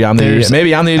 So maybe I'm the idiot.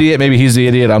 Maybe I'm the idiot. Maybe he's the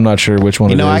idiot. I'm not sure which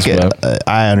one it is.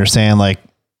 I understand, like,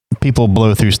 people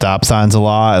blow through stop signs a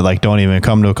lot, like don't even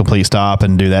come to a complete stop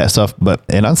and do that stuff. But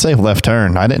an unsafe left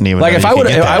turn, I didn't even like know if I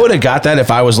would have got that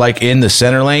if I was like in the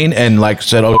center lane and like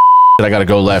said, oh, I got to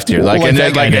go left here. Like, and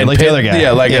that guy did, like the other guy.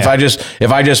 Yeah. Like if I just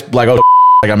like, oh,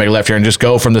 I got to make a left here and just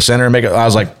go from the center and make it. I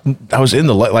was like, I was in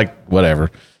the like whatever.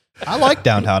 I like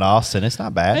downtown Austin. It's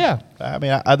not bad. Yeah. I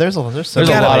mean, there's a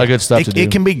lot of good stuff to do. It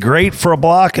can be great for a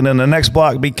block, and then the next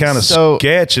block be kind of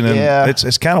sketch, and then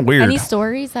it's kind of weird. Any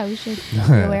stories that we should be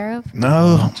aware of?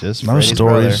 No, just no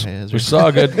stories. We saw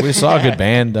a good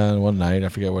band one night. I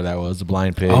forget where that was. The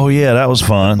Blind Pig. Oh yeah, that was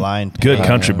fun. Good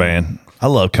country band. I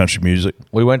love country music.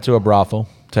 We went to a brothel.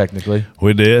 Technically,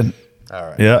 we did. All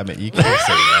right. Yeah. I mean, you can't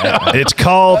say that. It's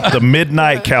called the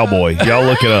Midnight Cowboy. Y'all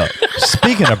look it up.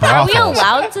 Speaking of Are we brothels,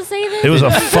 allowed to say this? It was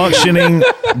a functioning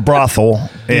brothel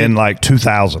in like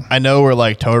 2000. I know we're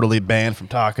like totally banned from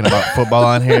talking about football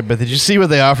on here, but did you see what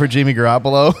they offered Jimmy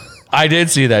Garoppolo? I did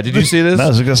see that. Did you see this? No,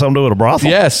 has it got something to do with a brothel?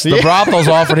 Yes, the brothels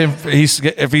offered him.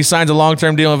 If he signs a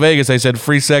long-term deal in Vegas, they said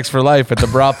free sex for life at the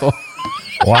brothel.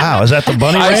 Wow, is that the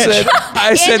Bunny Ranch?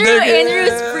 I said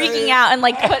Andrew was freaking out and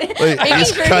like making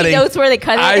sure he knows where they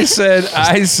cut it.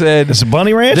 I said it's a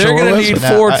Bunny Ranch. They're going to need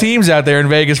 4 teams out there in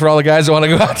Vegas for all the guys that want to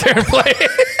go out there and play.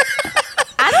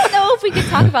 I don't know if we could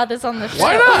talk about this on the show.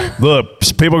 Why not? Look,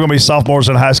 people are going to be sophomores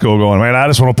in high school going, man, I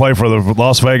just want to play for the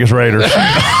Las Vegas Raiders.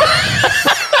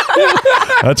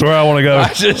 That's where I want to go.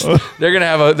 They're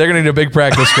gonna need a big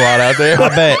practice squad out there.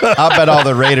 I bet all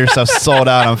the Raiders stuff sold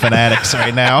out on Fanatics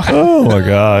right now. Oh my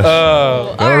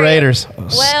gosh. Go Raiders.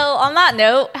 Well, on that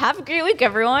note, have a great week,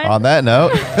 everyone. On that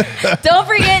note, don't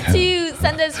forget to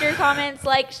send us your comments,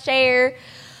 like, share.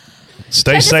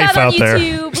 Stay Check safe us out out there.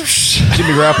 YouTube.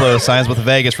 Jimmy Garoppolo signs with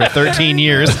Vegas for 13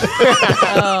 years.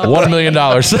 $1 million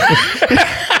total.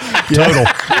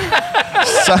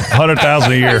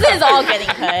 100,000 a year. This is all getting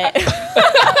cut.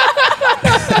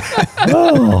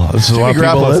 Oh, this is why Jimmy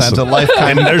people Garoppolo listen. signs a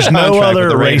lifetime And there's no contract with other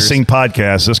the Raiders. racing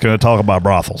podcast that's going to talk about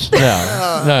brothels.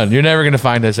 No, you're never gonna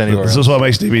find us anywhere. This is what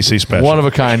makes DBC special. One of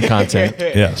a kind content.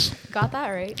 Yes. Got that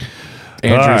right.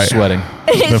 Andrew's All right. sweating.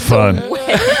 Been fun.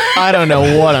 I don't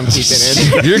know what I'm keeping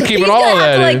in. You're keeping He's all gonna of have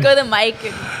that to like in. go to Mike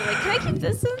and be like, can I keep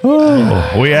this in?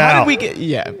 Oh, we How out. did we get?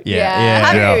 Yeah.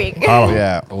 Have a great week. Holla.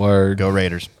 Yeah. Word. Go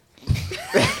Raiders.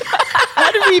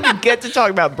 How did we even get to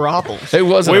talk about brothels? It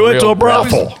wasn't. We went to real a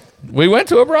brothel. We went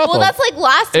to a brothel. Well, that's like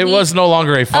last It week. was no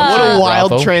longer a fun. What a wild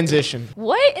brothel. transition.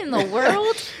 What in the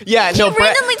world? Yeah, He no.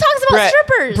 Brett, randomly talks about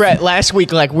strippers. Brett, last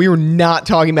week, like we were not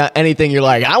talking about anything. You're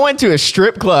like, I went to a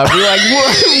strip club. You're like,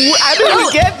 what? How did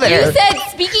we get there? You said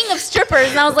speaking of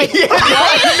strippers, and I was like, no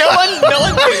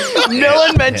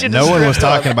one mentioned. No a one strip was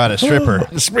club. talking about a stripper.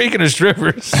 Speaking of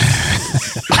strippers.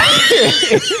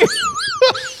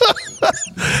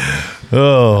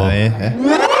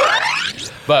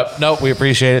 But no, we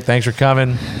appreciate it. Thanks for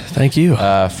coming. Thank you.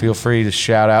 Feel free to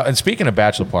shout out. And speaking of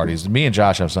bachelor parties, me and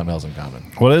Josh have something else in common.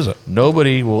 What is it?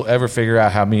 Nobody will ever figure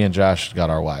out how me and Josh got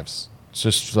our wives. It's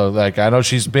just so like I know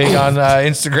she's big on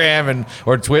Instagram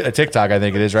or TikTok. I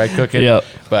think it is right cooking. Yep.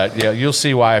 But yeah, you'll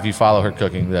see why if you follow her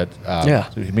cooking. That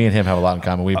me and him have a lot in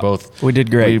common. We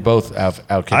did great. We both have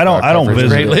outkicked. I don't our coverage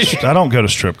greatly. visit. I don't go to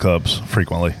strip clubs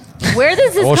frequently. where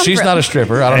does this Well, come she's from? not a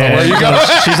stripper. I don't know where you go.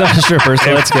 She's not a stripper,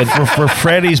 so that's good. For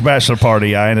Freddie's bachelor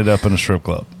party, I ended up in a strip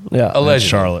club. Yeah. in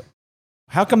Charlotte.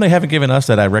 How come they haven't given us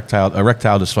that erectile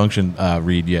dysfunction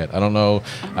read yet? I don't know.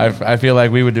 I feel like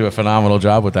we would do a phenomenal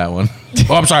job with that one.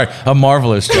 Oh, I'm sorry, a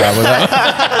marvelous job with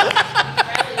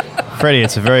that one. Freddie,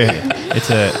 it's a very hard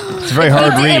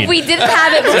read. If we didn't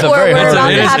have it before, we're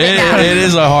about to have it now. It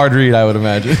is a hard read, I would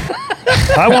imagine.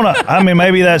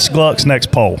 Maybe that's Gluck's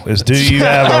next poll is, do you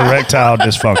have erectile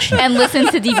dysfunction? And listen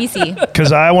to DBC.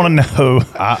 Because I want to know.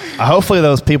 Hopefully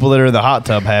those people that are in the hot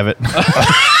tub have it.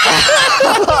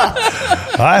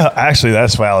 Actually,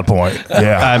 that's a valid point.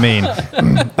 Yeah. I mean,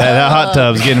 that hot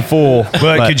tub's getting full.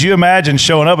 But could you imagine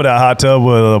showing up at that hot tub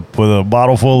with a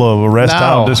bottle full of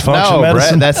erectile dysfunction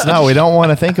medicine? Brett, we don't want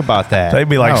to think about that. They'd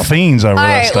be like fiends over All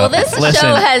that right, stuff. well, this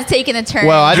show has taken a turn.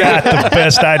 I got the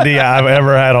best idea I've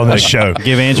ever had on this show.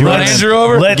 Give Andrew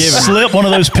over. Let's slip one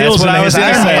of those pills in his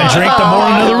hand and drink the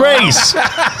morning of the race.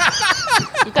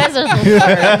 You guys are the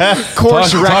worst.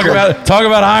 Course record. Talk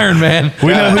about Iron Man.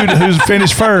 We know who's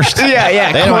finished first.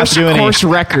 Yeah. They don't have to do any course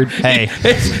record. Hey,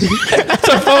 it's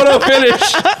a photo finish.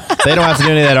 They don't have to do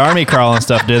any of that army crawling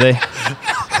stuff, do they?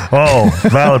 Oh,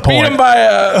 valid point. Beat him by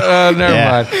never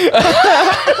mind.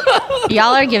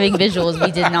 Y'all are giving visuals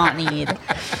we did not need.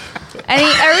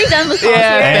 Are we done with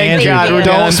Andrew,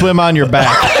 don't swim on your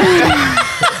back.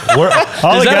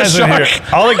 All the guys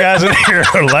in here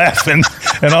are laughing,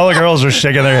 and all the girls are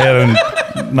shaking their head and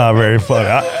not very funny.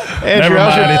 Andrew, Never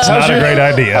mind, it's not a great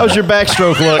idea. How's your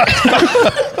backstroke look?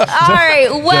 All right,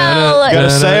 well. Got a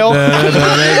sail?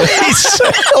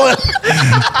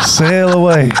 Sail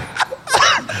away.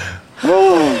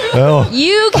 Well,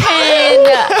 You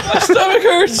can stomach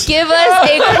hurts. give us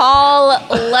a call.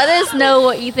 Let us know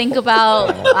what you think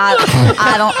about.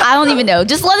 I don't even know.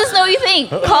 Just let us know what you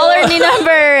think. Caller new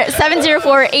number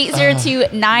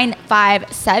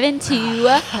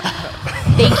 704-802-9572.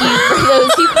 Thank you for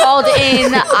those who called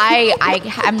in.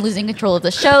 I'm losing control of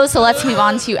the show, so let's move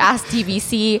on to Ask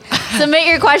DBC. Submit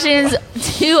your questions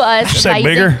to us. say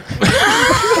bigger.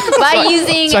 By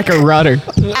using It's like a rudder.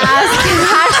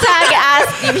 hashtag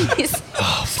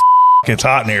AskDBC. It's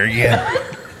hot in here again.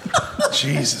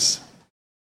 Jesus.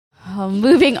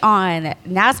 Moving on.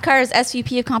 NASCAR's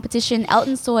SVP of competition,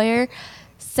 Elton Sawyer,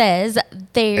 says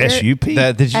their SUP?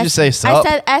 Did you just say I sup?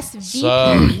 said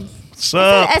SVP.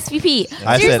 Sup? I said SVP.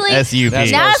 I said Seriously,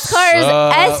 SUP. NASCAR's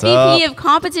SVP of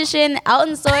competition,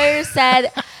 Elton Sawyer,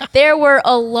 said there were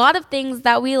a lot of things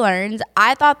that we learned.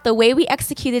 I thought the way we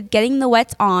executed getting the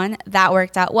wets on, that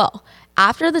worked out well.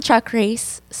 After the truck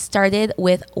race started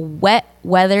with wet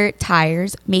weather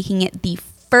tires, making it the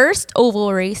first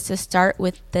oval race to start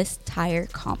with this tire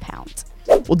compound.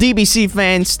 Well, DBC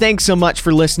fans, thanks so much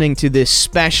for listening to this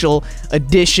special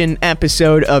edition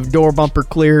episode of Door Bumper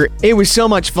Clear. It was so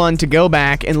much fun to go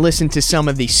back and listen to some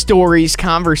of the stories,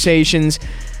 conversations,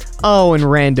 and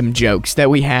random jokes that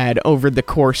we had over the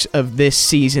course of this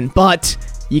season. But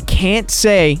you can't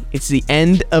say it's the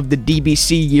end of the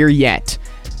DBC year yet,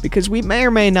 because we may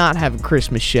or may not have a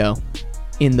Christmas show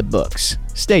in the books.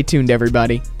 Stay tuned,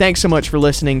 everybody. Thanks so much for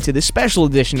listening to this special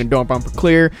edition of Door Bumper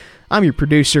Clear. I'm your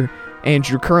producer,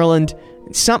 Andrew Kurland.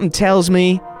 Something tells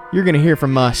me you're going to hear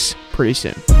from us pretty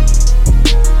soon.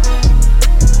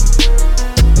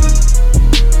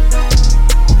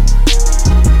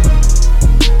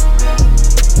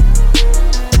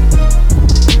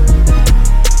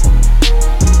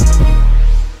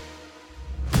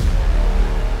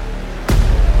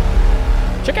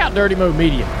 Check out Dirty Mo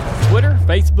Media on Twitter,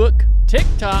 Facebook,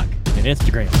 TikTok, and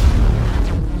Instagram.